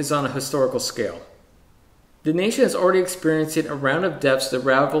 decline is on a historical scale. The nation has already experienced a round of deaths that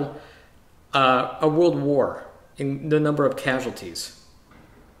rival a world war in the number of casualties.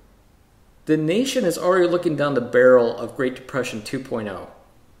 The nation is already looking down the barrel of Great Depression 2.0,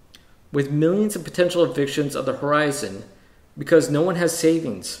 with millions of potential evictions on the horizon because no one has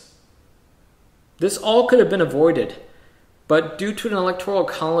savings. This all could have been avoided, but due to an electoral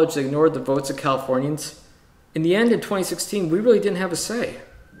college that ignored the votes of Californians, in the end in 2016, we really didn't have a say.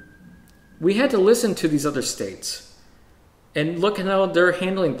 We had to listen to these other states and look at how they're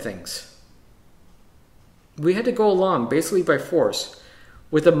handling things. We had to go along, basically by force,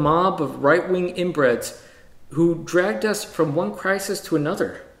 with a mob of right-wing inbreds who dragged us from one crisis to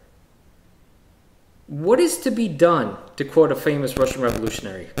another. What is to be done, to quote a famous Russian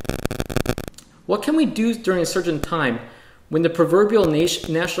revolutionary? What can we do during a certain time when the proverbial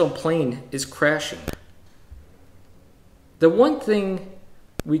national plane is crashing? The one thing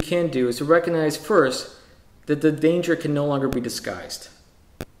we can do is to recognize first that the danger can no longer be disguised.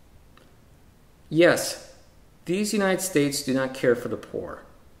 Yes, these United States do not care for the poor.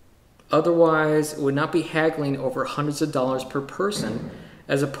 Otherwise, it would not be haggling over hundreds of dollars per person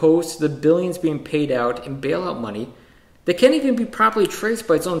as opposed to the billions being paid out in bailout money that can't even be properly traced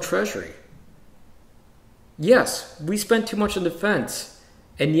by its own treasury. Yes, we spend too much on defense.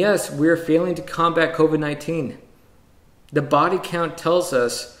 And yes, we are failing to combat COVID-19. The body count tells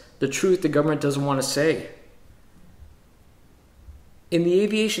us the truth the government doesn't want to say. In the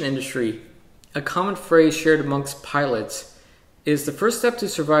aviation industry, a common phrase shared amongst pilots is the first step to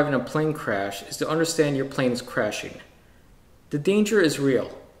surviving a plane crash is to understand your plane is crashing. The danger is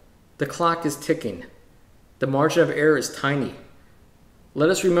real. The clock is ticking. The margin of error is tiny. Let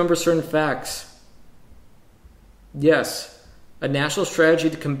us remember certain facts. Yes, a national strategy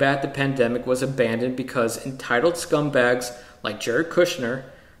to combat the pandemic was abandoned because entitled scumbags like Jared Kushner,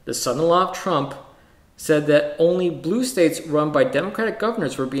 the son-in-law of Trump, said that only blue states run by Democratic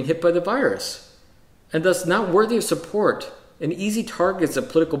governors were being hit by the virus, and thus not worthy of support and easy targets of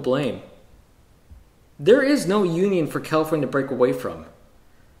political blame. There is no union for California to break away from.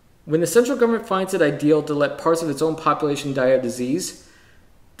 When the central government finds it ideal to let parts of its own population die of disease,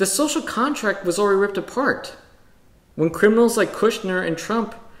 the social contract was already ripped apart. When criminals like Kushner and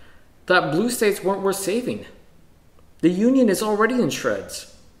Trump thought blue states weren't worth saving. The union is already in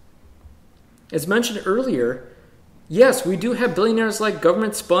shreds. As mentioned earlier, yes, we do have billionaires like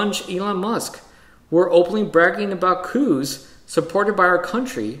government sponge Elon Musk, who are openly bragging about coups supported by our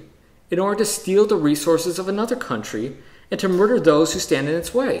country in order to steal the resources of another country and to murder those who stand in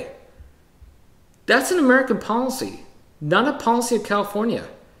its way. That's an American policy, not a policy of California.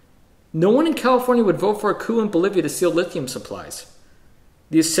 No one in California would vote for a coup in Bolivia to steal lithium supplies.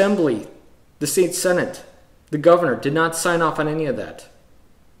 The Assembly, the State Senate, the governor did not sign off on any of that.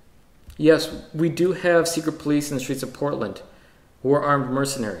 Yes, we do have secret police in the streets of Portland who are armed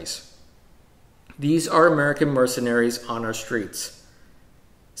mercenaries. These are American mercenaries on our streets.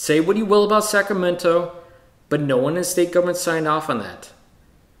 Say what you will about Sacramento, but no one in the state government signed off on that.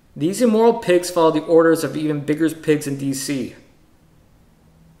 These immoral pigs follow the orders of even bigger pigs in D.C.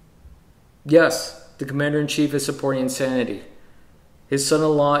 Yes, the commander-in-chief is supporting insanity. His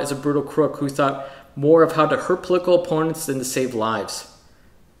son-in-law is a brutal crook who thought more of how to hurt political opponents than to save lives.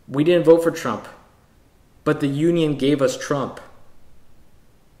 We didn't vote for Trump, but the union gave us Trump.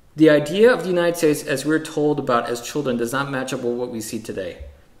 The idea of the United States as we were told about as children does not match up with what we see today.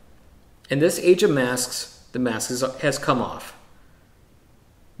 In this age of masks, the mask has come off.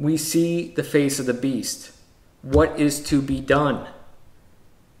 We see the face of the beast. What is to be done?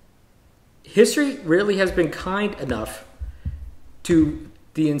 History rarely has been kind enough to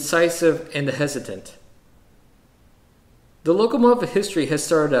the incisive and the hesitant. The locomotive of history has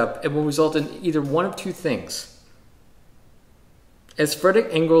started up and will result in either one of two things. As Frederick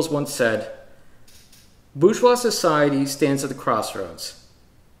Engels once said, bourgeois society stands at the crossroads.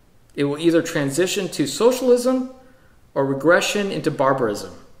 It will either transition to socialism or regression into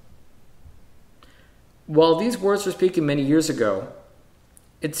barbarism. While these words were spoken many years ago,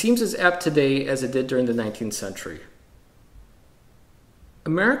 it seems as apt today as it did during the 19th century.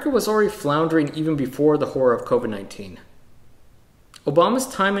 America was already floundering even before the horror of COVID-19. Obama's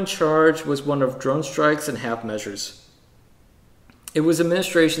time in charge was one of drone strikes and half measures. It was an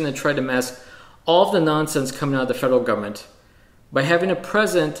administration that tried to mask all of the nonsense coming out of the federal government by having a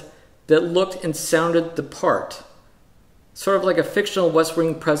president that looked and sounded the part, sort of like a fictional West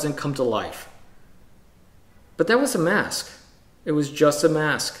Wing president come to life. But that was a mask. It was just a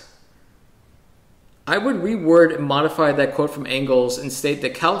mask. I would reword and modify that quote from Engels and state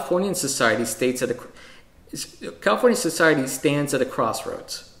that Californian society stands at a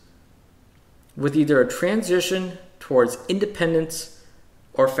crossroads, with either a transition towards independence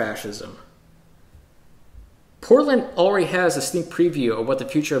or fascism. Portland already has a sneak preview of what the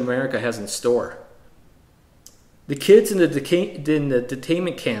future of America has in store. The kids in the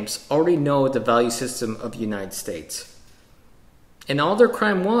detainment camps already know the value system of the United States. And all their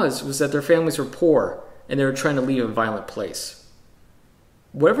crime was that their families were poor and they were trying to leave a violent place.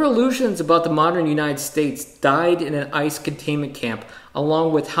 Whatever illusions about the modern United States died in an ICE containment camp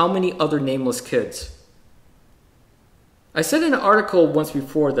along with how many other nameless kids. I said in an article once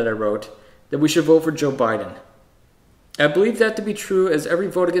before that I wrote that we should vote for Joe Biden. I believe that to be true, as every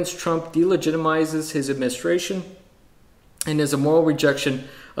vote against Trump delegitimizes his administration and is a moral rejection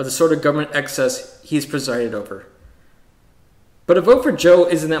of the sort of government excess he has presided over. But a vote for Joe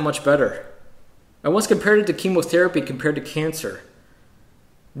isn't that much better. I once compared it to chemotherapy compared to cancer.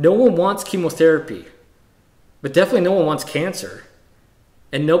 No one wants chemotherapy, but definitely no one wants cancer.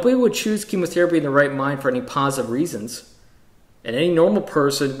 And nobody would choose chemotherapy in the right mind for any positive reasons. And any normal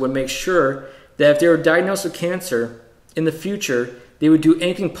person would make sure that if they were diagnosed with cancer, in the future, they would do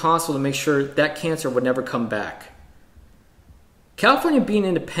anything possible to make sure that cancer would never come back. California being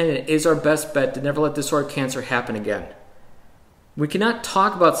independent is our best bet to never let this sort of cancer happen again. We cannot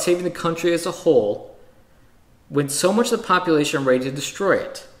talk about saving the country as a whole when so much of the population are ready to destroy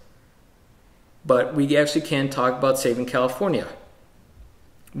it. But we actually can talk about saving California.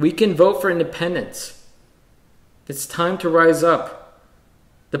 We can vote for independence. It's time to rise up.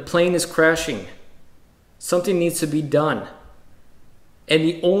 The plane is crashing. Something needs to be done. And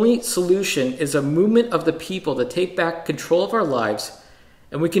the only solution is a movement of the people to take back control of our lives,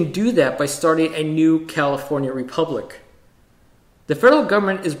 and we can do that by starting a new California Republic. The federal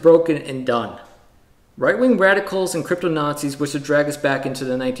government is broken and done. Right-wing radicals and crypto-Nazis wish to drag us back into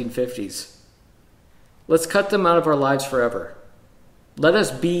the 1950s. Let's cut them out of our lives forever. Let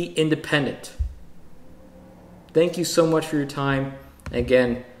us be independent. Thank you so much for your time.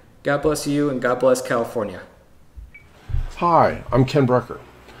 Again, God bless you and God bless California. Hi, I'm Ken Brucker.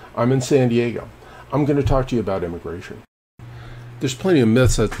 I'm in San Diego. I'm going to talk to you about immigration. There's plenty of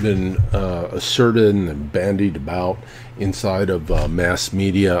myths that's been asserted and bandied about inside of mass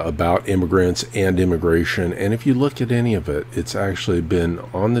media about immigrants and immigration. And if you look at any of it, it's actually been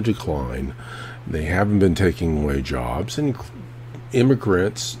on the decline. They haven't been taking away jobs. And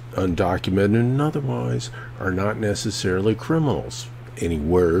immigrants, undocumented and otherwise, are not necessarily criminals any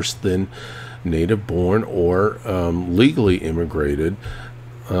worse than native-born or legally immigrated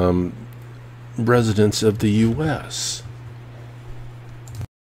residents of the U.S.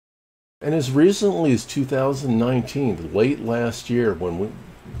 And as recently as 2019, late last year, when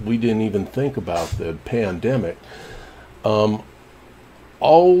we didn't even think about the pandemic,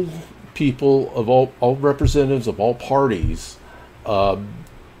 all people of all representatives of all parties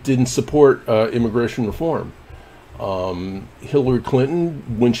didn't support immigration reform. Hillary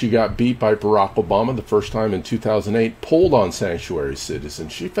Clinton, when she got beat by Barack Obama the first time in 2008, pulled on sanctuary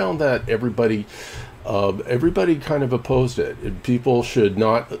citizens. She found that everybody kind of opposed it. People should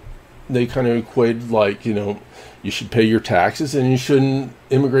not. They kind of equated, like, you should pay your taxes and you shouldn't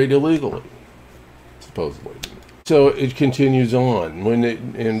immigrate illegally, supposedly. So it continues on.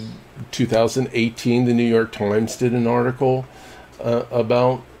 In 2018, the New York Times did an article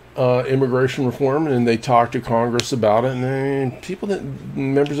about immigration reform, and they talked to Congress about it, and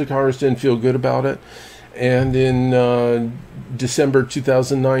members of Congress didn't feel good about it. And in December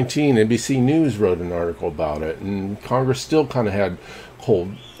 2019, NBC News wrote an article about it, and Congress still kind of had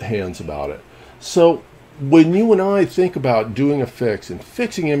cold hands about it. So when you and I think about doing a fix and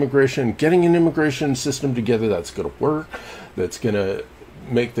fixing immigration, getting an immigration system together that's going to work, that's going to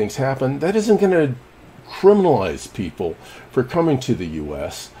make things happen, that isn't going to criminalize people for coming to the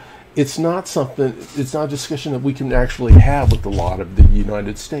U.S. It's not a discussion that we can actually have with a lot of the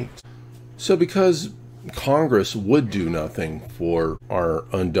United States. So because Congress would do nothing for our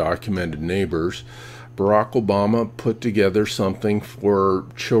undocumented neighbors, Barack Obama put together something for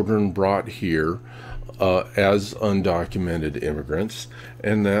children brought here as undocumented immigrants,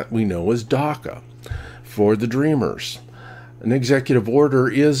 and that we know as DACA for the Dreamers. An executive order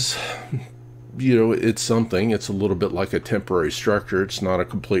is, it's something. It's a little bit like a temporary structure. It's not a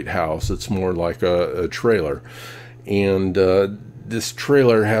complete house. It's more like a trailer. And this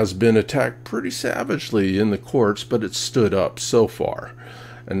trailer has been attacked pretty savagely in the courts, but it's stood up so far.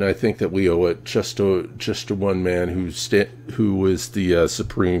 And I think that we owe it just to one man who is the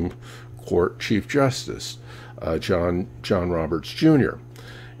Supreme Court Chief Justice, John Roberts Jr.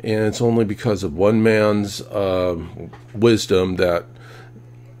 And it's only because of one man's wisdom that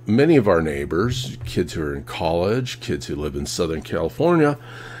many of our neighbors, kids who are in college, kids who live in Southern California,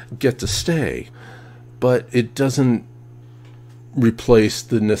 get to stay. But it doesn't replace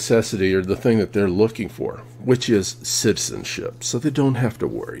the necessity or the thing that they're looking for, which is citizenship. So they don't have to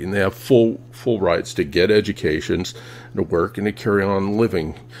worry, and they have full rights to get educations, to work, and to carry on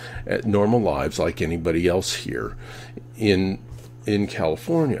living at normal lives like anybody else here in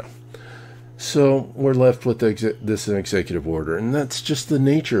California. So we're left with this executive order, and that's just the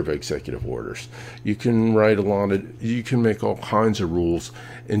nature of executive orders. You can you can make all kinds of rules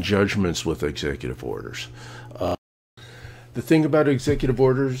and judgments with executive orders. The thing about executive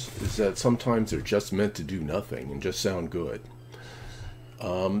orders is that sometimes they're just meant to do nothing and just sound good.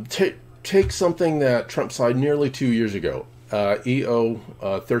 Take something that Trump signed nearly 2 years ago, EO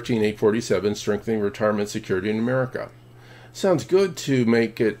 13847, Strengthening Retirement Security in America. Sounds good to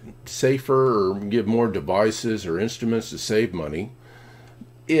make it safer or give more devices or instruments to save money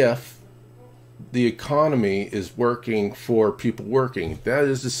if the economy is working for people working. That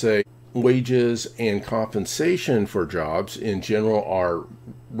is to say, wages and compensation for jobs in general are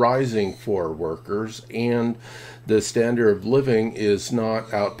rising for workers, and the standard of living is not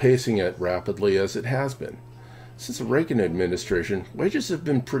outpacing it rapidly as it has been. Since the Reagan administration, wages have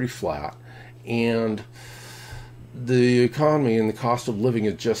been pretty flat, and the economy and the cost of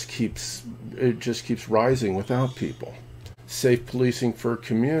living just keeps rising without people. Safe policing for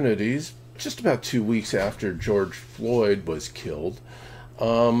communities. Just about 2 weeks after George Floyd was killed,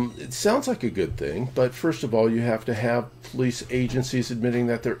 it sounds like a good thing, but first of all, you have to have police agencies admitting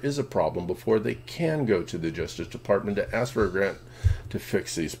that there is a problem before they can go to the Justice Department to ask for a grant to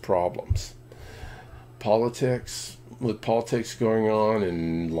fix these problems. With politics going on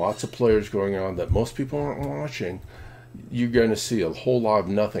and lots of players going on that most people aren't watching, you're going to see a whole lot of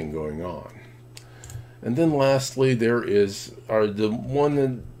nothing going on. And then lastly, there is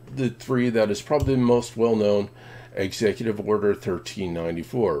the three that is probably the most well-known, Executive Order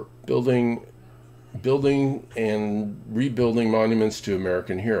 1394, building and rebuilding monuments to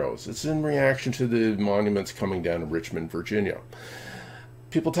American heroes. It's in reaction to the monuments coming down in Richmond, Virginia.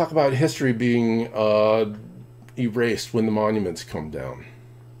 People talk about history being erased when the monuments come down.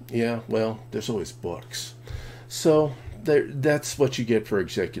 Yeah, well, there's always books. So that's what you get for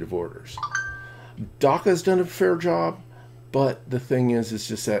executive orders. DACA has done a fair job, but the thing is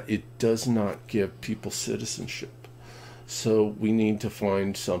just that it does not give people citizenship. So we need to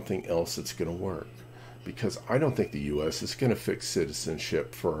find something else that's going to work, because I don't think the U.S. is going to fix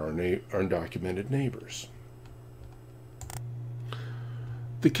citizenship for our undocumented neighbors.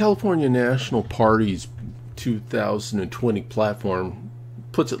 The California National Party's 2020 platform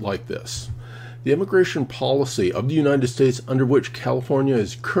puts it like this: the immigration policy of the United States under which California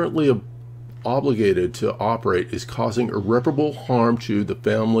is currently obligated to operate is causing irreparable harm to the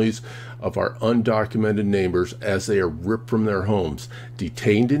families of our undocumented neighbors as they are ripped from their homes,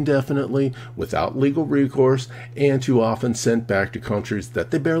 detained indefinitely without legal recourse, and too often sent back to countries that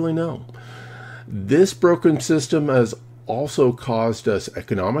they barely know. This broken system has also caused us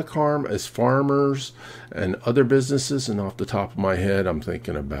economic harm as farmers and other businesses, and off the top of my head, I'm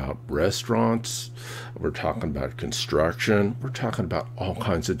thinking about restaurants, we're talking about construction, we're talking about all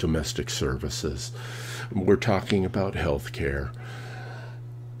kinds of domestic services, we're talking about healthcare.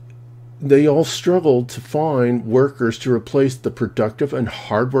 They all struggled to find workers to replace the productive and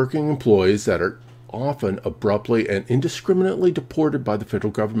hardworking employees that are often abruptly and indiscriminately deported by the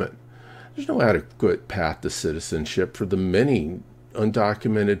federal government. There's no adequate path to citizenship for the many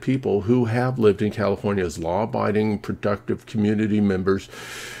undocumented people who have lived in California as law-abiding, productive community members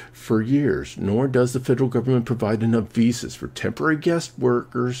for years, nor does the federal government provide enough visas for temporary guest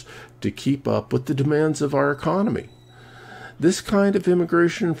workers to keep up with the demands of our economy. This kind of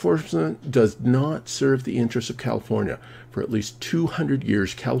immigration enforcement does not serve the interests of California. For at least 200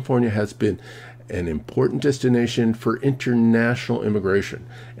 years, California has been an important destination for international immigration,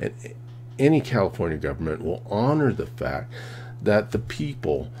 and any California government will honor the fact that the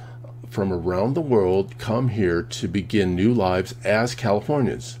people from around the world come here to begin new lives as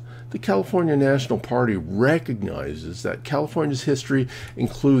Californians. The California National Party recognizes that California's history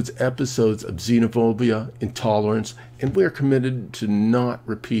includes episodes of xenophobia, intolerance, and we are committed to not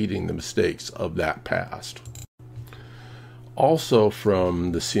repeating the mistakes of that past. Also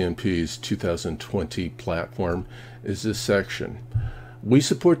from the CNP's 2020 platform is this section. We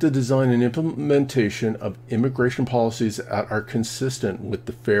support the design and implementation of immigration policies that are consistent with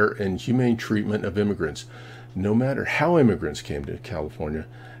the fair and humane treatment of immigrants. No matter how immigrants came to California,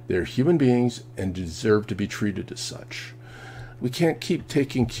 they're human beings and deserve to be treated as such. We can't keep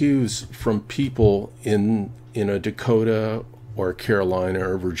taking cues from people in a Dakota or Carolina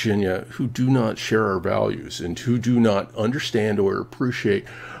or Virginia who do not share our values and who do not understand or appreciate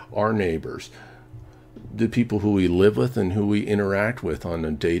our neighbors, the people who we live with and who we interact with on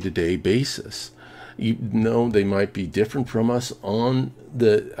a day-to-day basis. Even though they might be different from us on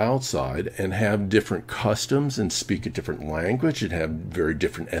the outside and have different customs and speak a different language and have very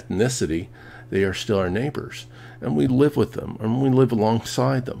different ethnicity, they are still our neighbors. And we live with them and we live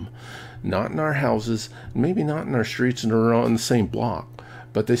alongside them. Not in our houses, maybe not in our streets and or on the same block,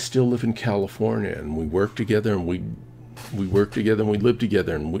 but they still live in California, and we work together and we work together and we live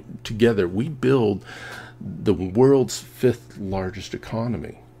together, and together we build the world's 5th largest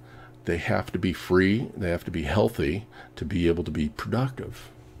economy. They have to be free, they have to be healthy to be able to be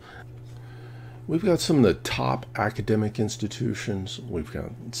productive. We've got some of the top academic institutions. We've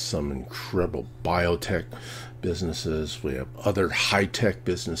got some incredible biotech businesses. We have other high-tech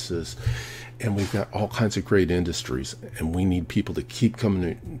businesses. And we've got all kinds of great industries. And we need people to keep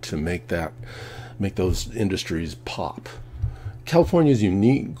coming to make those industries pop. California's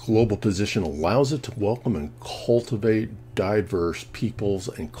unique global position allows it to welcome and cultivate diverse peoples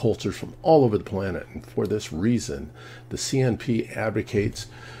and cultures from all over the planet. And for this reason, the CNP advocates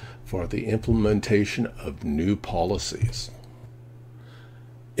for the implementation of new policies.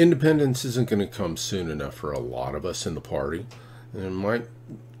 Independence isn't going to come soon enough for a lot of us in the party, and it might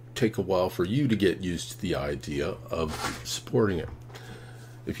take a while for you to get used to the idea of supporting it.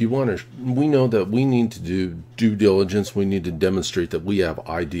 If you want to, we know that we need to do due diligence. We need to demonstrate that we have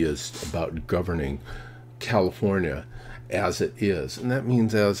ideas about governing California as it is, and that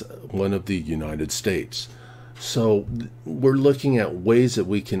means as one of the United States. So we're looking at ways that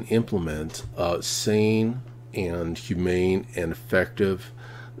we can implement sane and humane and effective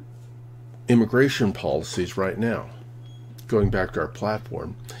immigration policies right now. Going back to our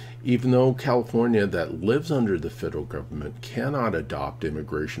platform, even though California that lives under the federal government cannot adopt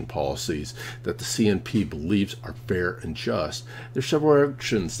immigration policies that the CNP believes are fair and just, there are several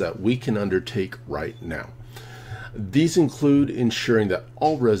actions that we can undertake right now. These include ensuring that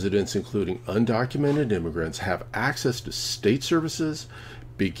all residents, including undocumented immigrants, have access to state services,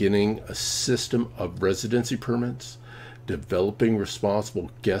 beginning a system of residency permits, developing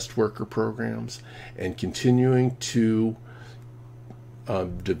responsible guest worker programs, and continuing to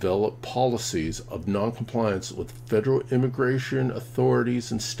develop policies of noncompliance with federal immigration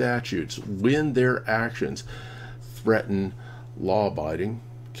authorities and statutes when their actions threaten law-abiding,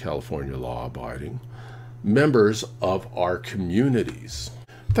 California law-abiding, members of our communities.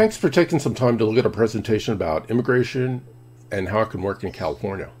 Thanks for taking some time to look at a presentation about immigration and how it can work in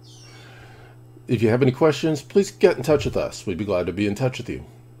California. If you have any questions, please get in touch with us. We'd be glad to be in touch with you.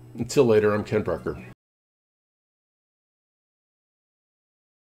 Until later, I'm Ken Brucker.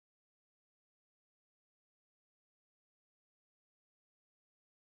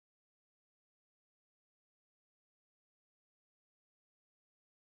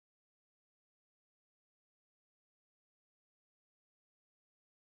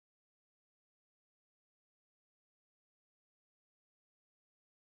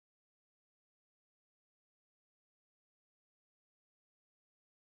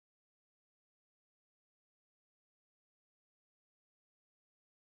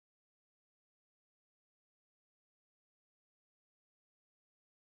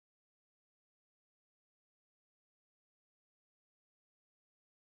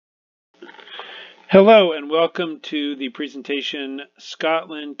 Hello and welcome to the presentation,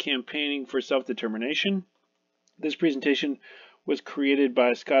 Scotland Campaigning for Self-Determination. This presentation was created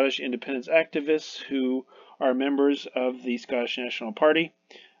by Scottish independence activists who are members of the Scottish National Party.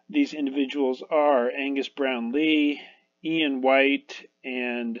 These individuals are Angus Brown-Lee, Ian White,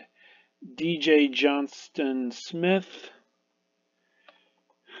 and DJ Johnston Smith,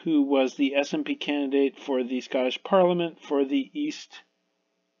 who was the SNP candidate for the Scottish Parliament for the East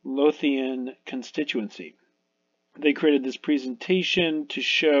Lothian constituency. They created this presentation to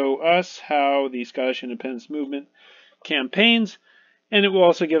show us how the Scottish independence movement campaigns, and it will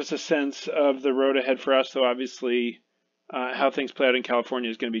also give us a sense of the road ahead for us, though obviously how things play out in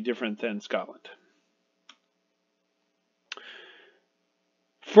California is going to be different than Scotland.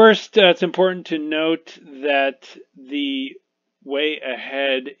 First, it's important to note that the way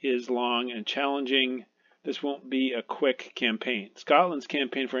ahead is long and challenging. this won't be a quick campaign. Scotland's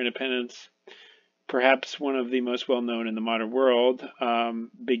campaign for independence, perhaps one of the most well-known in the modern world,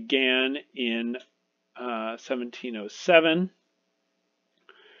 began in 1707,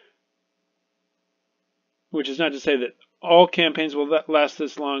 which is not to say that all campaigns will last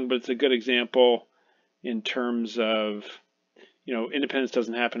this long, but it's a good example in terms of, independence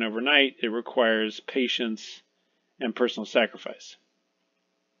doesn't happen overnight. It requires patience and personal sacrifice.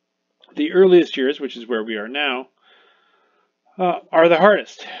 The earliest years, which is where we are now, are the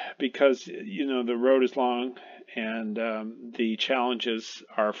hardest because, the road is long and the challenges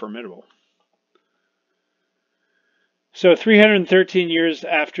are formidable. So 313 years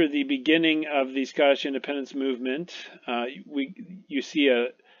after the beginning of the Scottish independence movement, you see a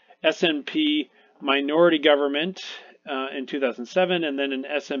SNP minority government in 2007 and then an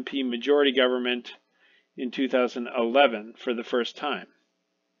SNP majority government in 2011 for the first time.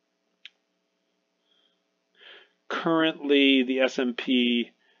 Currently, the SNP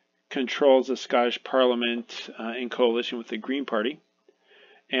controls the Scottish Parliament in coalition with the Green Party,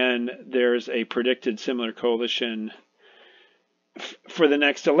 and there's a predicted similar coalition for the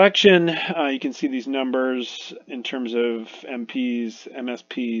next election. You can see these numbers in terms of MPs,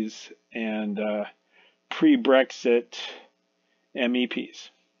 MSPs, and pre-Brexit MEPs.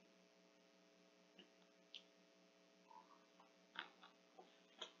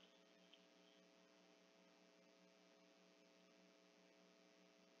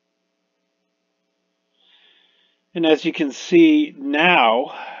 And as you can see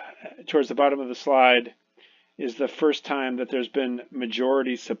now, towards the bottom of the slide, is the first time that there's been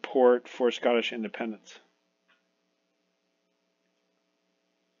majority support for Scottish independence.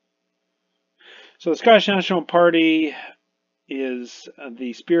 So the Scottish National Party is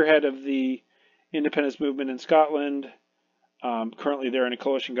the spearhead of the independence movement in Scotland. Currently they're in a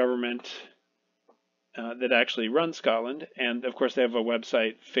coalition government that actually runs Scotland. And of course they have a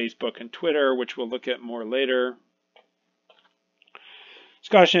website, Facebook, and Twitter, which we'll look at more later.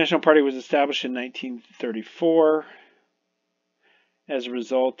 Scottish National Party was established in 1934 as a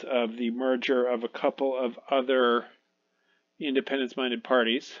result of the merger of a couple of other independence-minded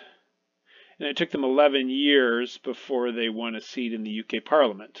parties. And it took them 11 years before they won a seat in the UK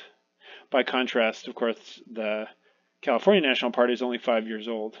Parliament. By contrast, of course, the California National Party is only 5 years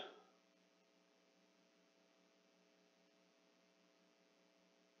old.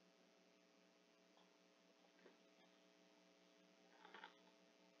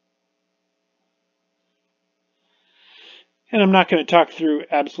 And I'm not going to talk through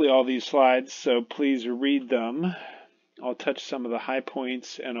absolutely all these slides, so please read them. I'll touch some of the high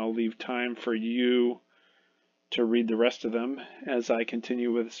points, and I'll leave time for you to read the rest of them as I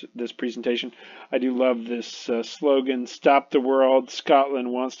continue with this presentation. I do love this slogan, "Stop the world, Scotland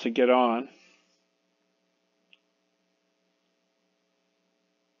wants to get on."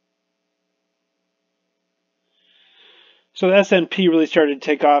 So the SNP really started to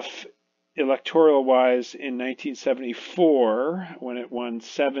take off electoral-wise in 1974 when it won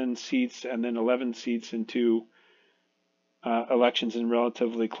 7 seats and then 11 seats in 2 elections in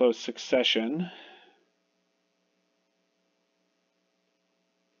relatively close succession.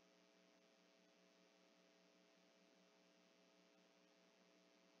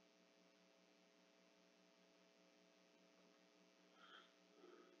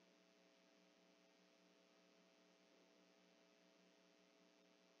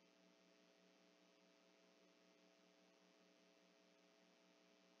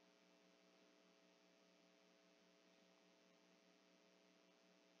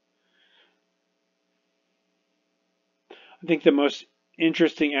 I think the most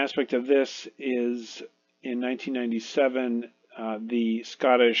interesting aspect of this is in 1997, the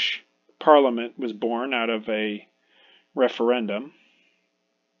Scottish Parliament was born out of a referendum.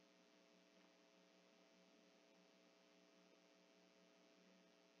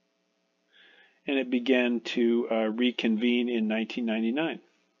 And it began to reconvene in 1999.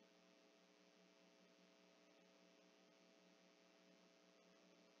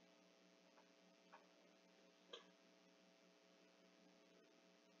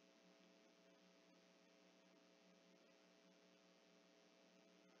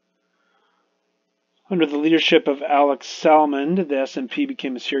 Under the leadership of Alex Salmond, the SNP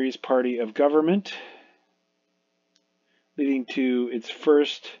became a serious party of government, leading to its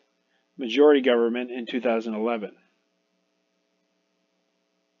first majority government in 2011.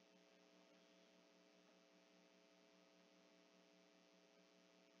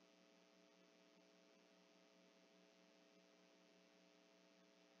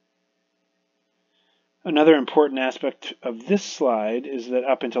 Another important aspect of this slide is that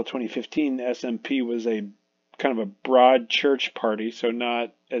up until 2015, the SMP was a kind of a broad church party, so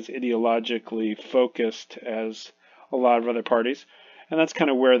not as ideologically focused as a lot of other parties. And that's kind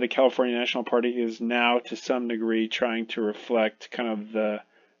of where the California National Party is now, to some degree, trying to reflect kind of the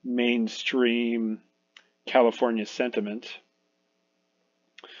mainstream California sentiment.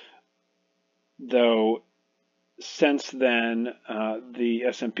 Though since then, the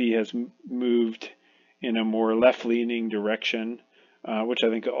SMP has moved in a more left-leaning direction, which I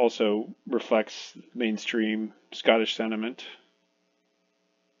think also reflects mainstream Scottish sentiment.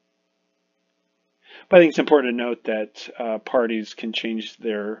 But I think it's important to note that parties can change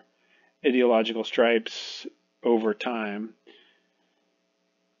their ideological stripes over time.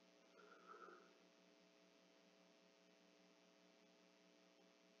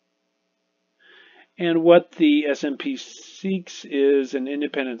 And what the SNP seeks is an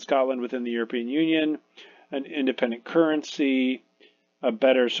independent Scotland within the European Union, an independent currency, a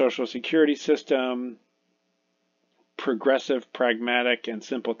better social security system, progressive, pragmatic, and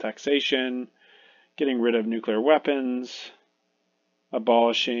simple taxation, getting rid of nuclear weapons,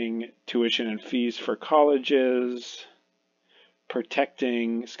 abolishing tuition and fees for colleges,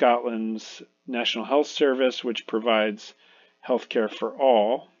 protecting Scotland's National Health Service, which provides health care for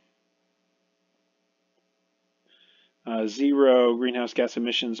all, zero greenhouse gas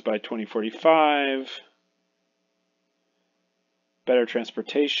emissions by 2045, better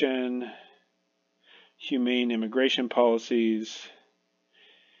transportation, humane immigration policies,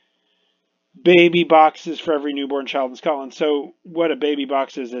 baby boxes for every newborn child in Scotland. So what a baby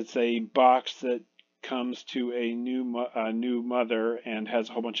box is, it's a box that comes to a new mother and has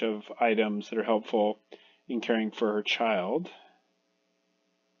a whole bunch of items that are helpful in caring for her child.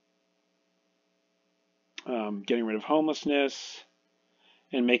 Getting rid of homelessness,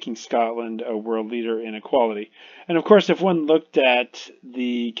 and making Scotland a world leader in equality. And of course, if one looked at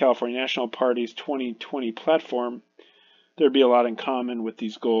the California National Party's 2020 platform, there'd be a lot in common with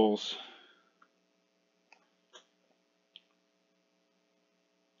these goals.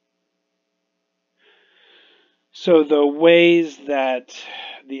 So the ways that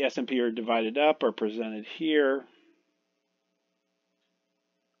the SNP are divided up are presented here.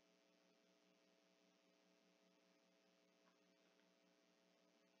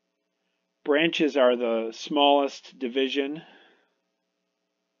 Branches are the smallest division.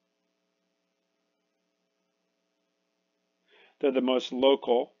 They're the most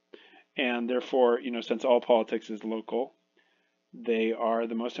local, and therefore, since all politics is local, they are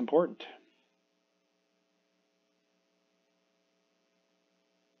the most important.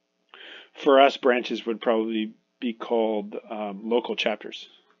 For us, branches would probably be called local chapters.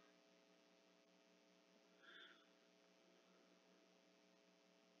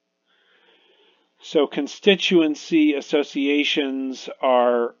 So constituency associations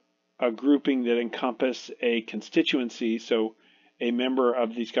are a grouping that encompass a constituency. So a member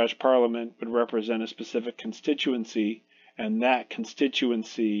of the Scottish Parliament would represent a specific constituency, and that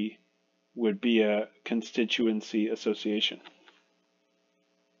constituency would be a constituency association.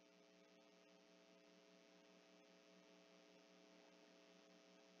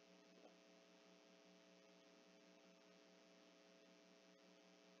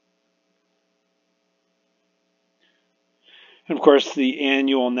 And of course, the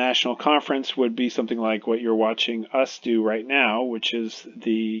annual national conference would be something like what you're watching us do right now, which is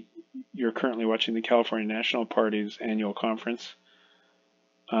you're currently watching the California National Party's annual conference.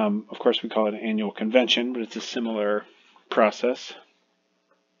 Of course, we call it an annual convention, but it's a similar process.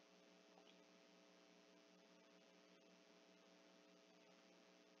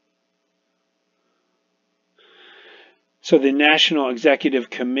 So the National Executive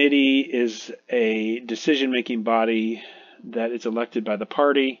Committee is a decision-making body that is elected by the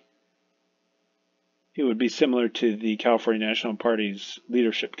party. It would be similar to the California National Party's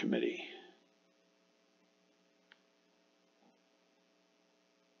Leadership Committee.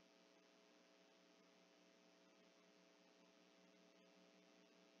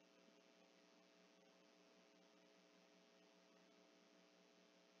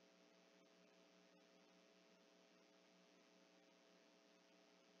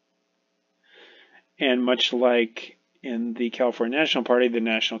 And much like in the California National Party, the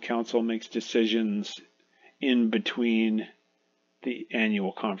National Council makes decisions in between the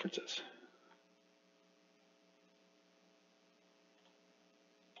annual conferences.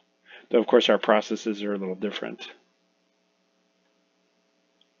 Though, of course, our processes are a little different.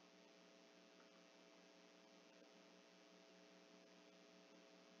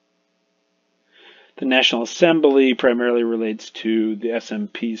 The National Assembly primarily relates to the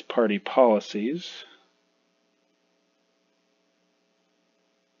SNP's party policies.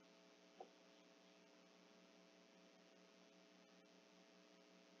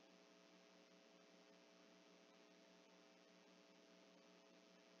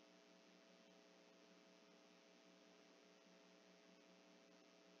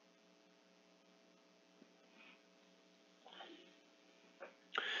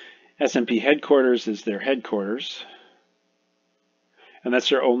 SMP headquarters is their headquarters, and that's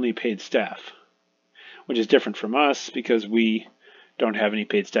their only paid staff, which is different from us because we don't have any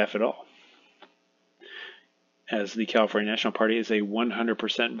paid staff at all, as the California National Party is a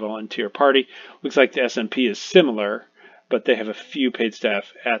 100% volunteer party. Looks like the SMP is similar, but they have a few paid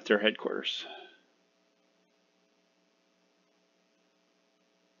staff at their headquarters.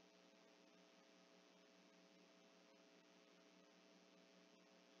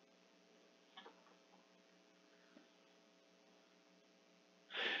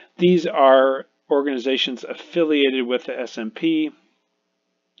 These are organizations affiliated with the SMP.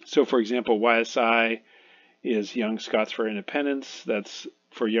 So, for example, YSI is Young Scots for Independence. That's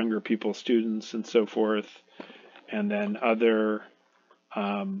for younger people, students, and so forth. And then other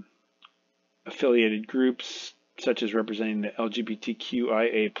affiliated groups, such as representing the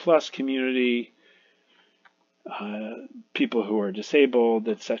LGBTQIA plus community, people who are disabled,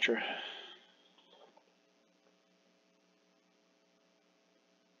 etc.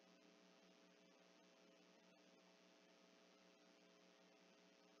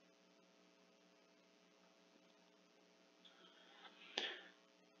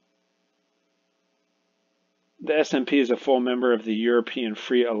 The SMP is a full member of the European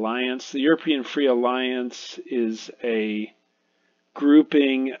Free Alliance. The European Free Alliance is a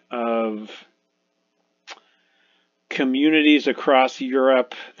grouping of communities across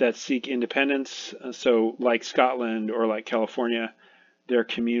Europe that seek independence. So like Scotland or like California, there are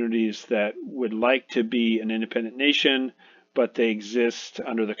communities that would like to be an independent nation, but they exist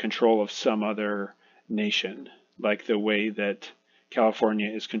under the control of some other nation, like the way that California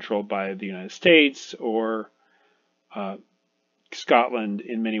is controlled by the United States, or Scotland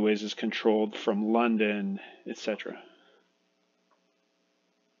in many ways is controlled from London, etc.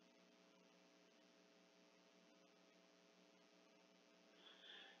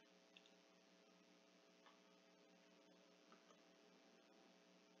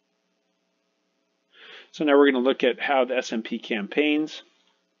 So now we're going to look at how the SMP campaigns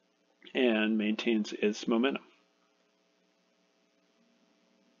and maintains its momentum.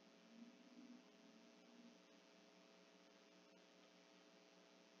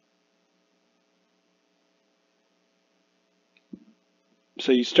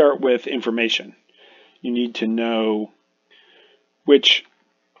 So you start with information. You need to know which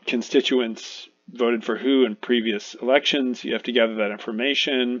constituents voted for who in previous elections. You have to gather that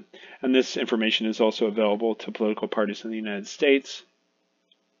information, and this information is also available to political parties in the United States.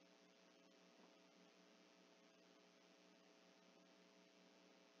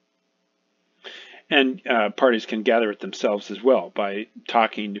 And parties can gather it themselves as well by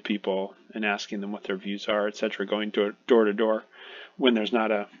talking to people and asking them what their views are, etc., going door to door when there's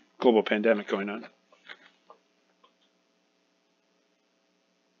not a global pandemic going on.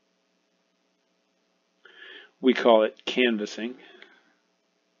 We call it canvassing.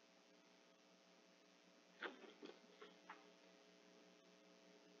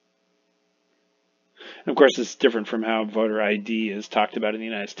 And of course, it's different from how voter ID is talked about in the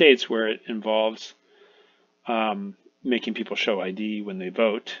United States, where it involves making people show ID when they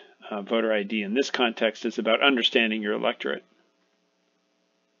vote. Voter ID in this context is about understanding your electorate.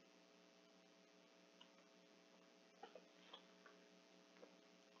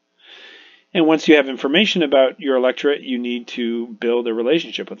 And once you have information about your electorate, you need to build a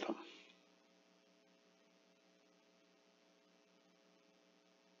relationship with them.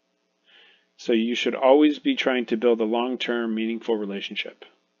 So you should always be trying to build a long-term, meaningful relationship.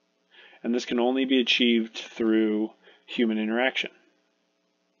 And this can only be achieved through human interaction.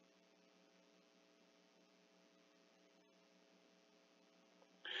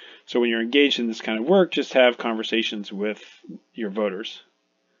 So when you're engaged in this kind of work, just have conversations with your voters.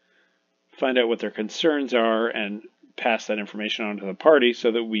 Find out what their concerns are and pass that information on to the party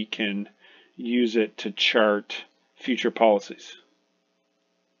so that we can use it to chart future policies.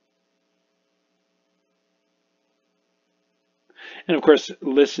 And of course,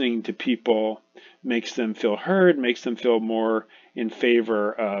 listening to people makes them feel heard, makes them feel more in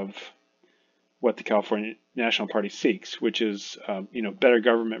favor of what the California National Party seeks, which is better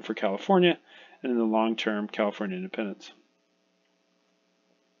government for California and in the long term, California independence.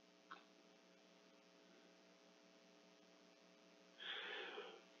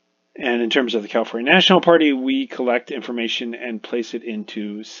 And in terms of the California National Party, we collect information and place it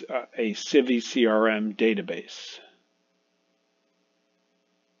into a CiviCRM database.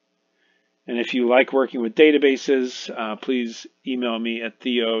 And if you like working with databases, please email me at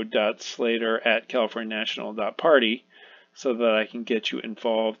theo.slater@californianational.party so that I can get you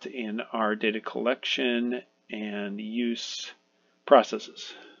involved in our data collection and use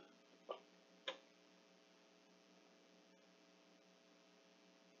processes.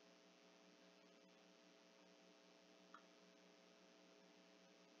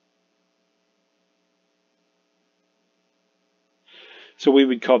 So we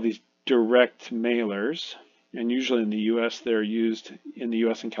would call these direct mailers, and usually in the U.S. they're used, in the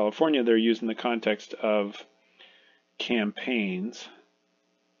U.S. and California, they're used in the context of campaigns.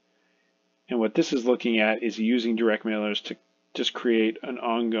 And what this is looking at is using direct mailers to just create an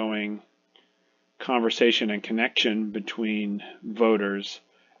ongoing conversation and connection between voters,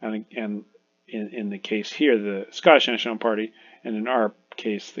 and in the case here, the Scottish National Party, and in our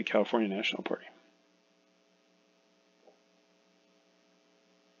case, the California National Party.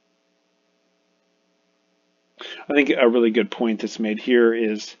 I think a really good point that's made here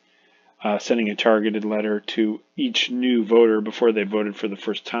is sending a targeted letter to each new voter before they voted for the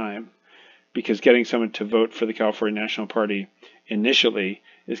first time, because getting someone to vote for the California National Party initially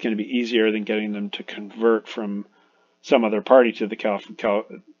is going to be easier than getting them to convert from some other party to the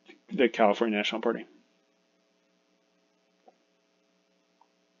California National Party.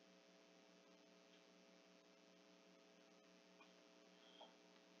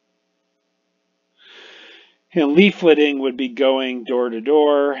 And leafleting would be going door to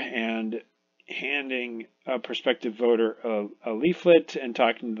door and handing a prospective voter a leaflet and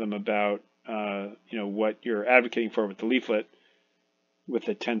talking to them about what you're advocating for with the leaflet with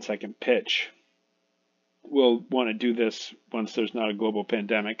a 10-second pitch. We'll want to do this once there's not a global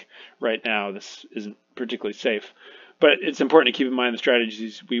pandemic. Right now, this isn't particularly safe. But it's important to keep in mind the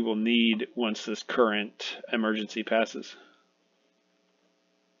strategies we will need once this current emergency passes.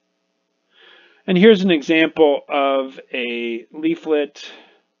 And here's an example of a leaflet.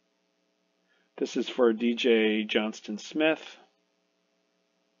 This is for DJ Johnston Smith.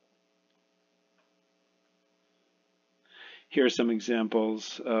 Here are some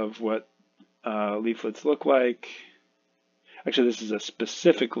examples of what leaflets look like. Actually, this is a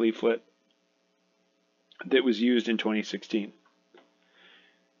specific leaflet that was used in 2016.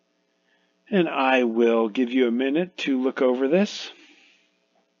 And I will give you a minute to look over this.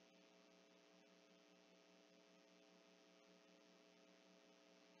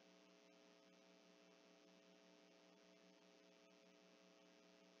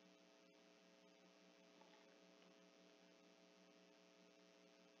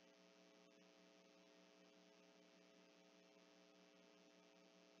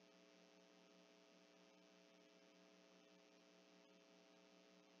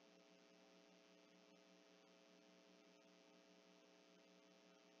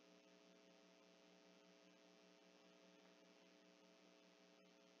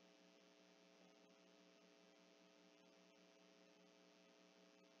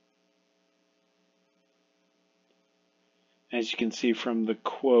 As you can see from the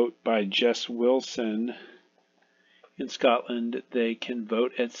quote by Jess Wilson, in Scotland, they can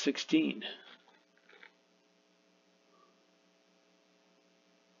vote at 16.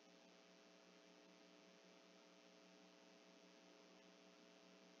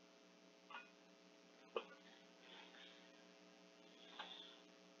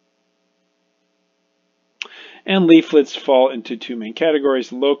 And leaflets fall into two main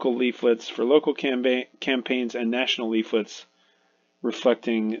categories: local leaflets for local campaigns and national leaflets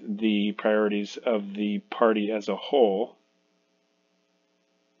reflecting the priorities of the party as a whole.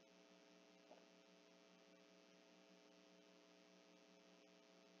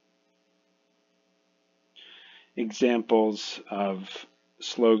 Examples of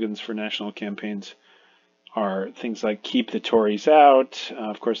slogans for national campaigns are things like "Keep the Tories Out."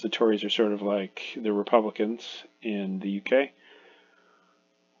 Of course, the Tories are sort of like the Republicans in the UK.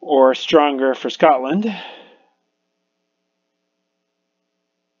 Or "Stronger for Scotland."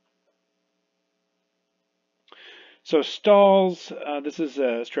 So stalls, this is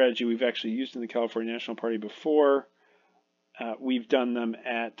a strategy we've actually used in the California National Party before. We've done them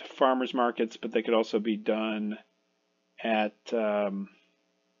at farmers markets, but they could also be done at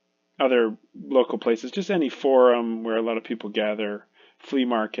other local places, just any forum where a lot of people gather, flea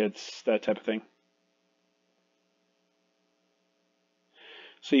markets, that type of thing.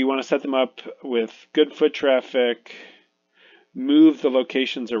 So you want to set them up with good foot traffic, move the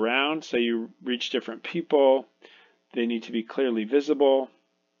locations around so you reach different people. They need to be clearly visible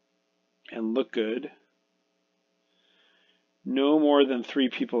and look good. No more than 3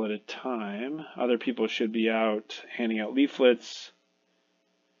 people at a time. Other people should be out handing out leaflets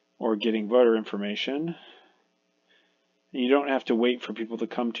or getting voter information. And you don't have to wait for people to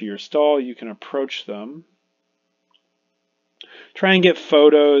come to your stall. You can approach them. Try and get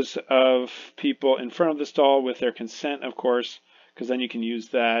photos of people in front of the stall with their consent, of course, because then you can use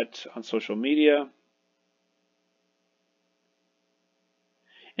that on social media.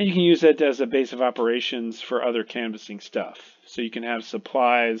 And you can use it as a base of operations for other canvassing stuff. So you can have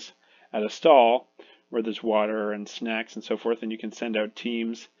supplies at a stall where there's water and snacks and so forth, and you can send out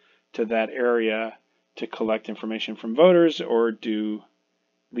teams to that area to collect information from voters or do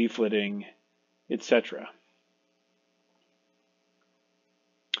leafleting, etc.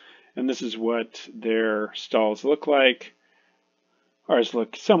 And this is what their stalls look like. Ours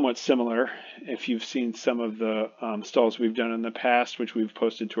look somewhat similar. If you've seen some of the stalls we've done in the past, which we've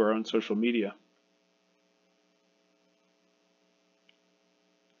posted to our own social media.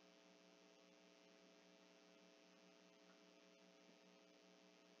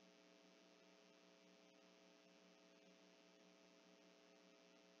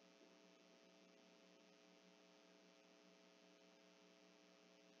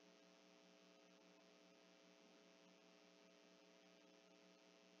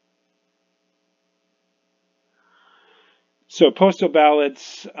 So postal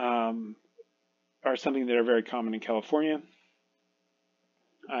ballots are something that are very common in California.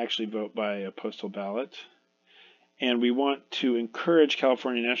 I actually vote by a postal ballot. And we want to encourage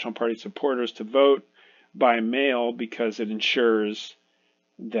California National Party supporters to vote by mail because it ensures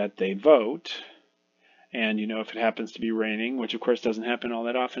that they vote. And, if it happens to be raining, which of course doesn't happen all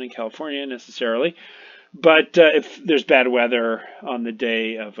that often in California necessarily, but if there's bad weather on the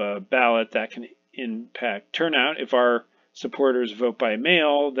day of a ballot, that can impact turnout. If our supporters vote by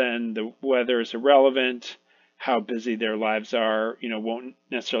mail, then the weather is irrelevant. How busy their lives are, won't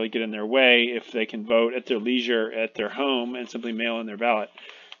necessarily get in their way if they can vote at their leisure at their home and simply mail in their ballot.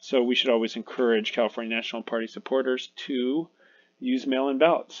 So we should always encourage California National Party supporters to use mail-in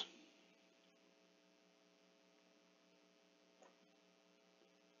ballots.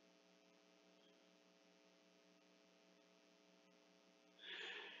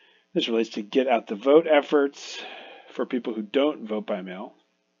 This relates to get out the vote efforts for people who don't vote by mail.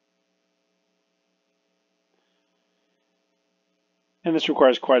 And this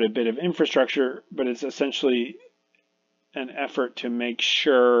requires quite a bit of infrastructure, but it's essentially an effort to make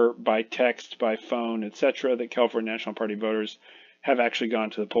sure by text, by phone, etc., that California National Party voters have actually gone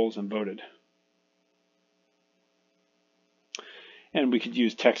to the polls and voted. And we could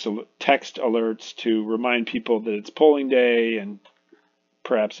use text alerts to remind people that it's polling day and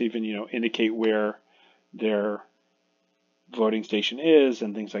perhaps even, indicate where their voting station is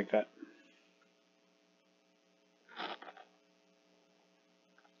and things like that.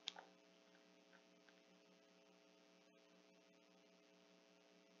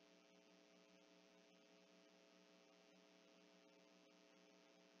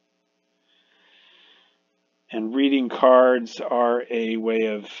 And reading cards are a way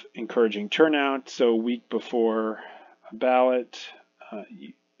of encouraging turnout. So a week before a ballot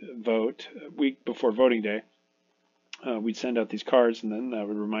vote, a week before voting day, we'd send out these cards, and then that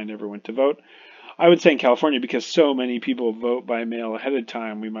would remind everyone to vote. I would say in California, because so many people vote by mail ahead of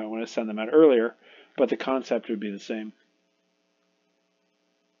time, we might want to send them out earlier, but the concept would be the same.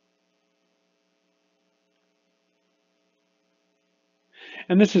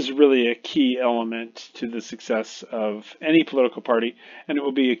 And this is really a key element to the success of any political party, and it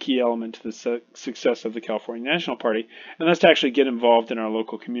will be a key element to the success of the California National Party, and that's to actually get involved in our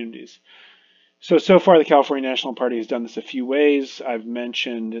local communities. So far the California National Party has done this a few ways. I've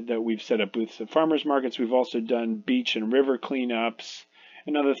mentioned that we've set up booths at farmers markets. We've also done beach and river cleanups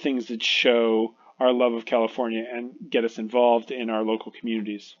and other things that show our love of California and get us involved in our local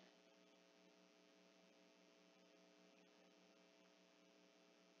communities.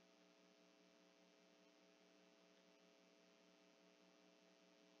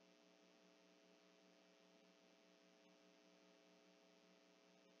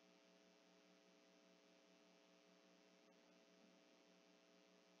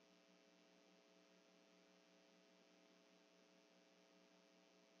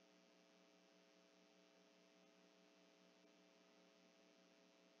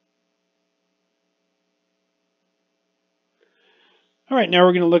 All right, now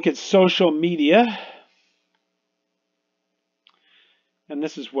we're going to look at social media. And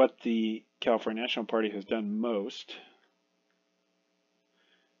this is what the California National Party has done most.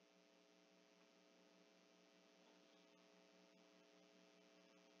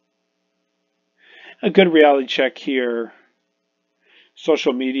 A good reality check here.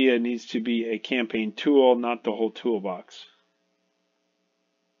 Social media needs to be a campaign tool, not the whole toolbox.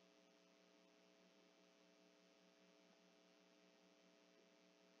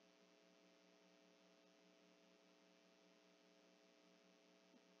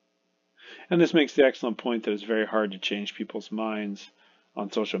 And this makes the excellent point that it's very hard to change people's minds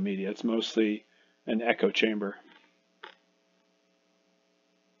on social media. It's mostly an echo chamber.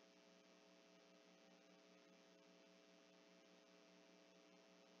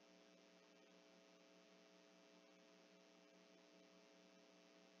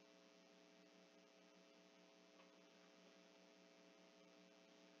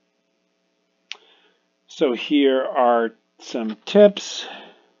 So here are some tips.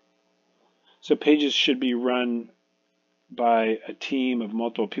 So pages should be run by a team of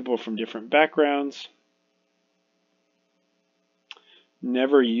multiple people from different backgrounds.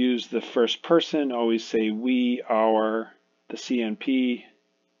 Never use the first person. Always say we, our, the CNP.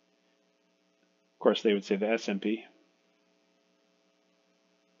 Of course, they would say the SMP.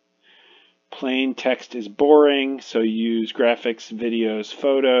 Plain text is boring, so use graphics, videos,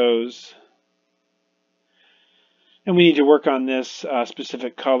 photos. And we need to work on this,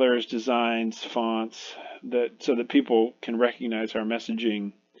 specific colors, designs, fonts, so that people can recognize our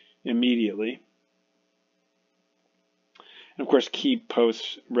messaging immediately. And of course, keep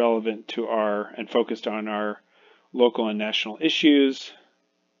posts relevant to and focused on our local and national issues.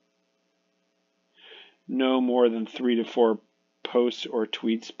 No more than 3 to 4 posts or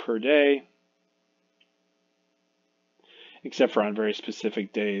tweets per day, except for on very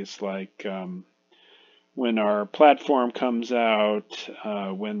specific days like when our platform comes out,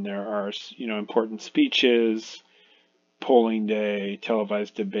 when there are important speeches, polling day,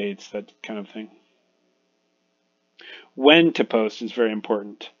 televised debates, that kind of thing. When to post is very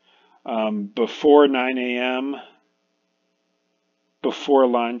important. Before 9 a.m., before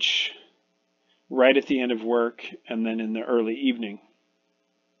lunch, right at the end of work, and then in the early evening.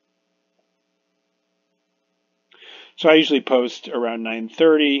 So I usually post around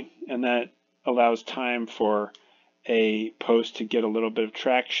 9:30, and that allows time for a post to get a little bit of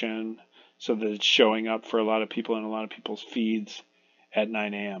traction so that it's showing up for a lot of people in a lot of people's feeds at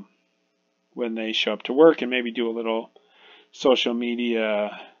 9 a.m. when they show up to work and maybe do a little social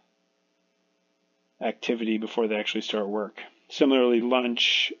media activity before they actually start work. Similarly,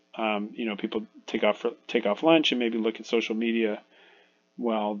 lunch, people take off lunch and maybe look at social media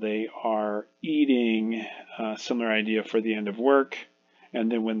while they are eating. Similar idea for the end of work,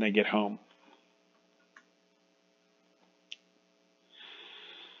 and then when they get home.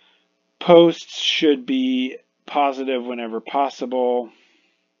 Posts should be positive whenever possible.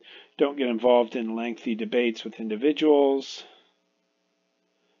 Don't get involved in lengthy debates with individuals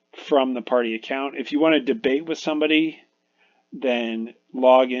from the party account. If you want to debate with somebody, then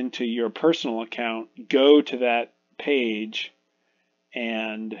log into your personal account, go to that page,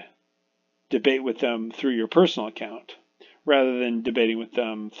 and debate with them through your personal account rather than debating with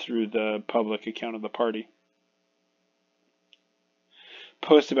them through the public account of the party.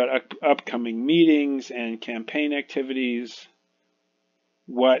 Post about upcoming meetings and campaign activities,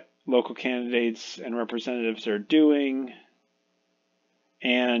 what local candidates and representatives are doing,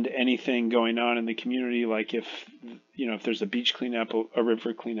 and anything going on in the community, like if there's a beach cleanup, a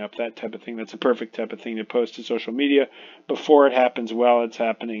river cleanup, that type of thing. That's a perfect type of thing to post to social media before it happens, while it's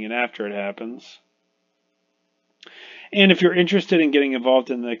happening, and after it happens. And if you're interested in getting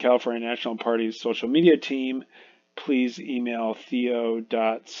involved in the California National Party's social media team, please email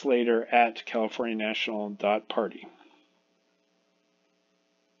theo.slater@californianational.party.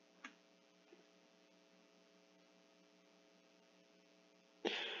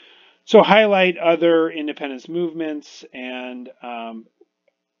 So highlight other independence movements and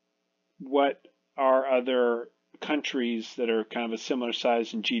what are other countries that are kind of a similar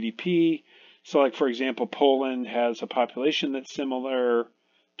size in GDP. So like, for example, Poland has a population that's similar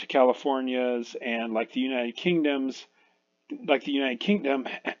to California's, and like the United Kingdom,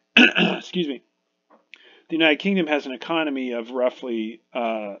 excuse me, the United Kingdom has an economy of roughly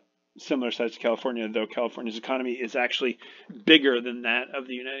similar size to California, though California's economy is actually bigger than that of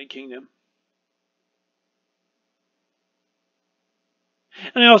the United Kingdom.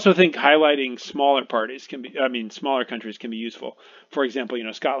 And I also think highlighting smaller countries can be useful. For example,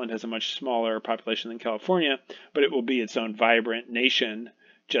 Scotland has a much smaller population than California, but it will be its own vibrant nation,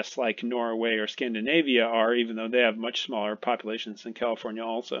 just like Norway or Scandinavia are, even though they have much smaller populations than California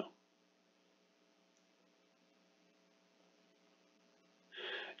also.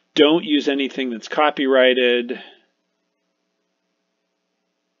 Don't use anything that's copyrighted.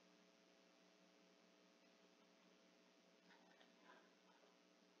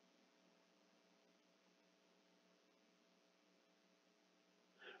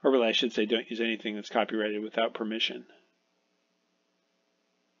 Or really, I should say, don't use anything that's copyrighted without permission.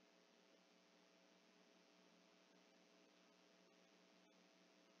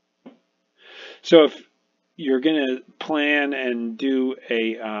 So if you're going to plan and do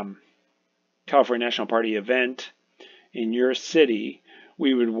a California National Party event in your city,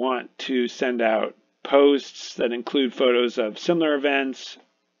 we would want to send out posts that include photos of similar events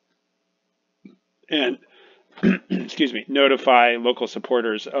and excuse me, notify local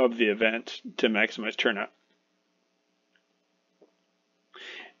supporters of the event to maximize turnout.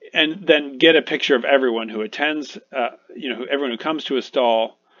 and then get a picture of everyone who attends, everyone who comes to a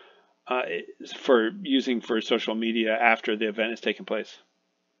stall for using for social media after the event has taken place.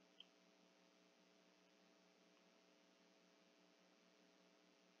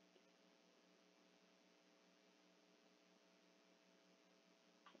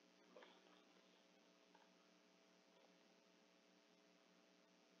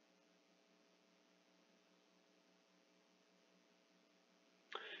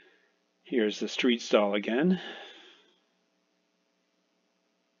 Here's the street stall again.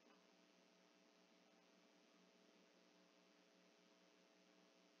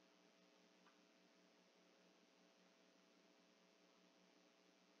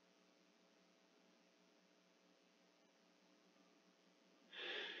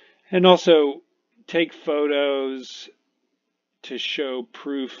 And also take photos to show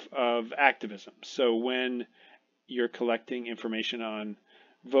proof of activism. So when you're collecting information on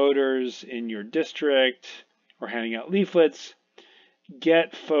voters in your district or handing out leaflets,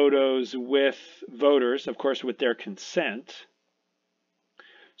 get photos with voters, of course with their consent,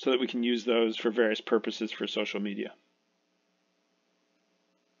 so that we can use those for various purposes for social media.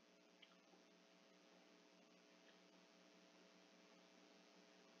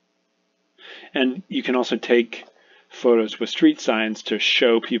 And you can also take photos with street signs to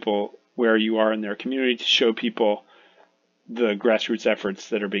show people where you are in their community, to show people the grassroots efforts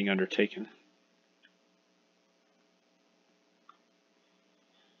that are being undertaken.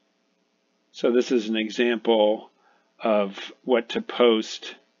 So this is an example of what to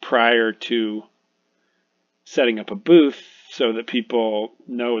post prior to setting up a booth, so that people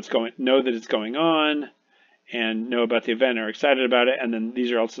know that it's going on and know about the event, are excited about it. And then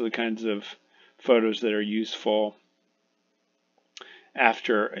these are also the kinds of photos that are useful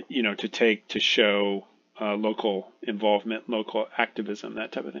after, to take to show local involvement, local activism,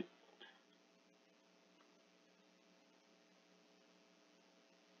 that type of thing.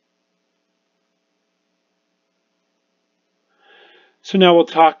 So now we'll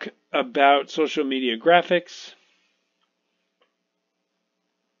talk about social media graphics.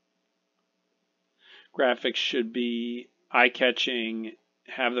 Graphics should be eye-catching,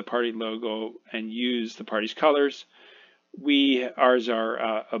 have the party logo, and use the party's colors. Ours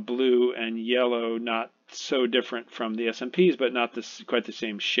are a blue and yellow, not so different from the SMPs, but not quite the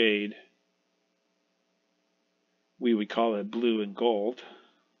same shade. We would call it blue and gold.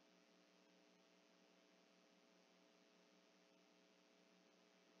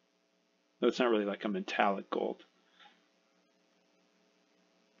 Though it's not really like a metallic gold.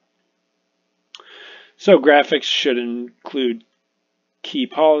 So graphics should include key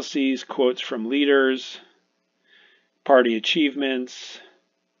policies, quotes from leaders, party achievements,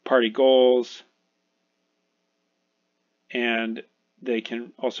 party goals, and they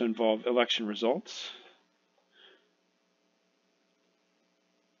can also involve election results.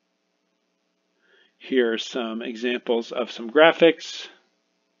 Here are some examples of some graphics.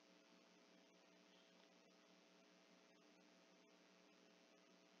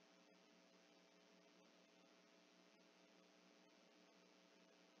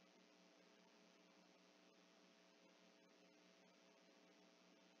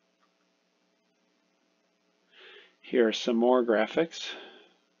 Here are some more graphics.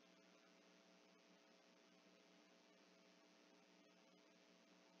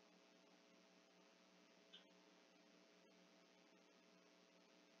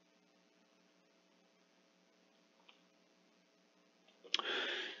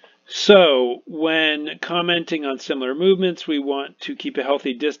 So when commenting on similar movements, we want to keep a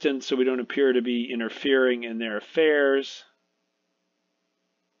healthy distance so we don't appear to be interfering in their affairs.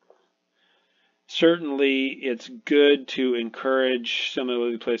 Certainly, it's good to encourage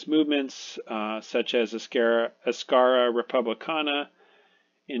similarly placed movements, such as Esquerra Republicana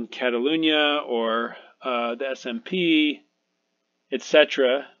in Catalonia, or the SMP,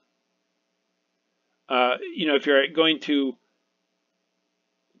 etc. If you're going to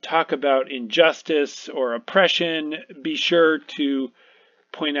talk about injustice or oppression, be sure to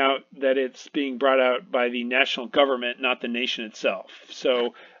point out that it's being brought out by the national government, not the nation itself.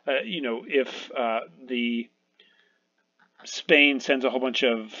 So, if the Spain sends a whole bunch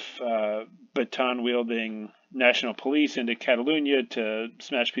of baton-wielding national police into Catalonia to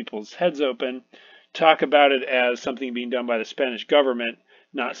smash people's heads open, talk about it as something being done by the Spanish government,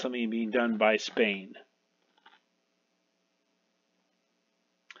 not something being done by Spain.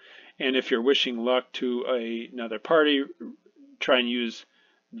 And if you're wishing luck to another party, try and use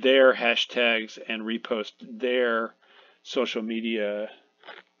their hashtags and repost their social media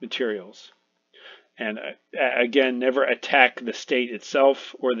materials. And again, never attack the state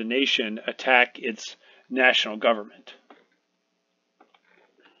itself or the nation, attack its national government.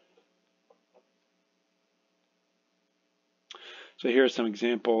 So here are some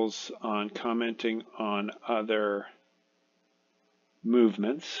examples on commenting on other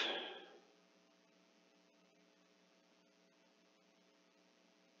movements.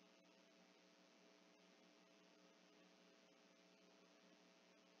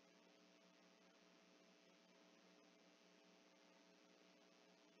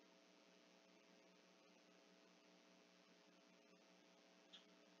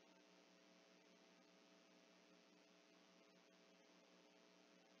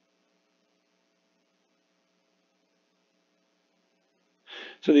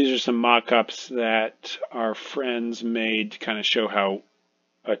 So these are some mock-ups that our friends made to kind of show how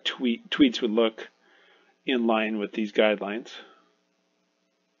a tweets would look in line with these guidelines.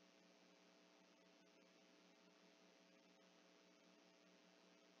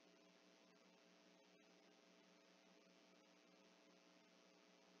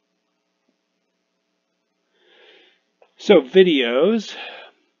 So videos,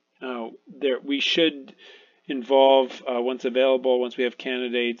 we should involve, once available, once we have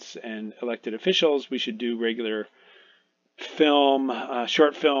candidates and elected officials, we should do regular film,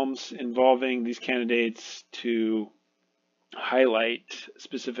 short films involving these candidates to highlight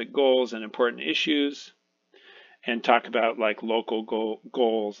specific goals and important issues and talk about like local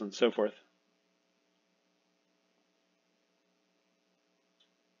goals and so forth.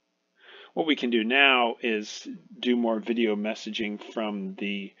 What we can do now is do more video messaging from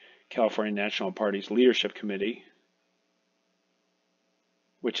the California National Party's Leadership Committee,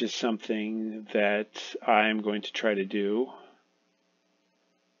 which is something that I'm going to try to do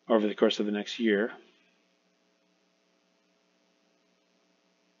over the course of the next year.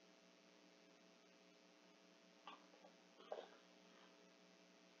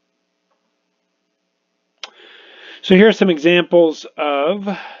 So here are some examples of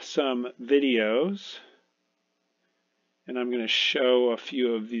some videos, and I'm going to show a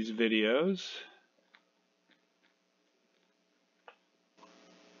few of these videos.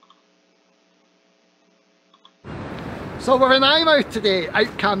 So we're in Eyemouth today,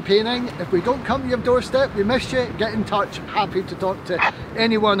 out campaigning. If we don't come to your doorstep, we miss you, get in touch. Happy to talk to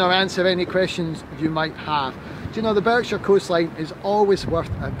anyone or answer any questions you might have. Do you know, the Berkshire coastline is always worth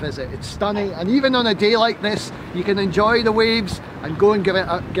a visit. It's stunning, and even on a day like this, you can enjoy the waves and go and get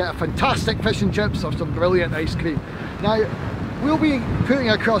a fantastic fish and chips or some brilliant ice cream. Now, we'll be putting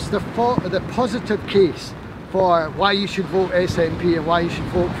across the positive case for why you should vote SNP and why you should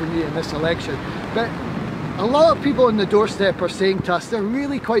vote for me in this election. But a lot of people on the doorstep are saying to us they're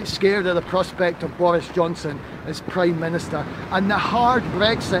really quite scared of the prospect of Boris Johnson as Prime Minister and the hard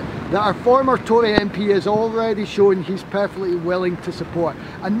Brexit that our former Tory MP has already shown he's perfectly willing to support.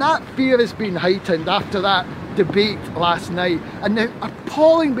 And that fear has been heightened after that debate last night and the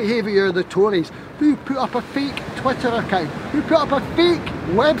appalling behaviour of the Tories, who put up a fake Twitter account, who put up a fake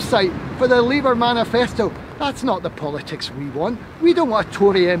website for the Labour manifesto. That's not the politics we want. We don't want a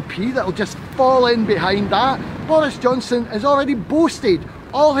Tory MP that'll just fall in behind that. Boris Johnson has already boasted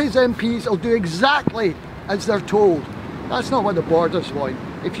all his MPs will do exactly as they're told. That's not what the Borders want.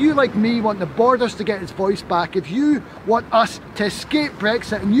 If you, like me, want the Borders to get its voice back, if you want us to escape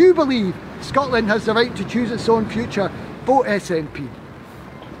Brexit and you believe Scotland has the right to choose its own future, vote SNP.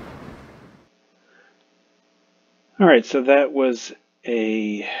 All right, so that was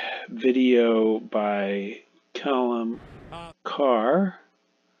a video by Callum Carr,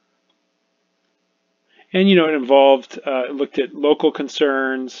 and it involved, looked at local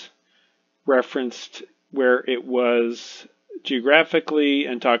concerns, referenced where it was geographically,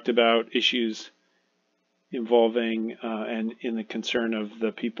 and talked about issues involving and in the concern of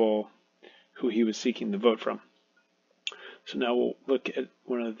the people who he was seeking the vote from. So now we'll look at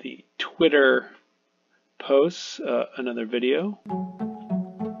one of the Twitter posts, another video.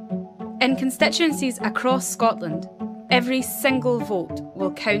 In constituencies across Scotland, every single vote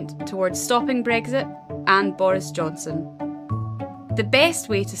will count towards stopping Brexit and Boris Johnson. The best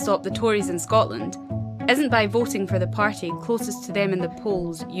way to stop the Tories in Scotland isn't by voting for the party closest to them in the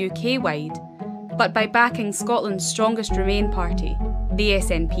polls UK-wide, but by backing Scotland's strongest Remain party, the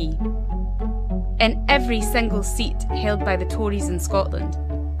SNP. In every single seat held by the Tories in Scotland,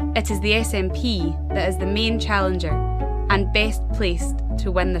 it is the SNP that is the main challenger and best placed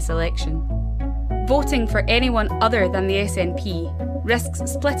to win this election. Voting for anyone other than the SNP risks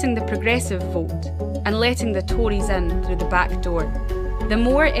splitting the progressive vote and letting the Tories in through the back door. The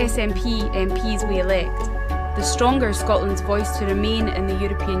more SNP MPs we elect, the stronger Scotland's voice to remain in the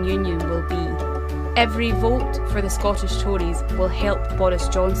European Union will be. Every vote for the Scottish Tories will help Boris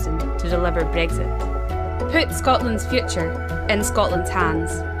Johnson to deliver Brexit. Put Scotland's future in Scotland's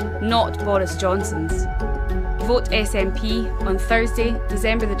hands, not Boris Johnson's. Vote SNP on Thursday,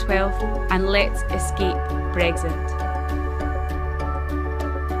 December the 12th, and let's escape Brexit.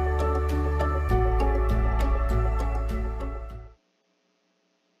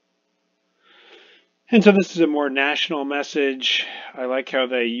 And so this is a more national message. I like how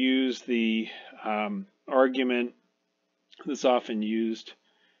they use the argument that's often used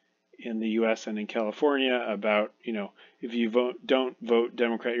in the U.S. and in California about, if you don't vote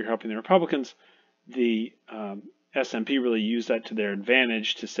Democrat, you're helping the Republicans. The SNP really used that to their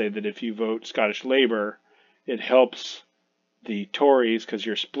advantage to say that if you vote Scottish Labour, it helps the Tories because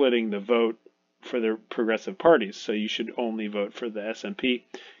you're splitting the vote for the progressive parties. So you should only vote for the SNP.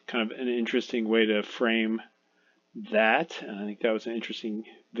 Kind of an interesting way to frame that. And I think that was an interesting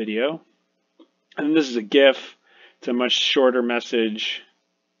video. And this is a GIF. It's a much shorter message,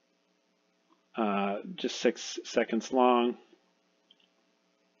 just 6 seconds long.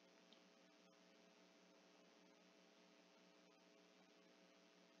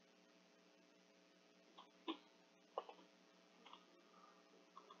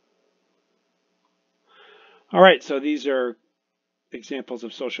 All right, so these are examples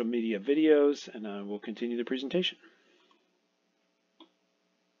of social media videos, and we'll continue the presentation.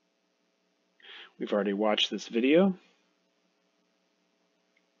 We've already watched this video.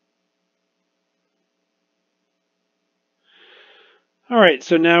 All right,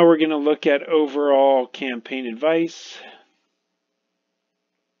 so now we're going to look at overall campaign advice,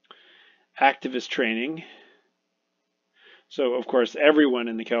 activist training. So, of course, everyone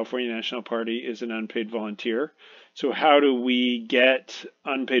in the California National Party is an unpaid volunteer. So how do we get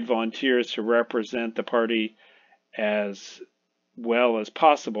unpaid volunteers to represent the party as well as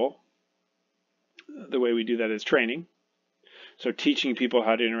possible? The way we do that is training. So teaching people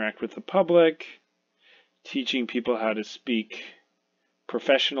how to interact with the public, teaching people how to speak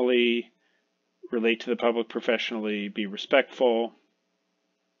professionally, relate to the public professionally, be respectful.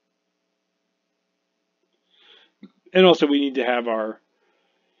 And also we need to have our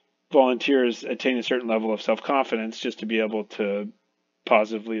volunteers attain a certain level of self-confidence just to be able to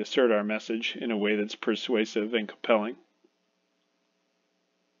positively assert our message in a way that's persuasive and compelling.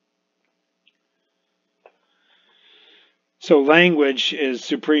 So language is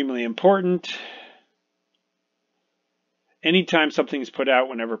supremely important. Anytime something's put out,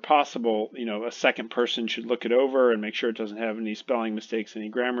 whenever possible, a second person should look it over and make sure it doesn't have any spelling mistakes, any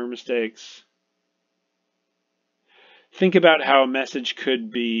grammar mistakes. Think about how a message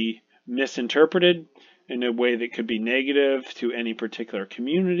could be misinterpreted in a way that could be negative to any particular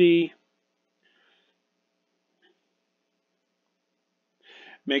community.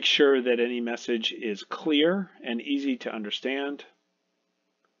 Make sure that any message is clear and easy to understand.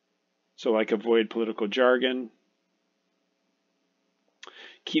 So like avoid political jargon.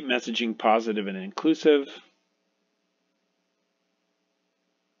 Keep messaging positive and inclusive.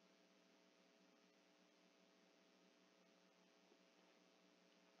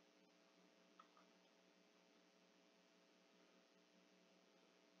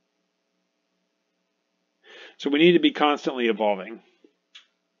 So we need to be constantly evolving.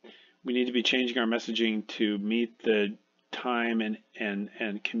 We need to be changing our messaging to meet the time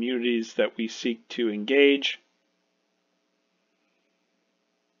and communities that we seek to engage.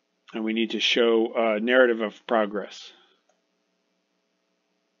 And we need to show a narrative of progress.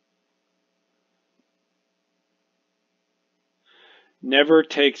 Never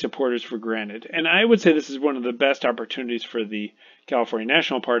take supporters for granted. And I would say this is one of the best opportunities for the California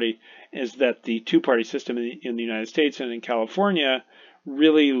National Party, is that the two-party system in the United States and in California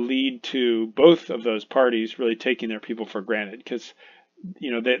really lead to both of those parties really taking their people for granted, because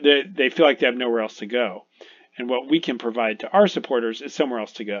they feel like they have nowhere else to go. And what we can provide to our supporters is somewhere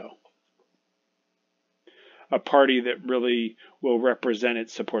else to go. A party that really will represent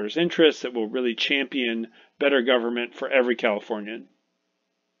its supporters' interests, that will really champion better government for every Californian.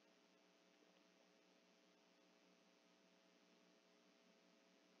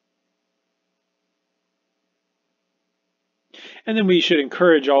 And then we should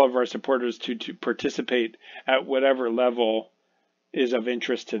encourage all of our supporters to participate at whatever level is of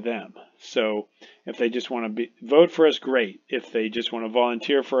interest to them. So if they just want to vote for us, great. If they just want to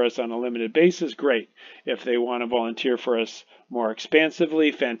volunteer for us on a limited basis, great. If they want to volunteer for us more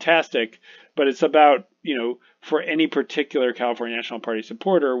expansively, fantastic. But it's about, for any particular California National Party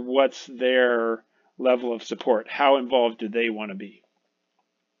supporter, what's their level of support? How involved do they want to be?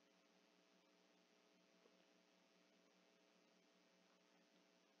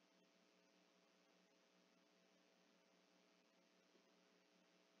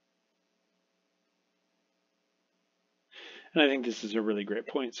 And I think this is a really great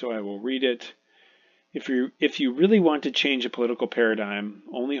point, so I will read it. If you really want to change a political paradigm,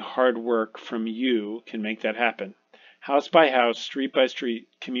 only hard work from you can make that happen. House by house, street by street,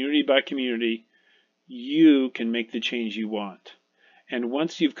 community by community, you can make the change you want. And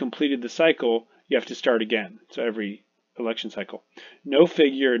once you've completed the cycle, you have to start again. So every election cycle. No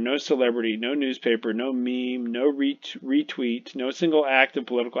figure, no celebrity, no newspaper, no meme, no retweet, no single act of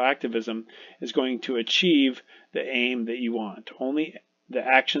political activism is going to achieve the aim that you want. Only the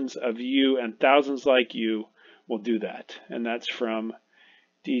actions of you and thousands like you will do that. And that's from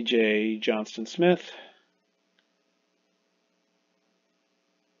DJ Johnston Smith.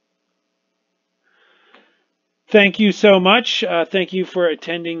 Thank you so much. Thank you for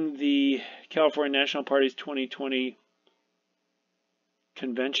attending the California National Party's 2020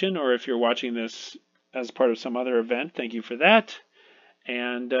 convention, or if you're watching this as part of some other event, thank you for that.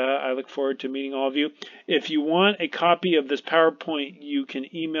 And I look forward to meeting all of you. If you want a copy of this PowerPoint, you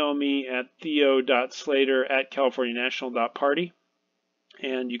can email me at theo.slater@californianational.party.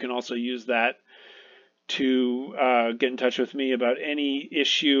 And you can also use that to get in touch with me about any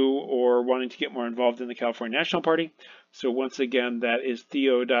issue or wanting to get more involved in the California National Party. So once again, that is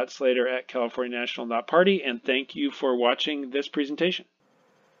theo.slater@californianational.party. And thank you for watching this presentation.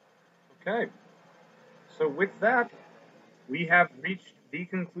 Okay. So with that, we have reached the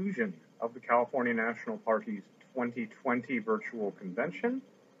conclusion of the California National Party's 2020 virtual convention.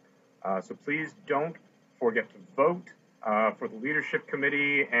 So please don't forget to vote for the Leadership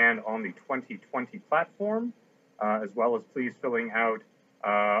Committee and on the 2020 platform, as well as please filling out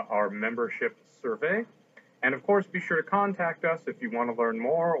our membership survey. And of course, be sure to contact us if you want to learn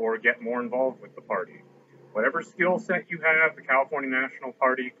more or get more involved with the party. Whatever skill set you have, the California National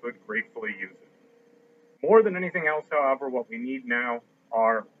Party could gratefully use it. More than anything else, however, what we need now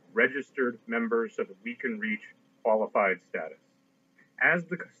are registered members so that we can reach qualified status. As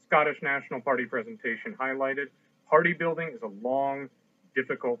the Scottish National Party presentation highlighted, party building is a long,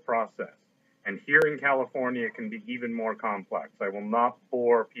 difficult process. And here in California, it can be even more complex. I will not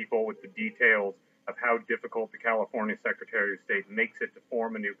bore people with the details of how difficult the California Secretary of State makes it to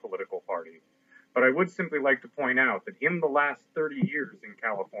form a new political party. But I would simply like to point out that in the last 30 years in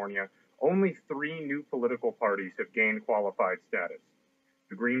California, only 3 new political parties have gained qualified status: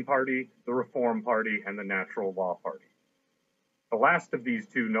 the Green Party, the Reform Party, and the Natural Law Party. The last of these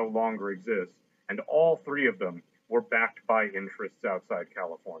 2 no longer exists, and all 3 of them were backed by interests outside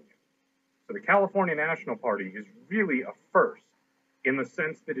California. So the California National Party is really a first in the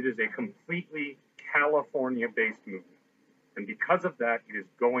sense that it is a completely California-based movement. And because of that, it is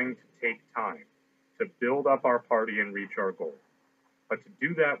going to take time to build up our party and reach our goal. But to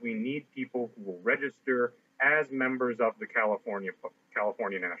do that, we need people who will register as members of the California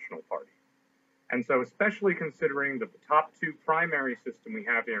National Party. And so especially considering that the top 2 primary system we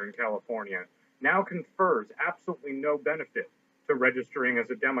have here in California now confers absolutely no benefit to registering as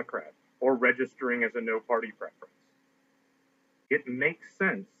a Democrat or registering as a no party preference. It makes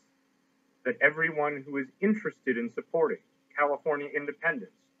sense that everyone who is interested in supporting California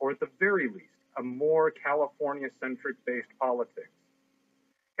independence, or at the very least, a more California-centric based politics,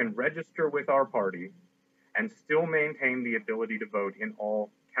 can register with our party and still maintain the ability to vote in all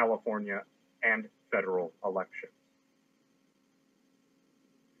California and federal elections.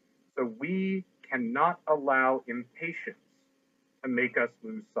 So we cannot allow impatience to make us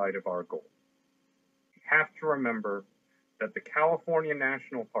lose sight of our goal. We have to remember that the California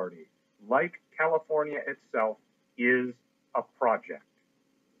National Party, like California itself, is a project.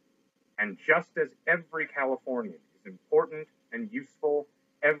 And just as every Californian is important and useful,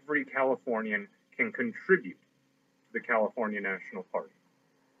 every Californian can contribute to the California National Party.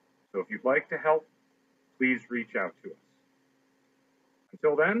 So if you'd like to help, please reach out to us.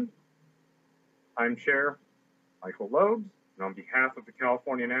 Until then, I'm Chair Michael Loebs, and on behalf of the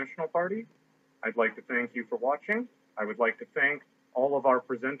California National Party, I'd like to thank you for watching. I would like to thank all of our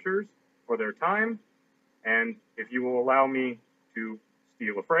presenters for their time, and if you will allow me to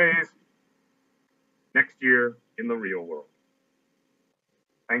steal a phrase, next year in the real world.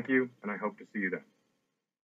 Thank you, and I hope to see you then.